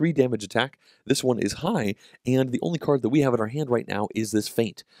another 3 damage attack. This one is high, and the only card that we have in our hand right now is this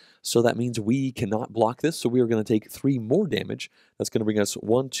Feint. So that means we cannot block this, so we are going to take 3 more damage. That's going to bring us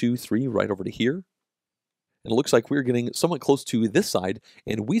 1, 2, 3 right over to here. And it looks like we're getting somewhat close to this side,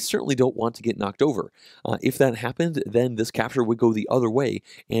 and we certainly don't want to get knocked over. If that happened, then this capture would go the other way,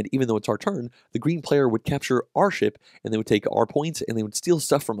 and even though it's our turn, the green player would capture our ship, and they would take our points, and they would steal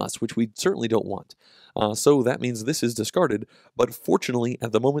stuff from us, which we certainly don't want. So that means this is discarded, but fortunately,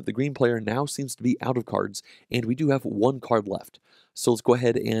 at the moment, the green player now seems to be out of cards, and we do have 1 card left. So let's go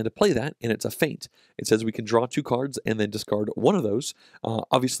ahead and play that, and it's a Feint. It says we can draw 2 cards and then discard 1 of those.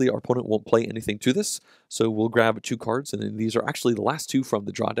 Obviously, our opponent won't play anything to this, so we'll grab 2 cards, and then these are actually the last 2 from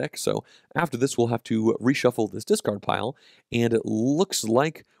the draw deck. So after this, we'll have to reshuffle this discard pile, and it looks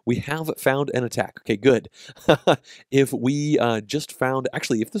like we have found an attack. Okay, good. If we just found,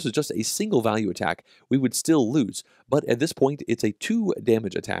 actually, if this was just a single value attack, we would still lose. But at this point, it's a 2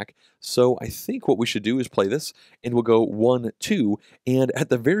 damage attack. So I think what we should do is play this, and we'll go 1, 2. And at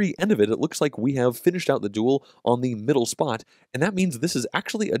the very end of it, it looks like we have finished out the duel on the middle spot. And that means this is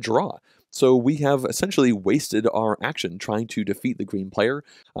actually a draw. So we have essentially wasted our action trying to defeat the green player.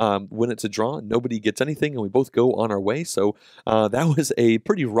 When it's a draw, nobody gets anything, and we both go on our way. So that was a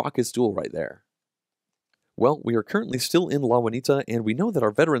pretty raucous duel right there. Well, we are currently still in La Juanita, and we know that our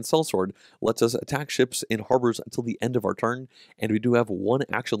veteran sellsword lets us attack ships in harbors until the end of our turn, and we do have 1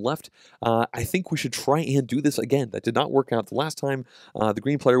 action left. I think we should try and do this again. That did not work out the last time. The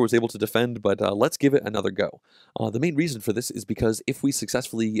green player was able to defend, but let's give it another go. The main reason for this is because if we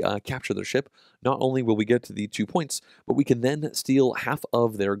successfully capture their ship, not only will we get the 2 points, but we can then steal half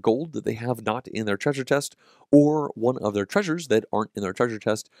of their gold that they have not in their treasure chest, or 1 of their treasures that aren't in their treasure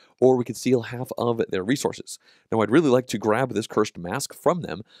chest, or we can steal half of their resources. resources. Now, I'd really like to grab this cursed mask from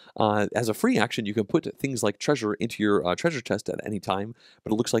them. As a free action, you can put things like treasure into your treasure chest at any time,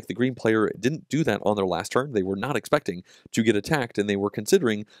 but it looks like the green player didn't do that on their last turn. They were not expecting to get attacked, and they were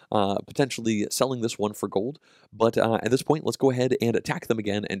considering potentially selling this one for gold. But at this point, let's go ahead and attack them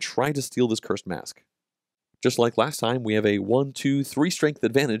again and try to steal this cursed mask. Just like last time, we have a 1, 2, 3 strength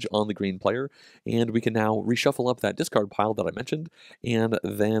advantage on the green player, and we can now reshuffle up that discard pile that I mentioned, and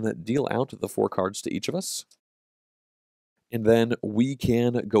then deal out the 4 cards to each of us. And then we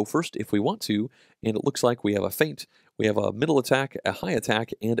can go first if we want to, and it looks like we have a feint, we have a middle attack, a high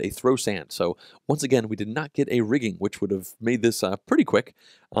attack, and a throw sand. So once again, we did not get a rigging, which would have made this pretty quick.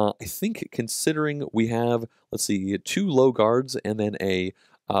 I think considering we have, let's see, 2 low guards and then a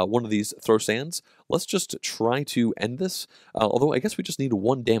one of these throw sands. Let's just try to end this, although I guess we just need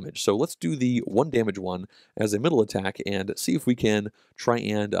 1 damage. So let's do the 1 damage one as a middle attack and see if we can try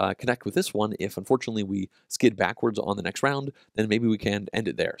and connect with this one. If unfortunately we skid backwards on the next round, then maybe we can end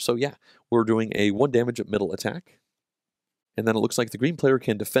it there. So yeah, we're doing a 1 damage middle attack. And then it looks like the green player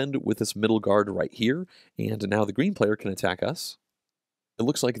can defend with this middle guard right here, and now the green player can attack us. It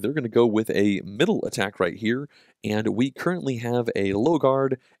looks like they're going to go with a middle attack right here, and we currently have a low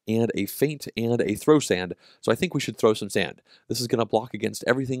guard and a feint and a throw sand, so I think we should throw some sand. This is going to block against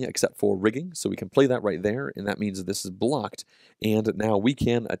everything except for rigging, so we can play that right there, and that means that this is blocked, and now we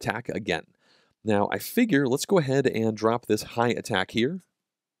can attack again. Now, I figure let's go ahead and drop this high attack here.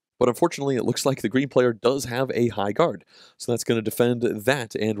 But unfortunately, it looks like the green player does have a high guard. So that's going to defend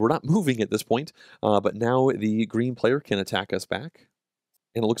that, and we're not moving at this point, but now the green player can attack us back.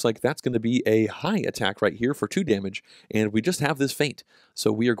 And it looks like that's going to be a high attack right here for 2 damage, and we just have this feint.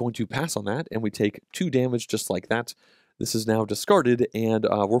 So we are going to pass on that, and we take 2 damage just like that. This is now discarded, and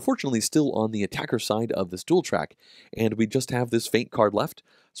we're fortunately still on the attacker side of this duel track, and we just have this feint card left.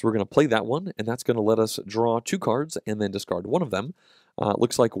 So we're going to play that one, and that's going to let us draw 2 cards and then discard one of them.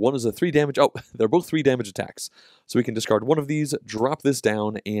 Looks like one is a 3 damage. Oh, they're both 3 damage attacks. So we can discard one of these, drop this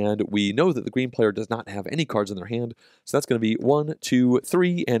down, and we know that the green player does not have any cards in their hand. So that's going to be 1, 2,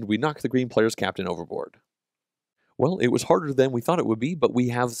 3, and we knock the green player's captain overboard. Well, it was harder than we thought it would be, but we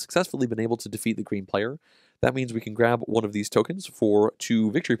have successfully been able to defeat the green player. That means we can grab one of these tokens for 2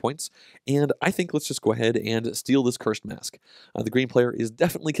 victory points, and I think let's just go ahead and steal this cursed mask. The green player is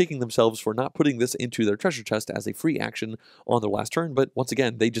definitely kicking themselves for not putting this into their treasure chest as a free action on their last turn, but once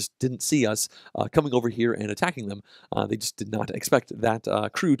again, they just didn't see us coming over here and attacking them. They just did not expect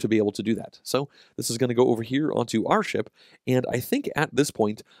that crew to be able to do that. So this is going to go over here onto our ship, and I think at this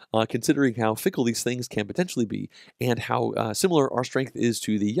point, considering how fickle these things can potentially be, and how similar our strength is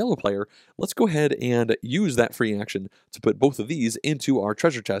to the yellow player, let's go ahead and use that free action to put both of these into our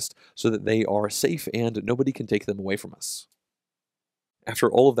treasure chest so that they are safe and nobody can take them away from us.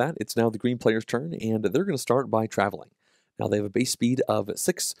 After all of that, it's now the green player's turn, and they're going to start by traveling. Now they have a base speed of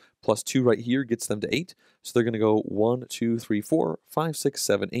 6, plus 2 right here gets them to 8, so they're going to go 1, 2, 3, 4, 5, 6,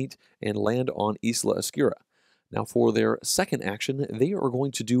 7, 8, and land on Isla Oscura. Now for their second action, they are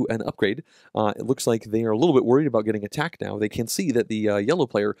going to do an upgrade. It looks like they are a little bit worried about getting attacked now. They can see that the yellow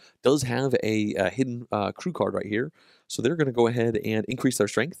player does have a hidden crew card right here. So they're going to go ahead and increase their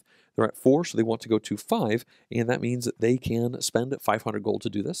strength. They're at 4, so they want to go to 5, and that means that they can spend 500 gold to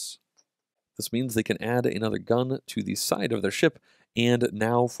do this. This means they can add another gun to the side of their ship, and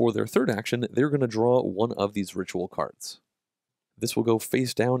now for their third action, they're going to draw one of these ritual cards. This will go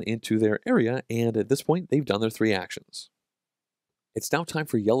face down into their area, and at this point, they've done their 3 actions. It's now time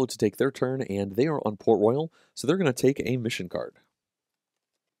for yellow to take their turn, and they are on Port Royal, so they're going to take a mission card.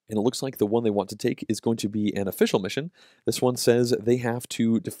 And it looks like the one they want to take is going to be an official mission. This one says they have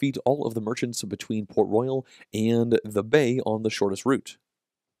to defeat all of the merchants between Port Royal and the bay on the shortest route.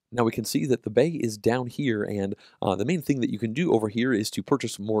 Now we can see that the bay is down here, and the main thing that you can do over here is to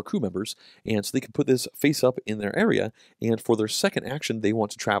purchase more crew members, and so they can put this face up in their area, and for their second action they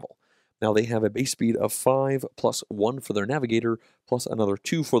want to travel. Now they have a base speed of 5 plus 1 for their navigator, plus another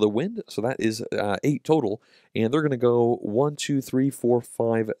 2 for the wind, so that is 8 total, and they're going to go 1, 2, 3, 4,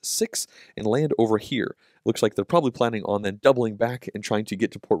 5, 6, and land over here. Looks like they're probably planning on then doubling back and trying to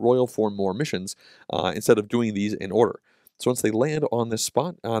get to Port Royal for more missions, instead of doing these in order. So once they land on this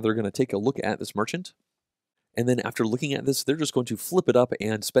spot, they're going to take a look at this merchant. And then after looking at this, they're just going to flip it up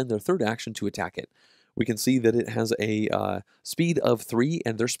and spend their third action to attack it. we can see that it has a speed of 3,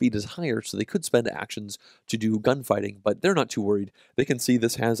 and their speed is higher, so they could spend actions to do gunfighting, but they're not too worried. They can see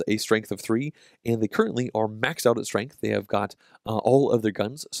this has a strength of 3, and they currently are maxed out at strength. They have got all of their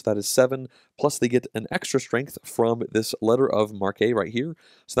guns, so that is 7, plus they get an extra strength from this letter of Marque right here,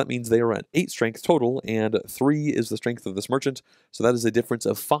 so that means they are at 8 strength total, and 3 is the strength of this merchant, so that is a difference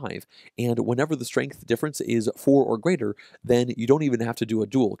of 5, and whenever the strength difference is 4 or greater, then you don't even have to do a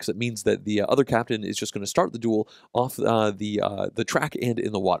duel, because it means that the other captain is just going to start the duel off the track and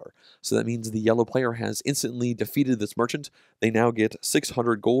in the water. So that means the yellow player has instantly defeated this merchant. They now get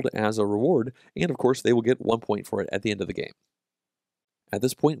 600 gold as a reward, and of course they will get 1 point for it at the end of the game. At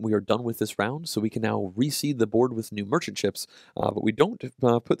this point, we are done with this round, so we can now reseed the board with new merchant ships, but we don't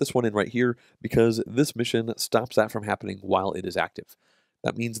put this one in right here because this mission stops that from happening while it is active.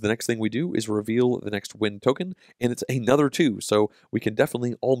 That means the next thing we do is reveal the next win token, and it's another 2, so we can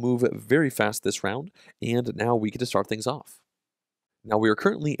definitely all move very fast this round, and now we get to start things off. Now we are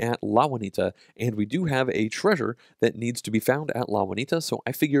currently at La Juanita, and we do have a treasure that needs to be found at La Juanita, so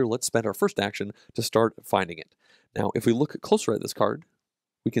I figure let's spend our first action to start finding it. Now if we look closer at this card,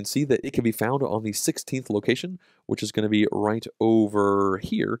 we can see that it can be found on the 16th location, which is going to be right over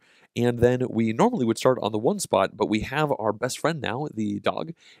here. And then we normally would start on the 1 spot, but we have our best friend now, the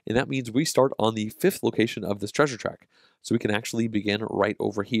dog, and that means we start on the 5th location of this treasure track. So we can actually begin right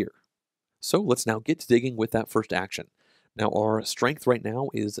over here. So let's now get to digging with that first action. Now our strength right now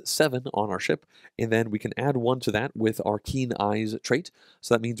is 7 on our ship, and then we can add 1 to that with our keen eyes trait.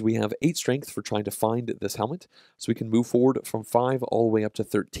 So that means we have 8 strength for trying to find this helmet. So we can move forward from 5 all the way up to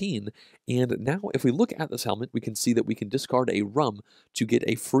 13. And now if we look at this helmet, we can see that we can discard a rum to get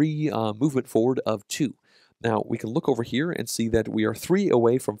a free movement forward of 2. Now we can look over here and see that we are 3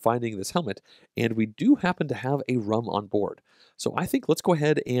 away from finding this helmet, and we do happen to have a rum on board. So I think let's go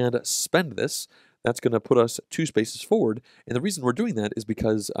ahead and spend this. That's going to put us 2 spaces forward, and the reason we're doing that is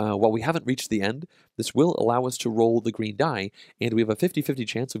because while we haven't reached the end, this will allow us to roll the green die, and we have a 50-50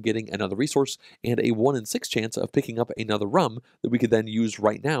 chance of getting another resource, and a 1 in 6 chance of picking up another rum that we could then use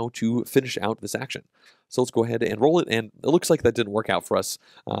right now to finish out this action. So let's go ahead and roll it, and it looks like that didn't work out for us,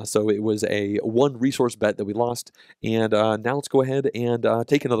 so it was a 1 resource bet that we lost, and now let's go ahead and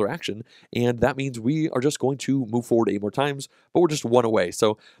take another action, and that means we are just going to move forward 8 more times, but we're just 1 away,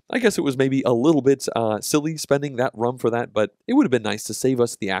 so I guess it was maybe a little bit silly spending that rum for that, but it would have been nice to save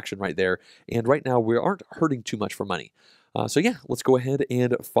us the action right there, and right now we aren't hurting too much for money. So yeah, let's go ahead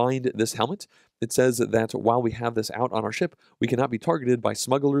and find this helmet. It says that while we have this out on our ship, we cannot be targeted by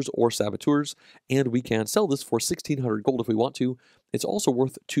smugglers or saboteurs, and we can sell this for 1,600 gold if we want to. It's also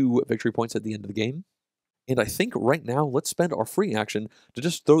worth 2 victory points at the end of the game. And I think right now, let's spend our free action to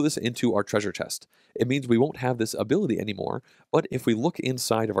just throw this into our treasure chest. It means we won't have this ability anymore, but if we look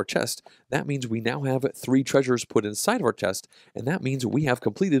inside of our chest, that means we now have 3 treasures put inside of our chest, and that means we have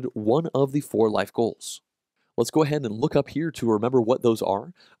completed 1 of the 4 life goals. Let's go ahead and look up here to remember what those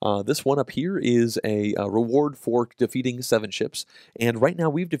are. This one up here is a reward for defeating 7 ships, and right now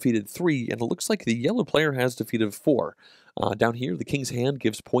we've defeated 3, and it looks like the yellow player has defeated 4. Down here, the King's Hand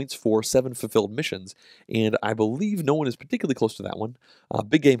gives points for 7 fulfilled missions, and I believe no one is particularly close to that one.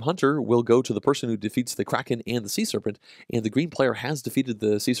 Big Game Hunter will go to the person who defeats the Kraken and the Sea Serpent, and the green player has defeated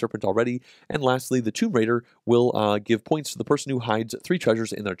the Sea Serpent already. And lastly, the Tomb Raider will give points to the person who hides 3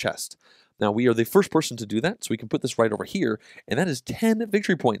 treasures in their chest. Now, we are the first person to do that, so we can put this right over here, and that is 10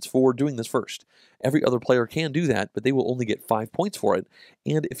 victory points for doing this first. Every other player can do that, but they will only get 5 points for it.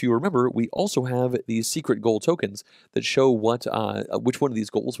 And if you remember, we also have these secret goal tokens that show which one of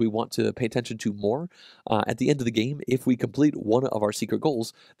these goals we want to pay attention to more. At the end of the game, if we complete one of our secret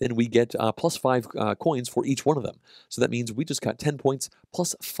goals, then we get plus 5 coins for each one of them. So that means we just got 10 points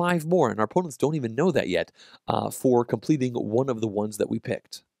plus 5 more, and our opponents don't even know that yet for completing one of the ones that we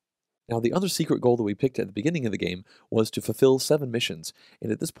picked. Now, the other secret goal that we picked at the beginning of the game was to fulfill 7 missions, and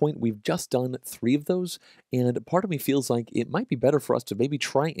at this point we've just done 3 of those, and part of me feels like it might be better for us to maybe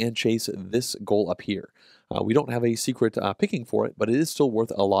try and chase this goal up here. We don't have a secret picking for it, but it is still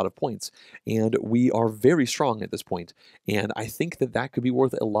worth a lot of points, and we are very strong at this point, and I think that that could be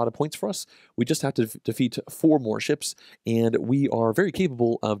worth a lot of points for us. We just have to defeat 4 more ships, and we are very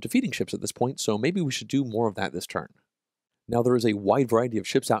capable of defeating ships at this point, so maybe we should do more of that this turn. Now, there is a wide variety of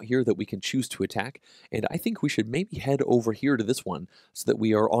ships out here that we can choose to attack, and I think we should maybe head over here to this one so that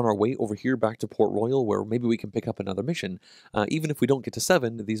we are on our way over here back to Port Royal, where maybe we can pick up another mission. Even if we don't get to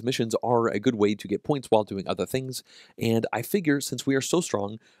 7, these missions are a good way to get points while doing other things, and I figure since we are so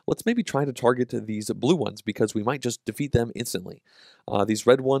strong, let's maybe try to target these blue ones because we might just defeat them instantly. These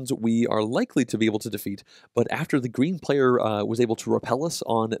red ones we are likely to be able to defeat, but after the green player was able to repel us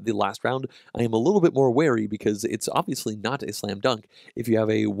on the last round, I am a little bit more wary because it's obviously not a slam dunk if you have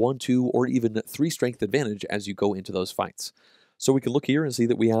a 1, 2, or even 3 strength advantage as you go into those fights. So we can look here and see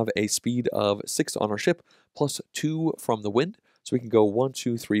that we have a speed of 6 on our ship, plus 2 from the wind. So we can go 1,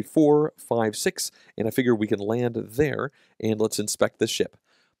 2, 3, 4, 5, 6, and I figure we can land there, and let's inspect this ship.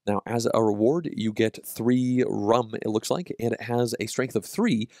 Now, as a reward, you get 3 rum, it looks like, and it has a strength of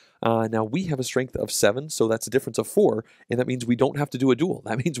 3. Now, we have a strength of 7, so that's a difference of 4, and that means we don't have to do a duel.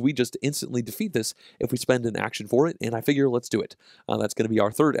 That means we just instantly defeat this if we spend an action for it, and I figure let's do it. That's going to be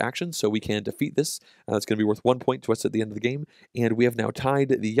our 3rd action, so we can defeat this. That's going to be worth 1 point to us at the end of the game, and we have now tied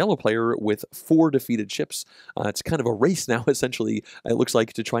the yellow player with 4 defeated ships. It's kind of a race now, essentially, it looks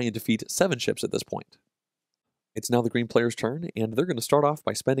like, to try and defeat 7 ships at this point. It's now the green player's turn, and they're going to start off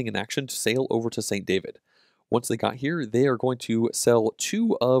by spending an action to sail over to St. David. Once they got here, they are going to sell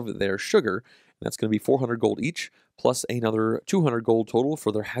 2 of their sugar, and that's going to be 400 gold each, plus another 200 gold total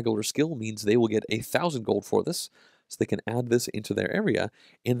for their haggler skill, means they will get 1,000 gold for this, so they can add this into their area,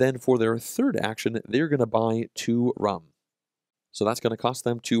 and then for their 3rd action, they're going to buy 2 rum. So that's going to cost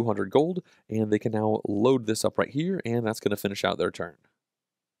them 200 gold, and they can now load this up right here, and that's going to finish out their turn.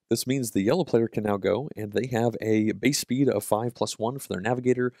 This means the yellow player can now go, and they have a base speed of 5 plus 1 for their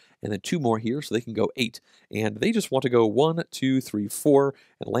navigator, and then 2 more here, so they can go 8. And they just want to go 1, 2, 3, 4,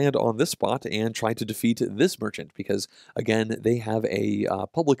 and land on this spot and try to defeat this merchant, because, again, they have a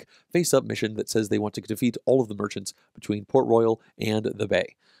public face-up mission that says they want to defeat all of the merchants between Port Royal and the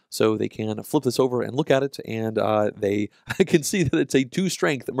Bay. So they can flip this over and look at it, and they can see that it's a 2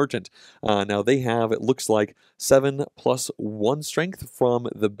 strength merchant. Now they have, it looks like, 7 plus 1 strength from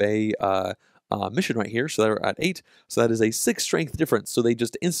the Bay mission right here, so they're at 8. So that is a 6 strength difference. So they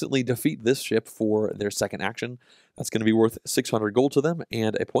just instantly defeat this ship for their 2nd action. That's going to be worth 600 gold to them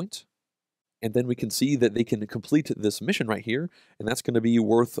and a point. And then we can see that they can complete this mission right here, and that's going to be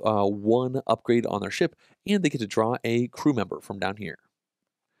worth 1 upgrade on their ship, and they get to draw a crew member from down here.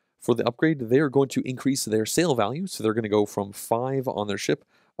 For the upgrade, they are going to increase their sail value, so they're going to go from 5 on their ship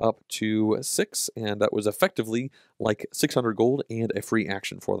up to 6, and that was effectively like 600 gold and a free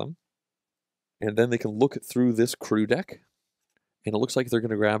action for them. And then they can look through this crew deck, and it looks like they're going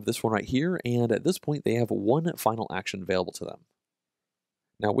to grab this one right here, and at this point they have 1 final action available to them.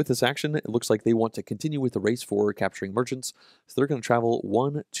 Now with this action, it looks like they want to continue with the race for capturing merchants, so they're going to travel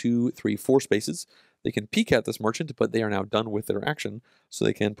 1, 2, 3, 4 spaces. They can peek at this merchant, but they are now done with their action, so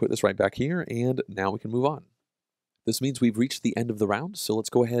they can put this right back here, and now we can move on. This means we've reached the end of the round, so let's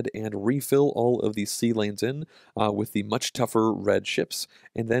go ahead and refill all of these sea lanes in with the much tougher red ships,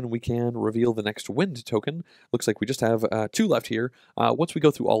 and then we can reveal the next wind token. Looks like we just have 2 left here. Once we go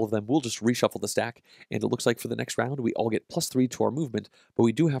through all of them, we'll just reshuffle the stack, and it looks like for the next round we all get +3 to our movement, but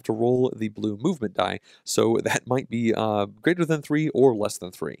we do have to roll the blue movement die, so that might be greater than 3 or less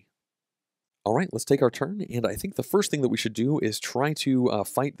than 3. All right, let's take our turn, and I think the first thing that we should do is try to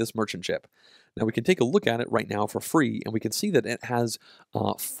fight this merchant ship. Now, we can take a look at it right now for free, and we can see that it has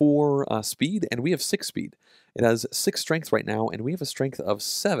 4 speed, and we have 6 speed. It has 6 strength right now, and we have a strength of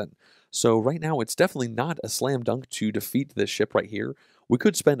 7. So right now, it's definitely not a slam dunk to defeat this ship right here. We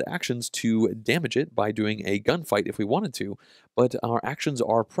could spend actions to damage it by doing a gunfight if we wanted to, but our actions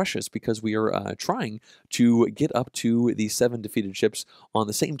are precious because we are trying to get up to the 7 defeated ships on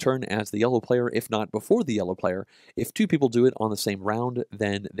the same turn as the yellow player, if not before the yellow player. If 2 people do it on the same round,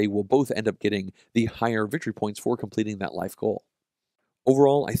 then they will both end up getting the higher victory points for completing that life goal.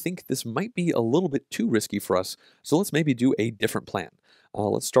 Overall, I think this might be a little bit too risky for us, so let's maybe do a different plan.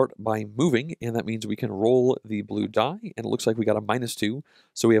 Let's start by moving, and that means we can roll the blue die, and it looks like we got a -2,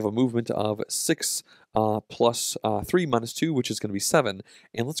 so we have a movement of 6 plus 3 -2, which is going to be 7,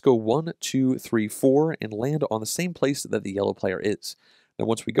 and let's go 1, 2, 3, 4, and land on the same place that the yellow player is. Now,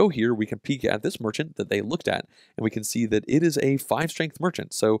 once we go here, we can peek at this merchant that they looked at, and we can see that it is a 5 strength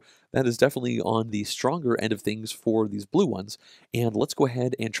merchant. So that is definitely on the stronger end of things for these blue ones. And let's go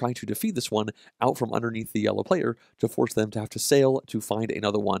ahead and try to defeat this one out from underneath the yellow player to force them to have to sail to find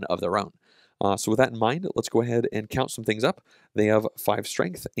another one of their own. So with that in mind, let's go ahead and count some things up. They have 5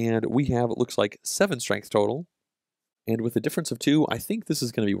 strength, and we have, it looks like, 7 strength total. And with a difference of 2, I think this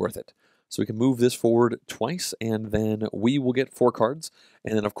is going to be worth it. So we can move this forward twice, and then we will get 4 cards.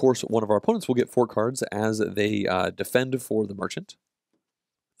 And then, of course, one of our opponents will get 4 cards as they defend for the merchant.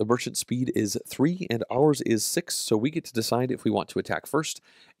 The merchant speed is 3 and ours is 6, so we get to decide if we want to attack first.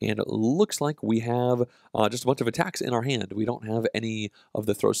 And it looks like we have just a bunch of attacks in our hand. We don't have any of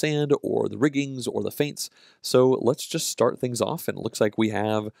the throw sand or the riggings or the feints. So let's just start things off, and it looks like we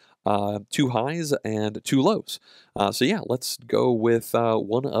have 2 highs and 2 lows. So yeah, let's go with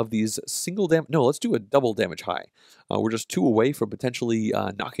one of these single damage. No, let's do a double damage high. We're just 2 away from potentially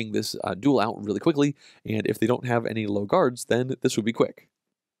knocking this duel out really quickly, and if they don't have any low guards, then this would be quick.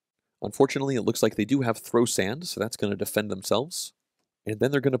 Unfortunately, it looks like they do have throw sand, so that's going to defend themselves. And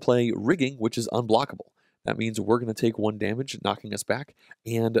then they're going to play rigging, which is unblockable. That means we're going to take 1 damage, knocking us back,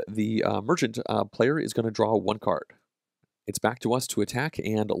 and the merchant player is going to draw 1 card. It's back to us to attack,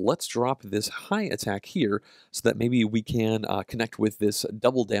 and let's drop this high attack here so that maybe we can connect with this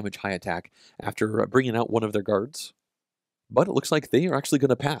double damage high attack after bringing out one of their guards. But it looks like they are actually going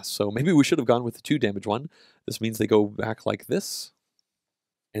to pass, so maybe we should have gone with the 2 damage one. This means they go back like this.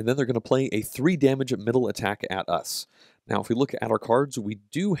 And then they're going to play a 3 damage middle attack at us. Now, if we look at our cards, we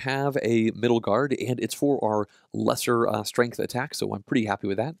do have a middle guard, and it's for our lesser strength attack, so I'm pretty happy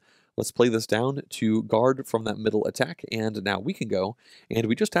with that. Let's play this down to guard from that middle attack, and now we can go. And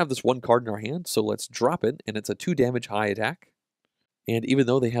we just have this 1 card in our hand, so let's drop it, and it's a 2 damage high attack. And even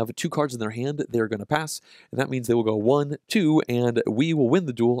though they have 2 cards in their hand, they're going to pass, and that means they will go 1, 2, and we will win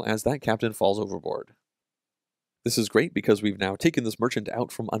the duel as that captain falls overboard. This is great because we've now taken this merchant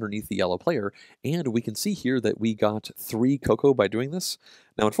out from underneath the yellow player, and we can see here that we got 3 cocoa by doing this.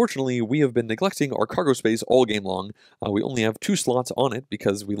 Now, unfortunately, we have been neglecting our cargo space all game long. We only have 2 slots on it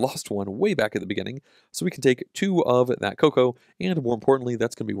because we lost one way back at the beginning, so we can take 2 of that cocoa, and more importantly,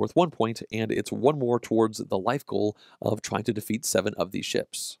 that's going to be worth 1 point, and it's 1 more towards the life goal of trying to defeat 7 of these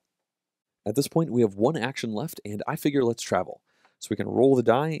ships. At this point, we have 1 action left, and I figure let's travel. So we can roll the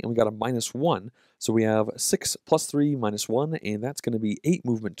die, and we got a -1. So we have 6 plus 3 minus 1, and that's going to be 8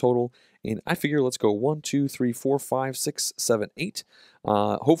 movement total. And I figure let's go 1, 2, 3, 4, 5, 6, 7, 8.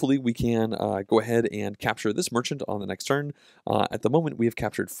 Hopefully we can go ahead and capture this merchant on the next turn. At the moment we have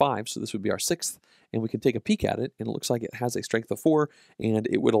captured 5, so this would be our 6th. And we can take a peek at it, and it looks like it has a strength of 4, and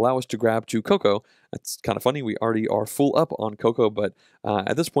it would allow us to grab 2 cocoa. That's kind of funny, we already are full up on cocoa, but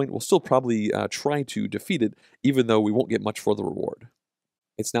at this point we'll still probably try to defeat it, even though we won't get much for the reward.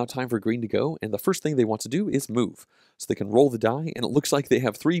 It's now time for green to go, and the first thing they want to do is move. So they can roll the die, and it looks like they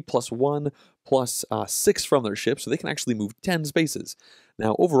have 3 plus 1 plus 6 from their ship, so they can actually move 10 spaces.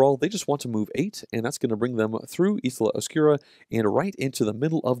 Now, overall, they just want to move 8, and that's going to bring them through Isla Oscura and right into the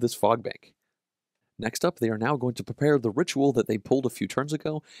middle of this fog bank. Next up, they are now going to prepare the ritual that they pulled a few turns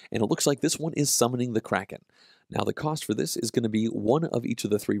ago, and it looks like this one is summoning the Kraken. Now, the cost for this is going to be 1 of each of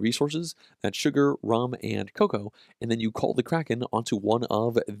the 3 resources. That's sugar, rum, and cocoa, and then you call the Kraken onto one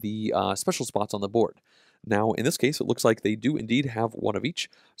of the special spots on the board. Now, in this case, it looks like they do indeed have 1 of each,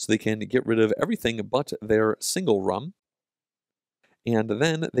 so they can get rid of everything but their single rum. And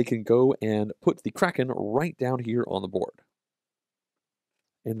then they can go and put the Kraken right down here on the board.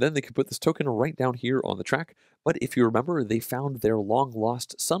 And then they can put this token right down here on the track. But if you remember, they found their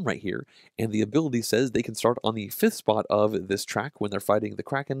long-lost son right here, and the ability says they can start on the 5th spot of this track when they're fighting the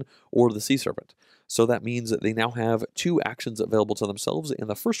Kraken or the Sea Serpent. So that means that they now have 2 actions available to themselves, and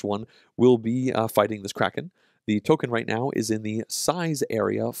the first one will be fighting this Kraken. The token right now is in the size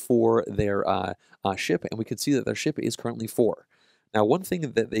area for their ship, and we can see that their ship is currently 4. Now, one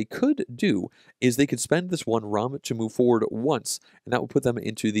thing that they could do is they could spend this 1 rum to move forward once, and that would put them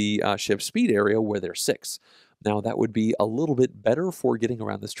into the ship speed area where they're 6. Now, that would be a little bit better for getting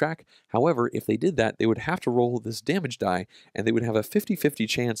around this track. However, if they did that, they would have to roll this damage die, and they would have a 50-50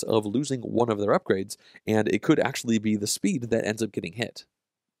 chance of losing one of their upgrades, and it could actually be the speed that ends up getting hit.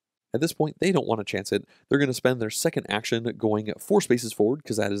 At this point, they don't want to chance it. They're going to spend their second action going 4 spaces forward,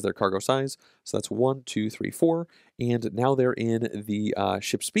 because that is their cargo size. So that's 1, 2, 3, 4. And now they're in the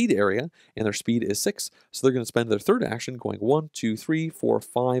ship speed area, and their speed is 6. So they're going to spend their third action going 1, 2, 3, 4,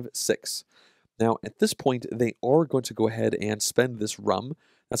 5, 6. Now, at this point, they are going to go ahead and spend this rum.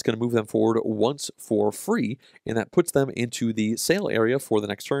 That's going to move them forward once for free, and that puts them into the sail area for the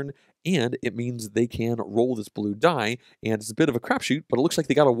next turn, and it means they can roll this blue die, and it's a bit of a crapshoot, but it looks like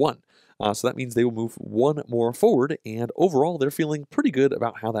they got a 1. So that means they will move 1 more forward, and overall, they're feeling pretty good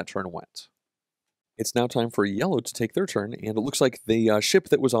about how that turn went. It's now time for yellow to take their turn, and it looks like the ship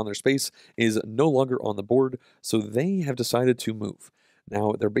that was on their space is no longer on the board, so they have decided to move.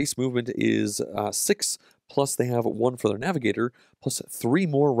 Now, their base movement is 6, plus they have 1 for their navigator, plus 3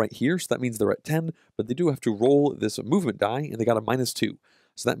 more right here, so that means they're at 10, but they do have to roll this movement die, and they got a -2.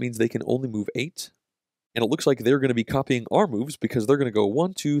 So that means they can only move 8. And it looks like they're going to be copying our moves because they're going to go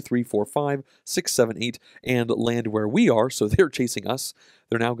 1, 2, 3, 4, 5, 6, 7, 8, and land where we are. So they're chasing us.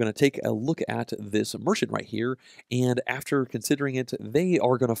 They're now going to take a look at this merchant right here. And after considering it, they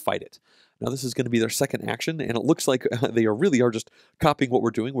are going to fight it. Now, this is going to be their second action. And it looks like they really are just copying what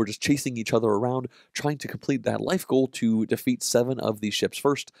we're doing. We're just chasing each other around, trying to complete that life goal to defeat 7 of these ships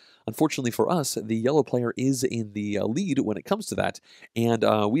first. Unfortunately for us, the yellow player is in the lead when it comes to that. And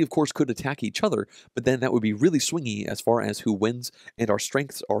we, of course, could attack each other. But then that would be really swingy as far as who wins, and our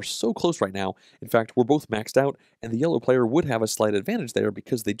strengths are so close right now. In fact, we're both maxed out, and the yellow player would have a slight advantage there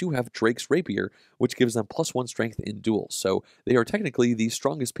because they do have Drake's Rapier, which gives them +1 strength in duels. So they are technically the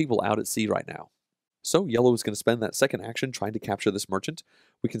strongest people out at sea right now. So yellow is going to spend that second action trying to capture this merchant.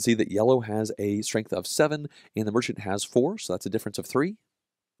 We can see that yellow has a strength of 7, and the merchant has 4, so that's a difference of 3.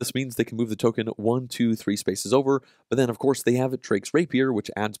 This means they can move the token 1, 2, 3 spaces over, but then of course they have Drake's Rapier,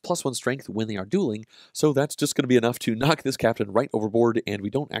 which adds +1 strength when they are dueling, so that's just going to be enough to knock this captain right overboard, and we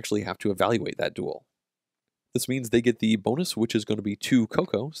don't actually have to evaluate that duel. This means they get the bonus, which is going to be 2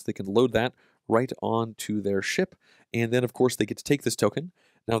 cocoa, so they can load that right onto their ship, and then of course they get to take this token.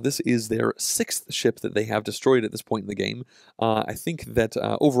 Now, this is their 6th ship that they have destroyed at this point in the game. I think that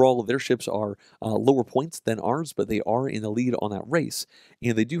overall their ships are lower points than ours, but they are in the lead on that race.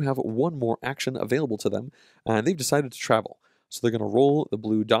 And they do have one more action available to them, and they've decided to travel. So they're going to roll the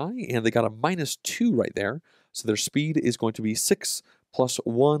blue die, and they got a -2 right there. So their speed is going to be 6 +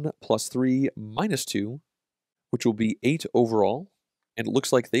 1 + 3 -2, which will be 8 overall. And it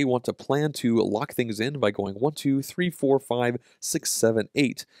looks like they want to plan to lock things in by going 1, 2, 3, 4, 5, 6, 7,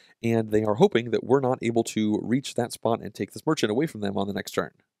 8. And they are hoping that we're not able to reach that spot and take this merchant away from them on the next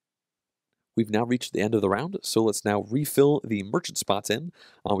turn. We've now reached the end of the round, so let's now refill the merchant spots in.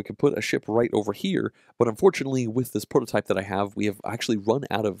 We can put a ship right over here, but unfortunately with this prototype that I have, we have actually run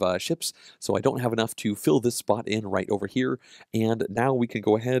out of ships, so I don't have enough to fill this spot in right over here. And now we can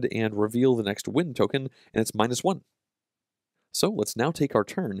go ahead and reveal the next win token, and it's -1. So let's now take our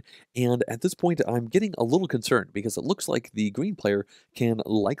turn, and at this point I'm getting a little concerned because it looks like the green player can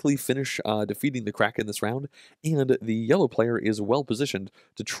likely finish defeating the Kraken this round, and the yellow player is well positioned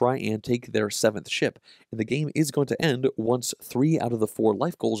to try and take their 7th ship, and the game is going to end once 3 out of the 4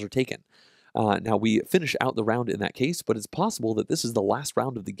 life goals are taken. Now, we finish out the round in that case, but it's possible that this is the last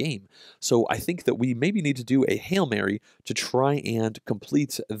round of the game. So I think that we maybe need to do a Hail Mary to try and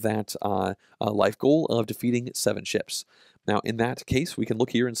complete that life goal of defeating 7 ships. Now, in that case, we can look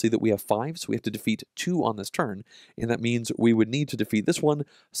here and see that we have 5, so we have to defeat 2 on this turn, and that means we would need to defeat this one,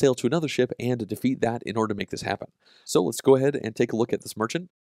 sail to another ship, and defeat that in order to make this happen. So let's go ahead and take a look at this merchant.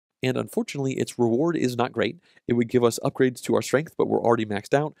 And unfortunately, its reward is not great. It would give us upgrades to our strength, but we're already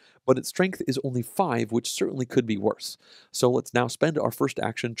maxed out. But its strength is only 5, which certainly could be worse. So let's now spend our first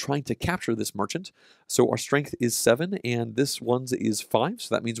action trying to capture this merchant. So our strength is 7, and this one's is 5.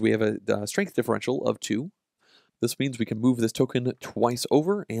 So that means we have a strength differential of 2. This means we can move this token twice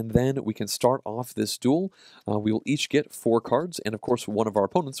over, and then we can start off this duel. We will each get 4 cards, and of course one of our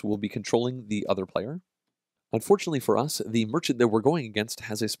opponents will be controlling the other player. Unfortunately for us, the merchant that we're going against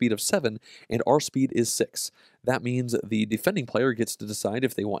has a speed of 7, and our speed is 6. That means the defending player gets to decide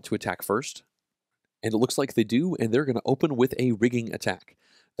if they want to attack first. And it looks like they do, and they're going to open with a rigging attack.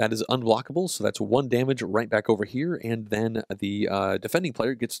 That is unblockable, so that's 1 damage right back over here, and then the defending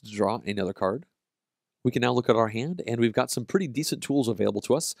player gets to draw another card. We can now look at our hand, and we've got some pretty decent tools available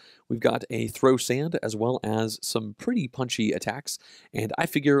to us. We've got a throw sand, as well as some pretty punchy attacks, and I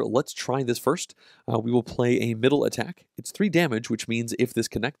figure let's try this first. We will play a middle attack. It's 3 damage, which means if this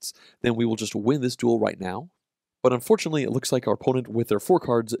connects, then we will just win this duel right now. But unfortunately, it looks like our opponent with their 4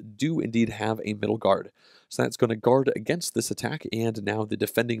 cards do indeed have a middle guard. So that's going to guard against this attack, and now the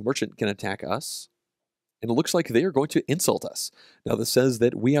defending merchant can attack us. And it looks like they are going to insult us. Now, this says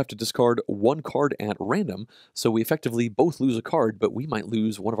that we have to discard 1 card at random, so we effectively both lose a card, but we might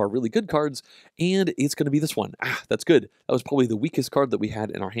lose one of our really good cards, and it's going to be this one. That's good. That was probably the weakest card that we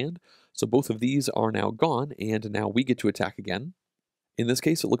had in our hand. So both of these are now gone, and now we get to attack again. In this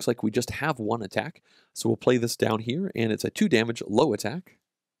case, it looks like we just have 1 attack, so we'll play this down here, and it's a 2 damage low attack.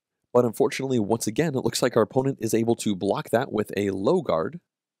 But unfortunately, once again, it looks like our opponent is able to block that with a low guard.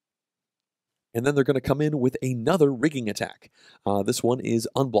 And then they're going to come in with another rigging attack. This one is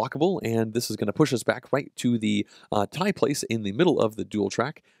unblockable, and this is going to push us back right to the tie place in the middle of the duel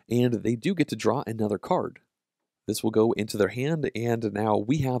track, and they do get to draw another card. This will go into their hand, and now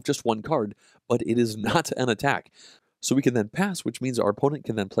we have just 1 card, but it is not an attack. So we can then pass, which means our opponent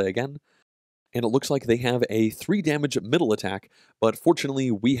can then play again. And it looks like they have a 3 damage middle attack, but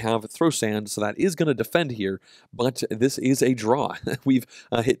fortunately we have throw sand, so that is going to defend here, but this is a draw. We've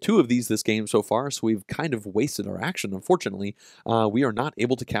hit 2 of these this game so far, so we've kind of wasted our action, unfortunately. We are not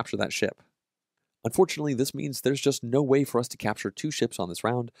able to capture that ship. Unfortunately, this means there's just no way for us to capture 2 ships on this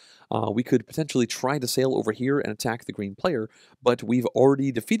round. We could potentially try to sail over here and attack the green player, but we've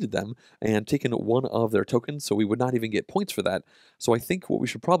already defeated them and taken 1 of their tokens, so we would not even get points for that. So I think what we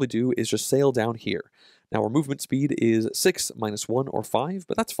should probably do is just sail down here. Now, our movement speed is 6, -1, or 5,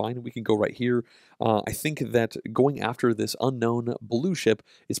 but that's fine. We can go right here. I think that going after this unknown blue ship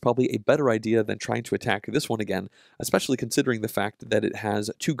is probably a better idea than trying to attack this one again, especially considering the fact that it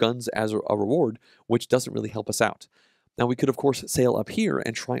has 2 guns as a reward, which doesn't really help us out. Now, we could, of course, sail up here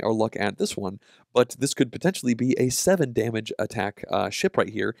and try our luck at this one, but this could potentially be a 7 damage attack ship right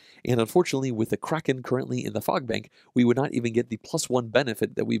here, and unfortunately, with the Kraken currently in the fog bank, we would not even get the +1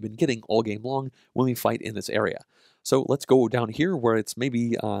 benefit that we've been getting all game long when we fight in this area. So let's go down here where it's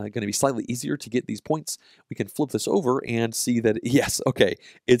maybe going to be slightly easier to get these points. We can flip this over and see that, yes, okay,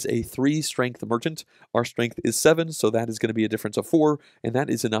 it's a 3 strength merchant. Our strength is 7, so that is going to be a difference of 4, and that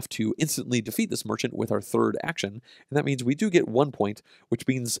is enough to instantly defeat this merchant with our 3rd action. And that means we do get 1 point, which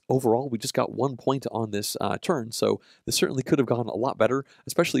means overall we just got 1 point on this turn. So this certainly could have gone a lot better,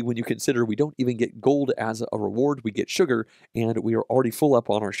 especially when you consider we don't even get gold as a reward. We get sugar, and we are already full up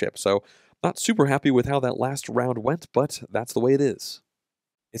on our ship. So not super happy with how that last round went, but that's the way it is.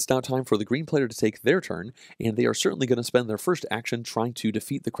 It's now time for the green player to take their turn, and they are certainly going to spend their first action trying to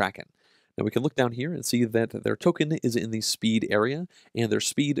defeat the Kraken. Now we can look down here and see that their token is in the speed area, and their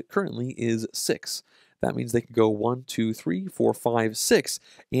speed currently is 6. That means they can go 1, 2, 3, 4, 5, 6,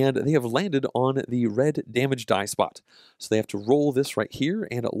 and they have landed on the red damage die spot. So they have to roll this right here,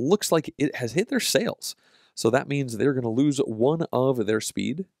 and it looks like it has hit their sails. So that means they're going to lose 1 of their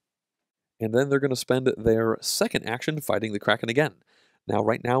speed, and then they're going to spend their second action fighting the Kraken again. Now,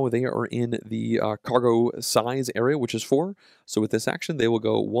 right now, they are in the cargo size area, which is 4. So with this action, they will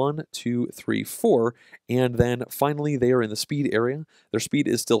go 1, 2, 3, 4. And then finally, they are in the speed area. Their speed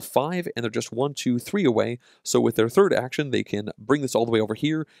is still 5, and they're just 1, 2, 3 away. So with their third action, they can bring this all the way over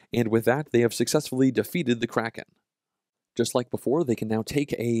here. And with that, they have successfully defeated the Kraken. Just like before, they can now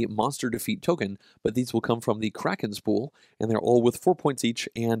take a monster defeat token, but these will come from the Kraken's pool, and they're all with 4 points each,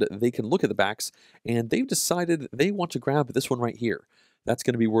 and they can look at the backs, and they've decided they want to grab this one right here. That's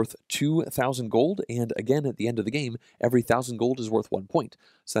going to be worth 2,000 gold, and again, at the end of the game, every 1,000 gold is worth 1 point.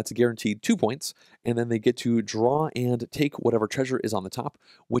 So that's a guaranteed 2 points, and then they get to draw and take whatever treasure is on the top,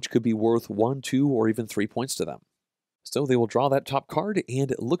 which could be worth 1, 2, or even 3 points to them. So they will draw that top card, and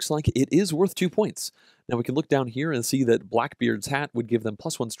it looks like it is worth 2 points. Now we can look down here and see that Blackbeard's hat would give them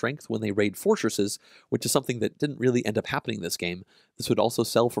 +1 strength when they raid fortresses, which is something that didn't really end up happening this game. This would also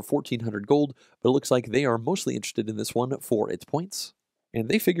sell for 1,400 gold, but it looks like they are mostly interested in this one for its points. And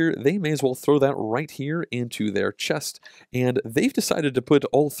they figure they may as well throw that right here into their chest. And they've decided to put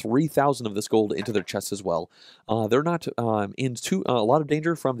all 3,000 of this gold into their chest as well. They're not in a lot of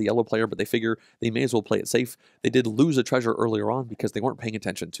danger from the yellow player, but they figure they may as well play it safe. They did lose a treasure earlier on because they weren't paying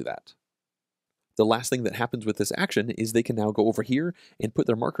attention to that. The last thing that happens with this action is they can now go over here and put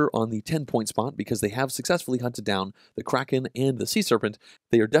their marker on the 10-point spot because they have successfully hunted down the Kraken and the Sea Serpent.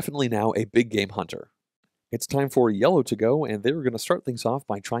 They are definitely now a big game hunter. It's time for yellow to go, and they're going to start things off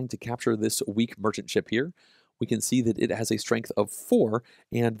by trying to capture this weak merchant ship here. We can see that it has a strength of 4,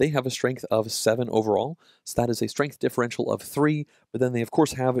 and they have a strength of 7 overall, so that is a strength differential of 3, but then they of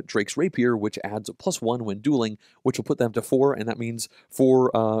course have Drake's Rapier, which adds +1 when dueling, which will put them to 4, and that means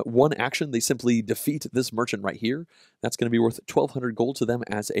for 1 action, they simply defeat this merchant right here. That's going to be worth 1,200 gold to them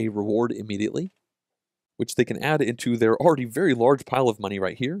as a reward immediately, which they can add into their already very large pile of money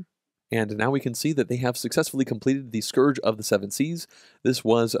right here. And now we can see that they have successfully completed the Scourge of the Seven Seas. This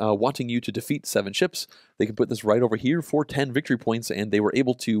was wanting you to defeat 7 ships. They can put this right over here for 10 victory points, and they were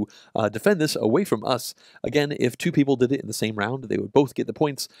able to defend this away from us. Again, if 2 people did it in the same round, they would both get the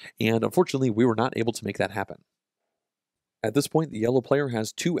points, and unfortunately, we were not able to make that happen. At this point, the yellow player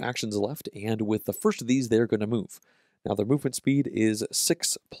has 2 actions left, and with the first of these, they're going to move. Now, their movement speed is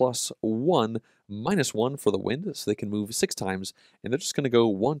 6 + 1 -1 for the wind, so they can move 6 times, and they're just going to go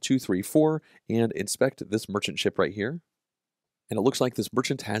 1, 2, 3, 4, and inspect this merchant ship right here. And it looks like this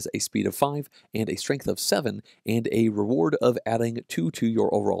merchant has a speed of 5 and a strength of 7, and a reward of adding 2 to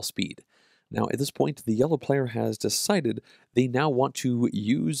your overall speed. Now, at this point, the yellow player has decided they now want to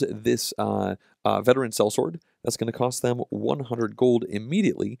use this veteran sellsword. That's going to cost them 100 gold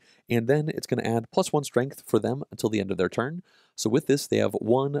immediately, and then it's going to add +1 strength for them until the end of their turn. So with this, they have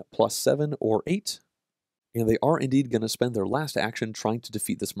 1 + 7 or 8, and they are indeed going to spend their last action trying to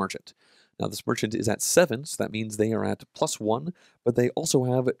defeat this merchant. Now, this merchant is at 7, so that means they are at +1, but they also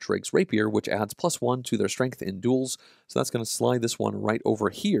have Drake's Rapier, which adds +1 to their strength in duels, so that's going to slide this one right over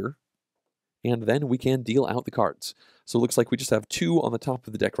here, and then we can deal out the cards. So it looks like we just have 2 on the top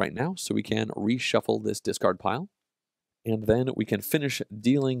of the deck right now, so we can reshuffle this discard pile. And then we can finish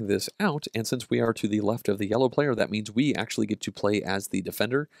dealing this out, and since we are to the left of the yellow player, that means we actually get to play as the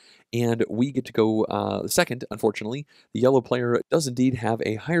defender, and we get to go second, unfortunately. The yellow player does indeed have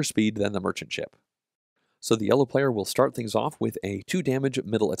a higher speed than the merchant ship. So the yellow player will start things off with a 2 damage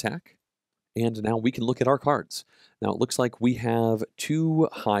middle attack, and now we can look at our cards. Now it looks like we have 2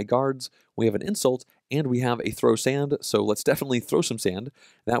 high guards, we have an insult, and we have a throw sand, so let's definitely throw some sand.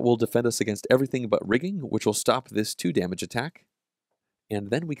 That will defend us against everything but rigging, which will stop this 2 damage attack. And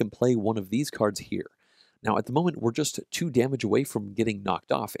then we can play one of these cards here. Now at the moment we're just 2 damage away from getting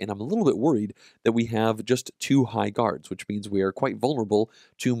knocked off, and I'm a little bit worried that we have just 2 high guards, which means we are quite vulnerable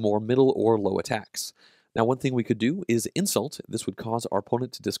to more middle or low attacks. Now, one thing we could do is insult. This would cause our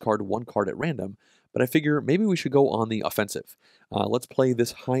opponent to discard 1 card at random, but I figure maybe we should go on the offensive. Let's play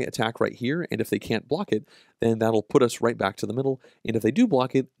this high attack right here, and if they can't block it, then that'll put us right back to the middle, and if they do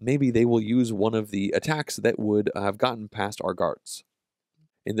block it, maybe they will use one of the attacks that would have gotten past our guards.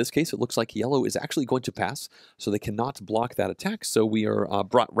 In this case, it looks like yellow is actually going to pass, so they cannot block that attack, so we are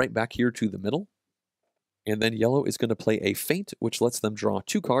brought right back here to the middle. And then yellow is going to play a feint, which lets them draw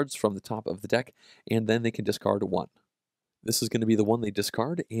 2 cards from the top of the deck, and then they can discard 1. This is going to be the one they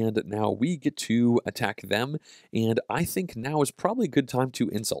discard, and now we get to attack them, and I think now is probably a good time to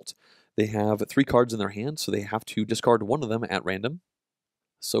insult. They have 3 cards in their hand, so they have to discard 1 of them at random.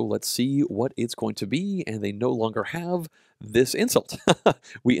 So let's see what it's going to be, and they no longer have this insult.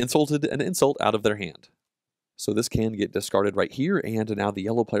 We insulted an insult out of their hand. So this can get discarded right here, and now the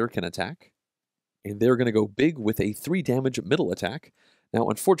yellow player can attack. And they're going to go big with a 3 damage middle attack. Now,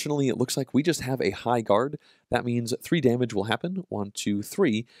 unfortunately, it looks like we just have a high guard. That means 3 damage will happen. 1, 2,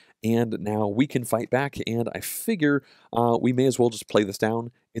 3. And now we can fight back, and I figure we may as well just play this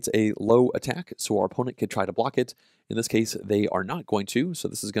down. It's a low attack, so our opponent could try to block it. In this case, they are not going to, so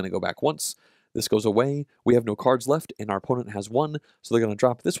this is going to go back once. This goes away. We have no cards left, and our opponent has 1, so they're going to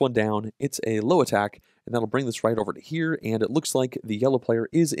drop this one down. It's a low attack, and that'll bring this right over to here, and it looks like the yellow player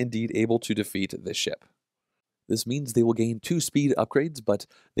is indeed able to defeat this ship. This means they will gain 2 speed upgrades, but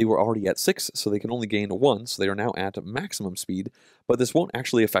they were already at 6, so they can only gain 1, so they are now at maximum speed, but this won't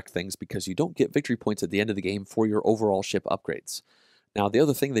actually affect things because you don't get victory points at the end of the game for your overall ship upgrades. Now, the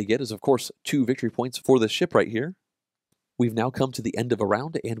other thing they get is, of course, 2 victory points for this ship right here. We've now come to the end of a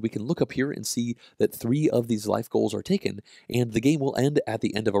round, and we can look up here and see that 3 of these life goals are taken, and the game will end at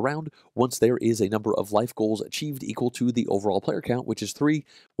the end of a round once there is a number of life goals achieved equal to the overall player count, which is 3,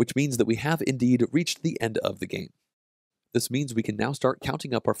 which means that we have indeed reached the end of the game. This means we can now start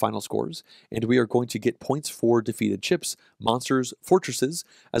counting up our final scores, and we are going to get points for defeated ships, monsters, fortresses,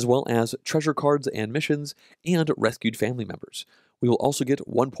 as well as treasure cards and missions, and rescued family members. We will also get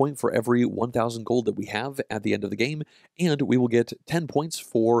 1 point for every 1,000 gold that we have at the end of the game, and we will get 10 points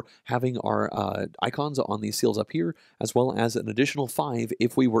for having our icons on these seals up here, as well as an additional 5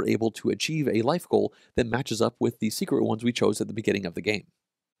 if we were able to achieve a life goal that matches up with the secret ones we chose at the beginning of the game.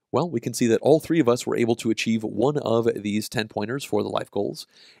 Well, we can see that all 3 of us were able to achieve 1 of these 10 pointers for the life goals,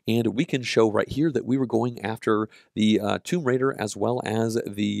 and we can show right here that we were going after the Tomb Raider as well as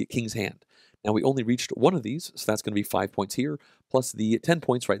the King's Hand. Now, we only reached 1 of these, so that's going to be 5 points here, plus the 10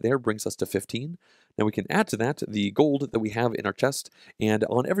 points right there brings us to 15. Now, we can add to that the gold that we have in our chest, and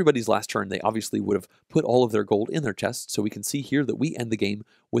on everybody's last turn, they obviously would have put all of their gold in their chest, so we can see here that we end the game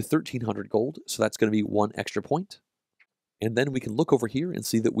with 1,300 gold, so that's going to be 1 extra point. And then we can look over here and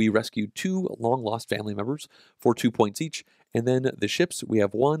see that we rescued 2 long-lost family members for 2 points each. And then the ships, we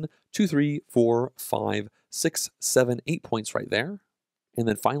have 1, 2, 3, 4, 5, 6, 7, 8 points right there. And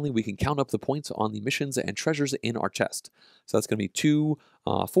then finally, we can count up the points on the missions and treasures in our chest. So that's going to be 2,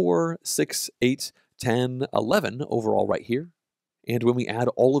 4, 6, 8, 10, 11 overall right here. And when we add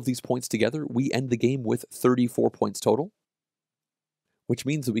all of these points together, we end the game with 34 points total, which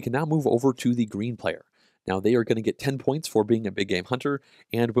means that we can now move over to the green player. Now, they are going to get 10 points for being a big game hunter,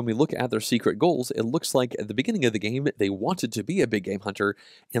 and when we look at their secret goals, it looks like at the beginning of the game, they wanted to be a big game hunter,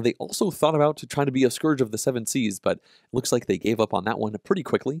 and they also thought about trying to be a Scourge of the Seven Seas, but it looks like they gave up on that one pretty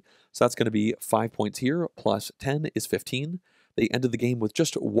quickly. So that's going to be 5 points here, plus 10 is 15. They ended the game with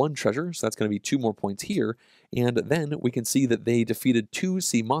just 1 treasure, so that's going to be 2 more points here. And then we can see that they defeated 2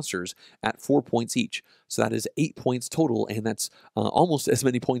 sea monsters at 4 points each. So that is 8 points total, and that's almost as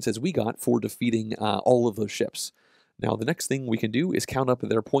many points as we got for defeating all of those ships. Now, the next thing we can do is count up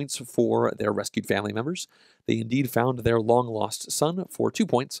their points for their rescued family members. They indeed found their long-lost son for 2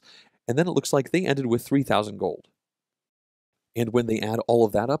 points, and then it looks like they ended with 3,000 gold. And when they add all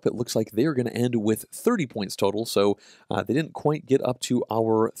of that up, it looks like they're going to end with 30 points total. So they didn't quite get up to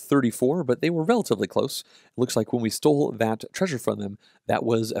our 34, but they were relatively close. It looks like when we stole that treasure from them, that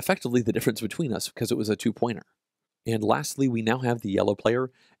was effectively the difference between us because it was a 2-pointer. And lastly, we now have the yellow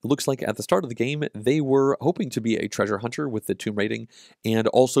player. It looks like at the start of the game, they were hoping to be a treasure hunter with the tomb rating, and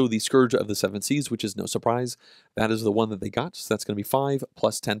also the Scourge of the Seven Seas, which is no surprise. That is the one that they got, so that's going to be 5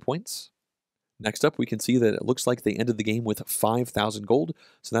 plus 10 points. Next up, we can see that it looks like they ended the game with 5,000 gold,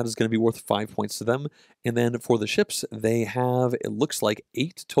 so that is going to be worth 5 points to them. And then for the ships, they have, it looks like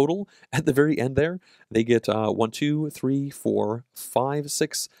 8 total at the very end there. They get 1, 2, 3, 4, 5,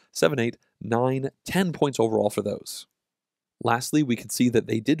 6, 7, 8, 9, 10 points overall for those. Lastly, we can see that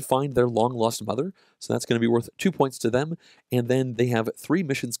they did find their long-lost mother, so that's going to be worth 2 points to them. And then they have 3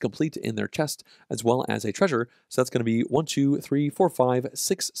 missions complete in their chest, as well as a treasure, so that's going to be 1, 2, 3, 4, 5,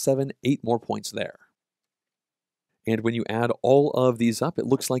 6, 7, 8 more points there. And when you add all of these up, it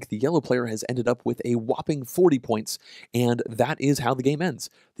looks like the yellow player has ended up with a whopping 40 points, and that is how the game ends.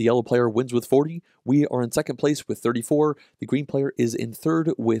 The yellow player wins with 40, we are in second place with 34, the green player is in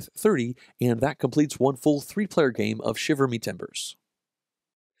third with 30, and that completes one full 3-player game of Shiver Me Timbers.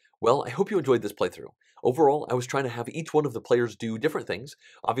 Well, I hope you enjoyed this playthrough. Overall, I was trying to have each one of the players do different things.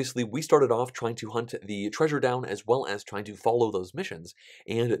 Obviously, we started off trying to hunt the treasure down as well as trying to follow those missions,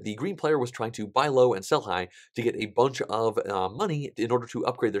 and the green player was trying to buy low and sell high to get a bunch of money in order to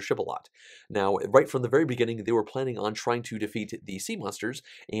upgrade their ship a lot. Now, right from the very beginning, they were planning on trying to defeat the sea monsters,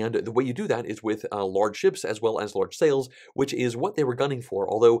 and the way you do that is with large ships as well as large sails, which is what they were gunning for,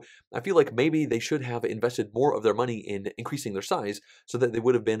 although I feel like maybe they should have invested more of their money in increasing their size so that they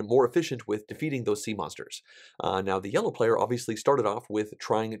would have been more efficient with defeating those sea monsters. Now, the yellow player obviously started off with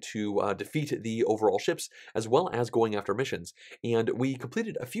trying to defeat the overall ships as well as going after missions, and we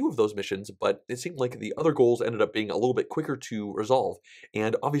completed a few of those missions, but it seemed like the other goals ended up being a little bit quicker to resolve.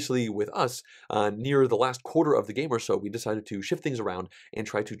 And obviously with us, near the last quarter of the game or so, we decided to shift things around and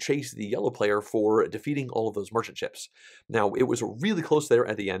try to chase the yellow player for defeating all of those merchant ships. Now, it was really close there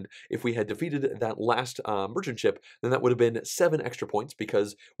at the end. If we had defeated that last merchant ship, then that would have been 7 extra points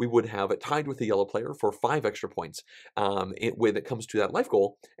because we would have tied with the yellow player for 5 extra points when it comes to that life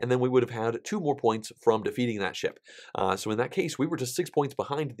goal, and then we would have had 2 more points from defeating that ship. So in that case, we were just 6 points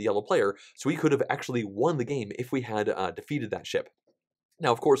behind the yellow player, so we could have actually won the game if we had defeated that ship.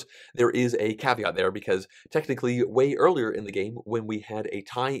 Now, of course, there is a caveat there because technically way earlier in the game when we had a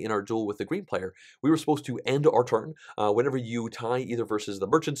tie in our duel with the green player, we were supposed to end our turn. Whenever you tie either versus the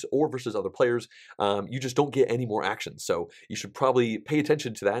merchants or versus other players, you just don't get any more actions. So you should probably pay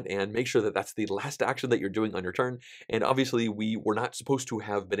attention to that and make sure that that's the last action that you're doing on your turn. And obviously we were not supposed to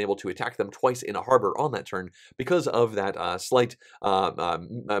have been able to attack them twice in a harbor on that turn because of that slight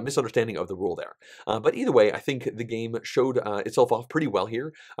misunderstanding of the rule there. But either way, I think the game showed itself off pretty well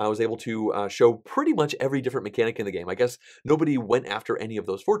here. I was able to show pretty much every different mechanic in the game. I guess nobody went after any of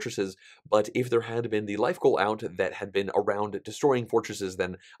those fortresses, but if there had been the life goal out that had been around destroying fortresses,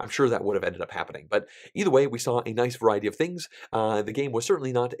 then I'm sure that would have ended up happening. But either way, we saw a nice variety of things. The game was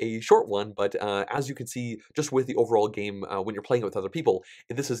certainly not a short one, but as you can see, just with the overall game, when you're playing it with other people,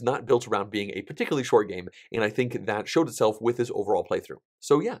 this is not built around being a particularly short game, and I think that showed itself with this overall playthrough.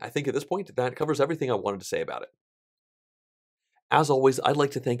 So yeah, I think at this point, that covers everything I wanted to say about it. As always, I'd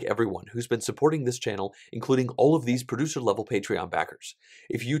like to thank everyone who's been supporting this channel, including all of these producer-level Patreon backers.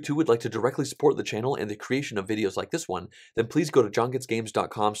 If you too would like to directly support the channel and the creation of videos like this one, then please go to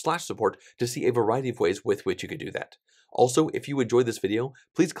JonGetsGames.com/support to see a variety of ways with which you could do that. Also, if you enjoyed this video,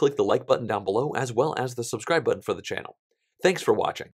 please click the like button down below as well as the subscribe button for the channel. Thanks for watching.